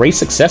 successes. 3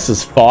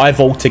 successes, 5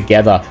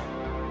 altogether.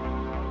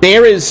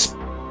 There is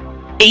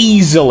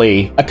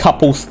easily a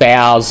couple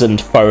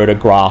thousand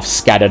photographs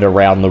scattered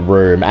around the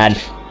room,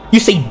 and you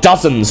see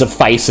dozens of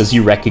faces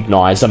you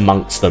recognise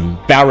amongst them.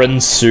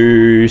 Baron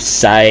Sue,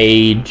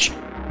 Sage,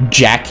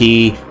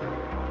 Jackie.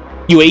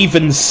 You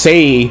even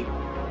see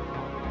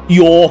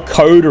your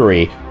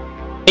coterie,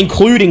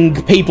 including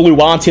people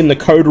who aren't in the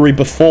coterie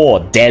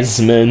before.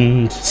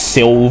 Desmond,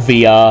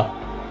 Sylvia,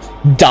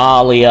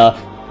 Dahlia.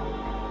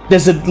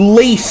 There's at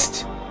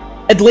least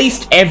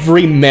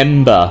every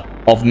member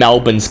of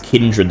Melbourne's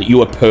kindred that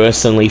you are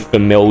personally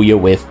familiar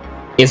with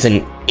is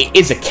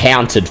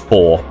accounted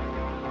for.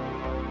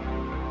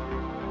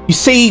 You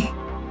see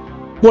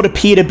what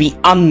appear to be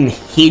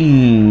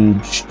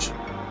unhinged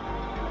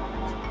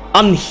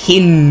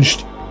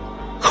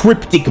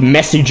cryptic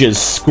messages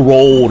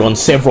scrawled on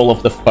several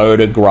of the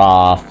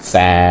photographs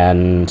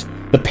and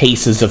the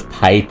pieces of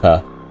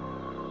paper.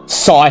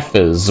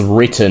 Ciphers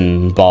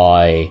written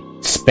by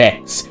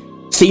Specs,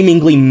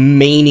 seemingly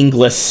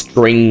meaningless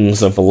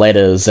strings of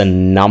letters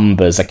and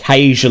numbers,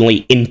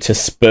 occasionally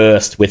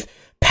interspersed with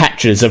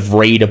patches of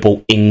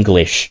readable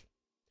English.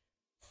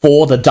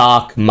 For the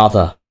Dark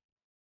Mother.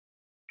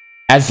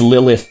 As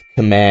Lilith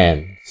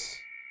commands.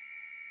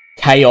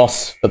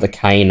 Chaos for the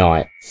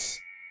Cainites.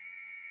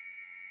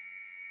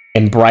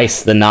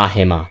 Embrace the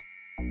Nahima.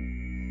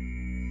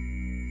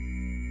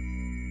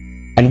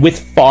 And with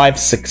 5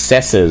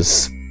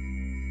 successes,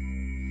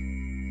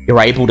 you're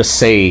able to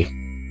see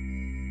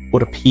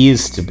what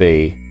appears to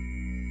be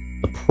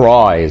the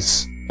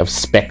prize of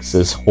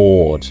Spex's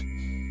hoard.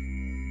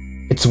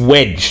 It's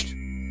wedged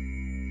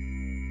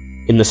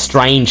in the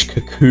strange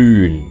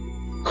cocoon,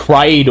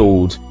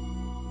 cradled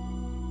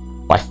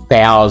by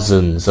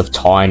thousands of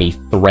tiny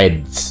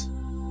threads.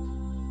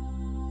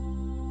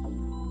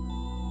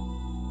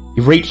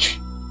 You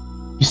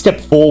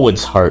step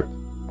forwards, Hope,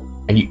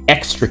 and you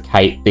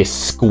extricate this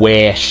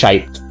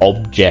square-shaped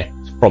object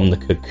from the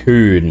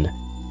cocoon.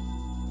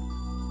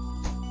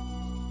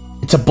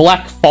 It's a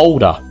black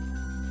folder.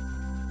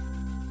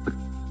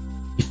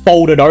 You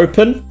fold it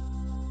open,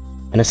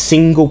 and a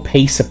single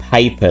piece of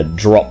paper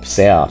drops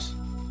out.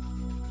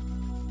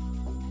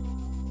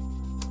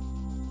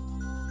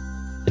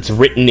 It's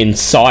written in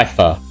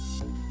cipher.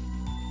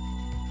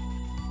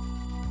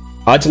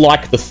 I'd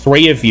like the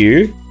 3 of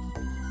you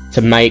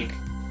to make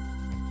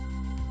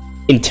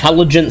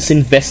intelligence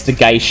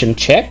investigation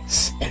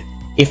checks.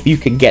 If you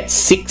can get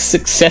 6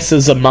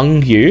 successes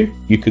among you,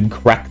 you can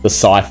crack the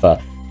cipher.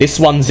 This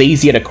one's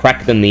easier to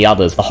crack than the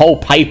others. The whole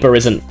paper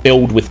isn't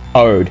filled with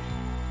code.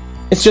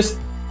 It's just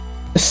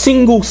a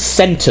single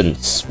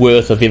sentence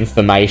worth of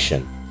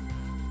information.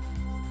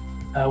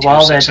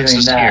 While they're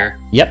doing that, here.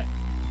 Yep.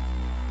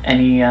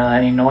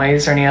 any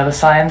noise or any other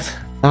signs?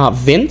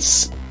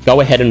 Vince,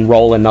 go ahead and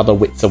roll another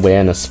Wits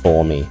Awareness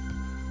for me.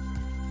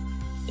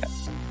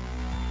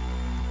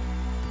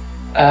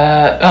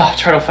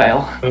 Total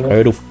fail.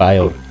 Total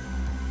fail.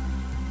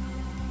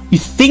 You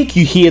think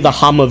you hear the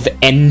hum of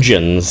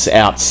engines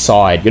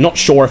outside. You're not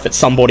sure if it's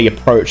somebody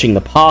approaching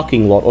the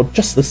parking lot or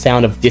just the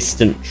sound of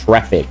distant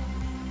traffic.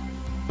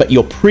 But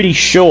you're pretty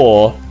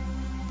sure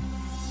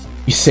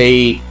you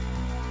see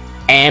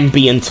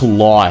ambient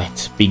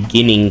light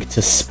beginning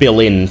to spill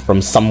in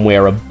from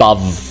somewhere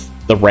above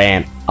the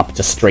ramp up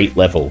to street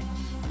level.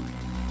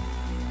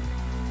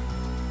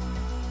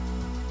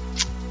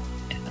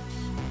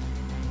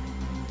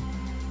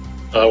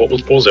 What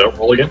was pause out?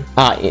 Roll again?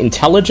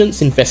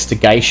 Intelligence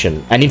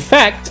investigation. And in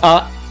fact,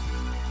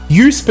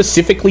 you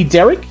specifically,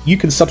 Derek, you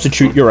can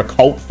substitute your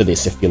occult for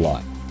this if you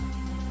like.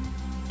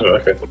 Oh,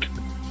 okay.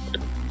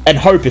 And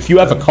Hope, if you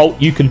have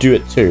occult, you can do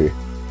it too.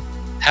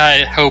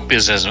 Hope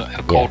is as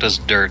occult as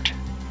dirt.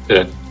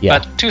 Yeah.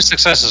 But 2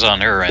 successes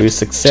on her end. 2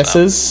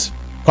 successes.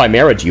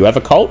 Chimera, do you have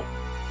occult?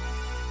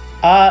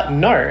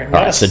 No.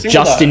 Alright, so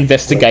just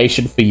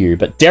investigation for you.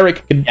 But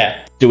Derek can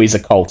do his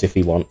occult if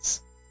he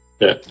wants.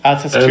 Yeah.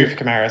 So it's 2 for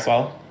Chimera as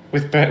well.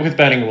 With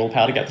burning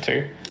willpower to get the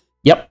 2.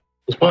 Yep.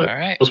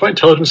 Was my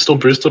intelligence still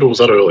boosted, or was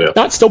that earlier?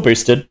 No, it's still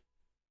boosted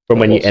from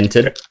when you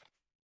entered.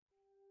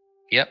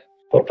 Yep.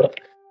 Okay.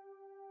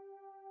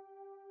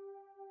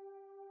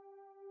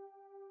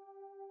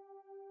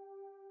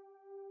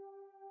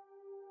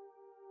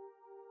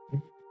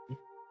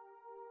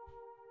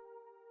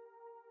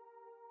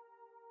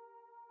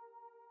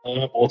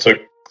 What's a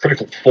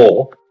critical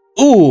 4?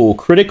 Ooh,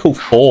 critical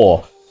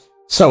 4.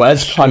 So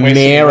as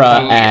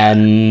Chimera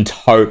and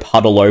Hope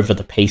huddle over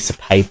the piece of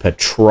paper,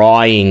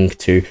 trying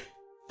to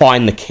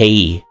find the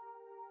key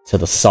to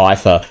the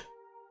cipher,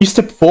 you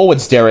step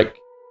forwards, Derek,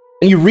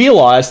 And you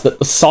realise that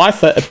the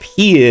cipher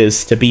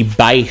appears to be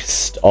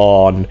based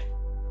on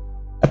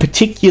a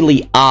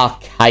particularly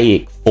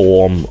archaic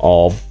form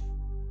of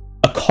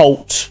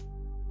occult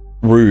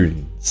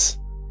runes.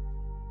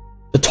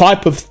 The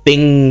type of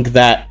thing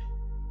that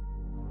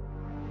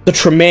the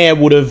Tremere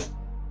would have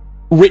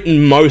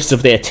written most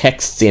of their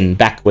texts in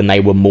back when they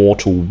were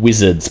mortal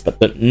wizards, but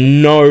that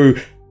no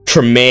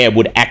Tremere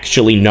would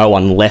actually know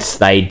unless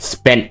they'd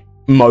spent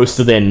most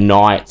of their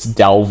nights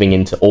delving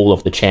into all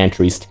of the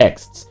Chantry's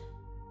texts.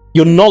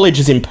 Your knowledge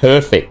is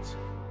imperfect,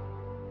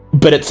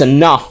 but it's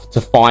enough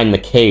to find the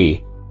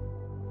key.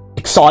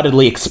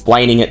 Excitedly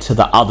explaining it to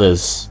the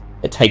others,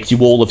 it takes you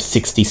all of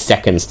 60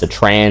 seconds to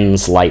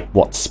translate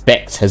what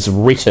Specs has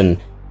written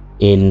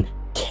in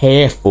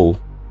careful,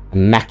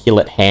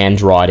 immaculate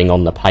handwriting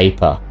on the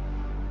paper.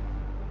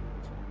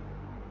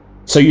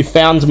 So you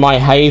found my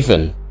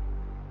haven.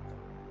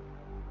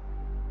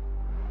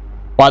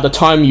 By the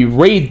time you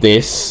read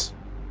this,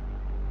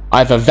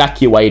 I've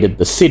evacuated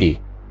the city.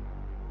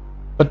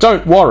 But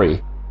don't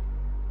worry,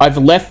 I've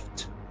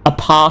left a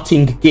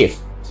parting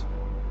gift.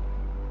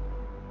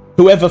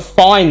 Whoever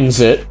finds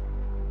it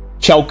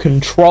shall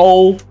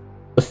control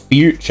the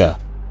future.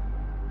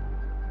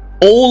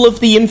 All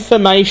of the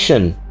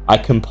information I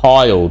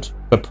compiled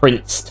for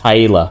Prince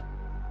Taylor,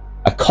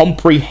 a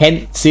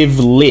comprehensive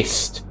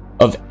list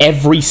of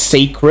every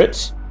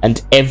secret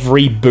and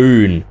every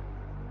boon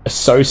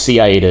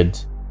associated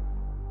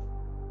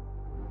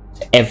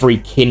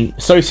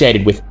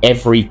with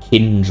every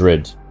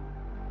kindred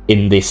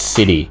in this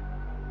city.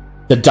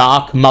 The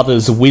Dark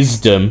Mother's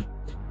wisdom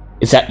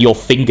is at your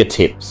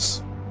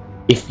fingertips.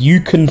 If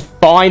you can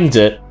find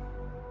it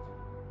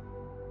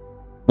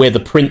where the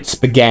prince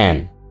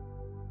began.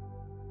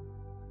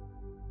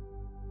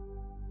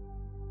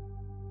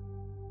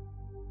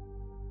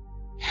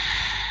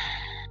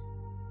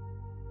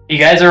 You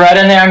guys are right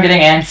in there. I'm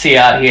getting antsy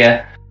out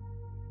here.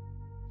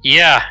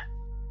 Yeah.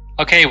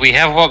 Okay, we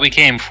have what we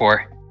came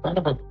for.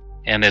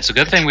 And it's a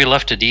good thing we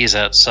left Adiz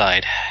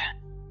outside.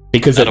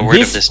 Because at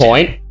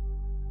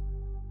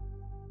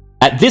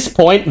this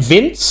point,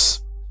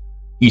 Vince,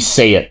 you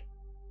see it.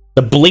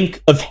 The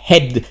blink of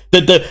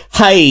the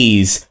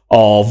haze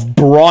of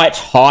bright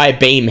high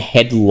beam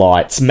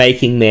headlights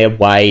making their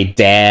way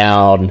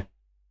down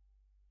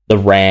the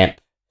ramp.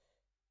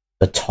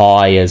 The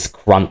tires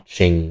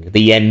crunching,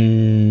 the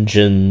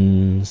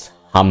engines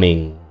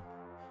humming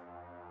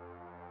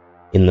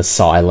in the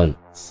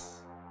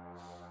silence.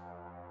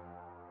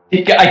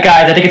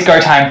 Guys, I think it's go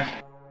time.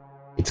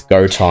 It's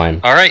go time.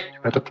 All right.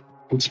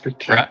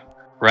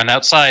 Run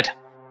outside.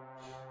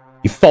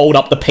 You fold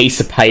up the piece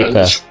of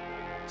paper,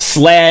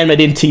 slam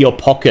it into your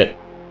pocket,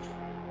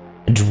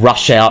 and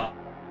rush out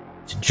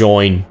to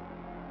join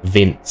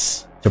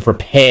Vince to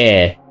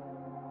prepare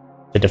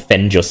to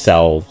defend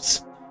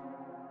yourselves.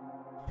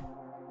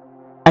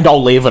 And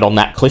I'll leave it on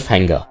that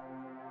cliffhanger.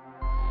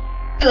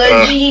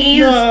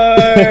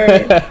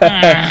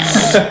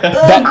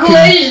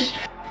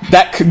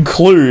 That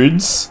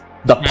concludes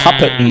the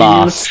Puppet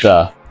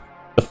Master,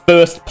 the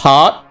first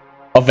part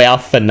of our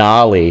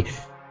finale.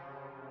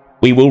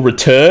 We will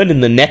return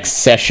in the next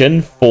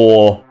session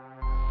for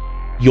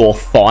your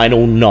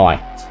final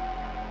night,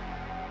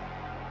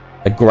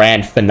 the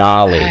grand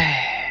finale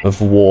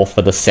of War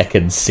for the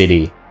Second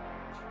City.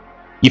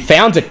 You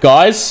found it,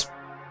 guys.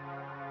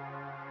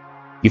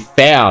 You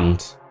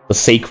found the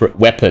secret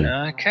weapon.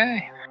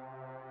 Okay.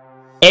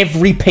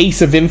 Every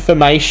piece of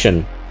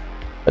information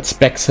that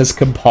Specs has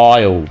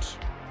compiled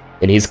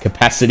in his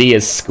capacity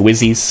as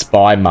Squizzy's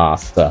spy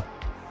master.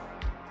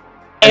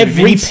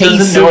 Every Vince piece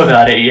doesn't know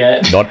about it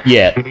yet. Not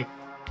yet.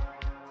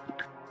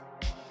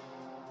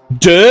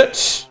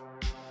 Dirt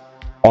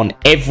on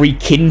every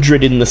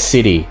kindred in the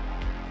city.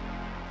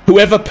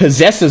 Whoever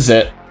possesses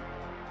it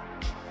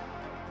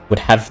would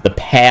have the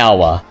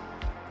power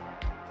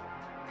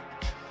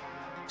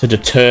to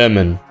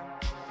determine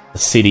the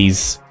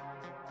city's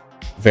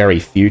very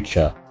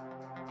future.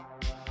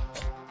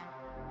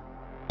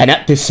 And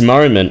at this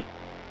moment,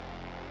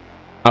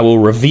 I will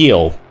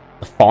reveal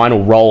the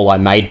final roll I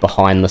made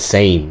behind the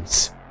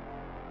scenes.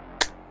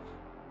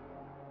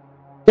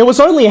 There was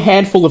only a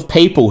handful of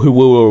people who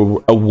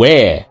were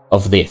aware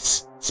of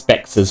this,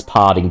 Specs'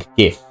 parting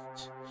gift.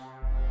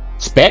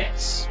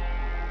 Specs,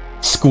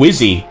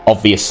 Squizzy,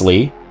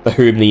 obviously, for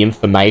whom the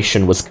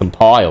information was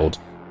compiled.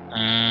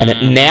 And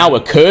it now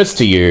occurs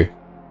to you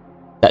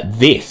that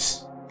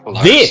this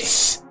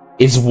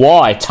is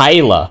why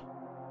Taylor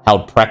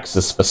held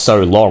Praxis for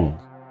so long.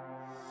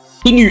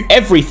 He knew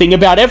everything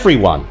about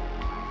everyone.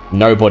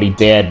 Nobody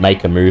dared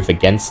make a move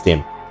against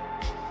him.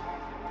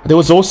 There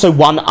was also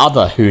one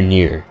other who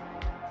knew.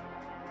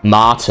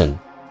 Martin,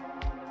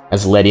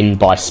 as led in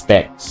by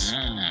Specs.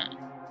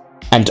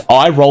 And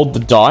I rolled the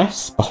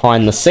dice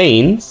behind the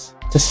scenes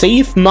to see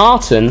if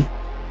Martin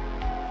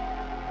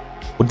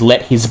would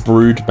let his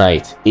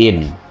broodmate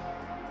in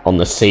on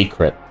the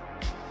secret.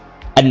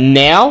 And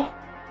now,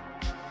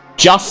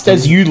 just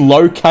as you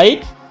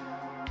locate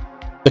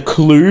the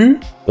clue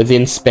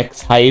within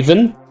Specs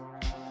Haven,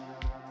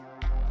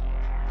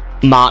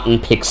 Martin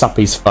picks up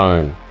his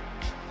phone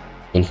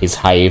in his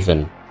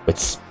haven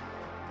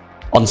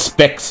on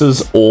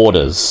Spex's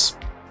orders.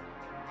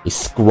 He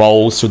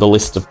scrolls through the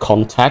list of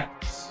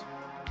contacts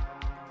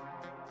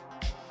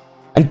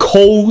and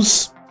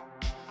calls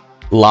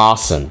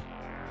Larson.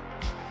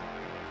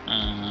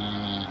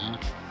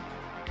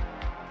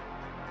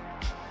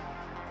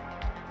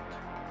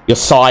 Your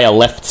sire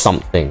left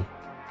something.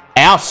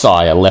 Our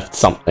sire left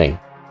something.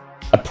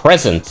 A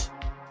present.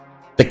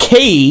 The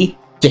key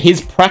to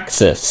his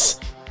praxis.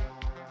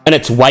 And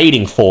it's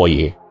waiting for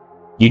you.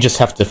 You just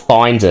have to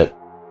find it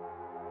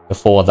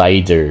before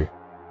they do.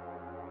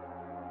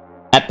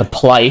 At the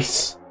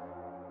place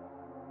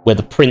where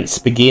the prince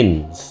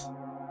begins.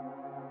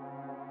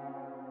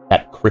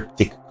 That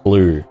cryptic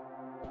clue.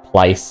 The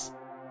place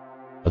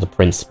where the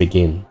prince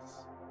begins.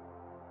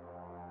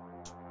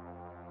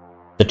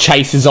 The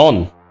chase is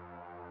on.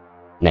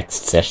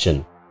 Next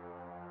session,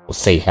 we'll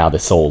see how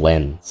this all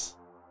ends.